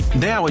McDonald's.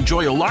 Now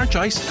enjoy a large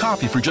iced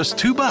coffee for just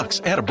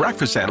 $2. Add a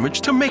breakfast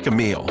sandwich to make a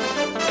meal.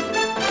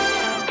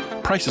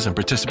 Prices and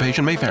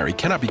participation may vary.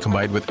 Cannot be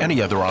combined with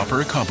any other offer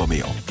or combo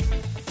meal.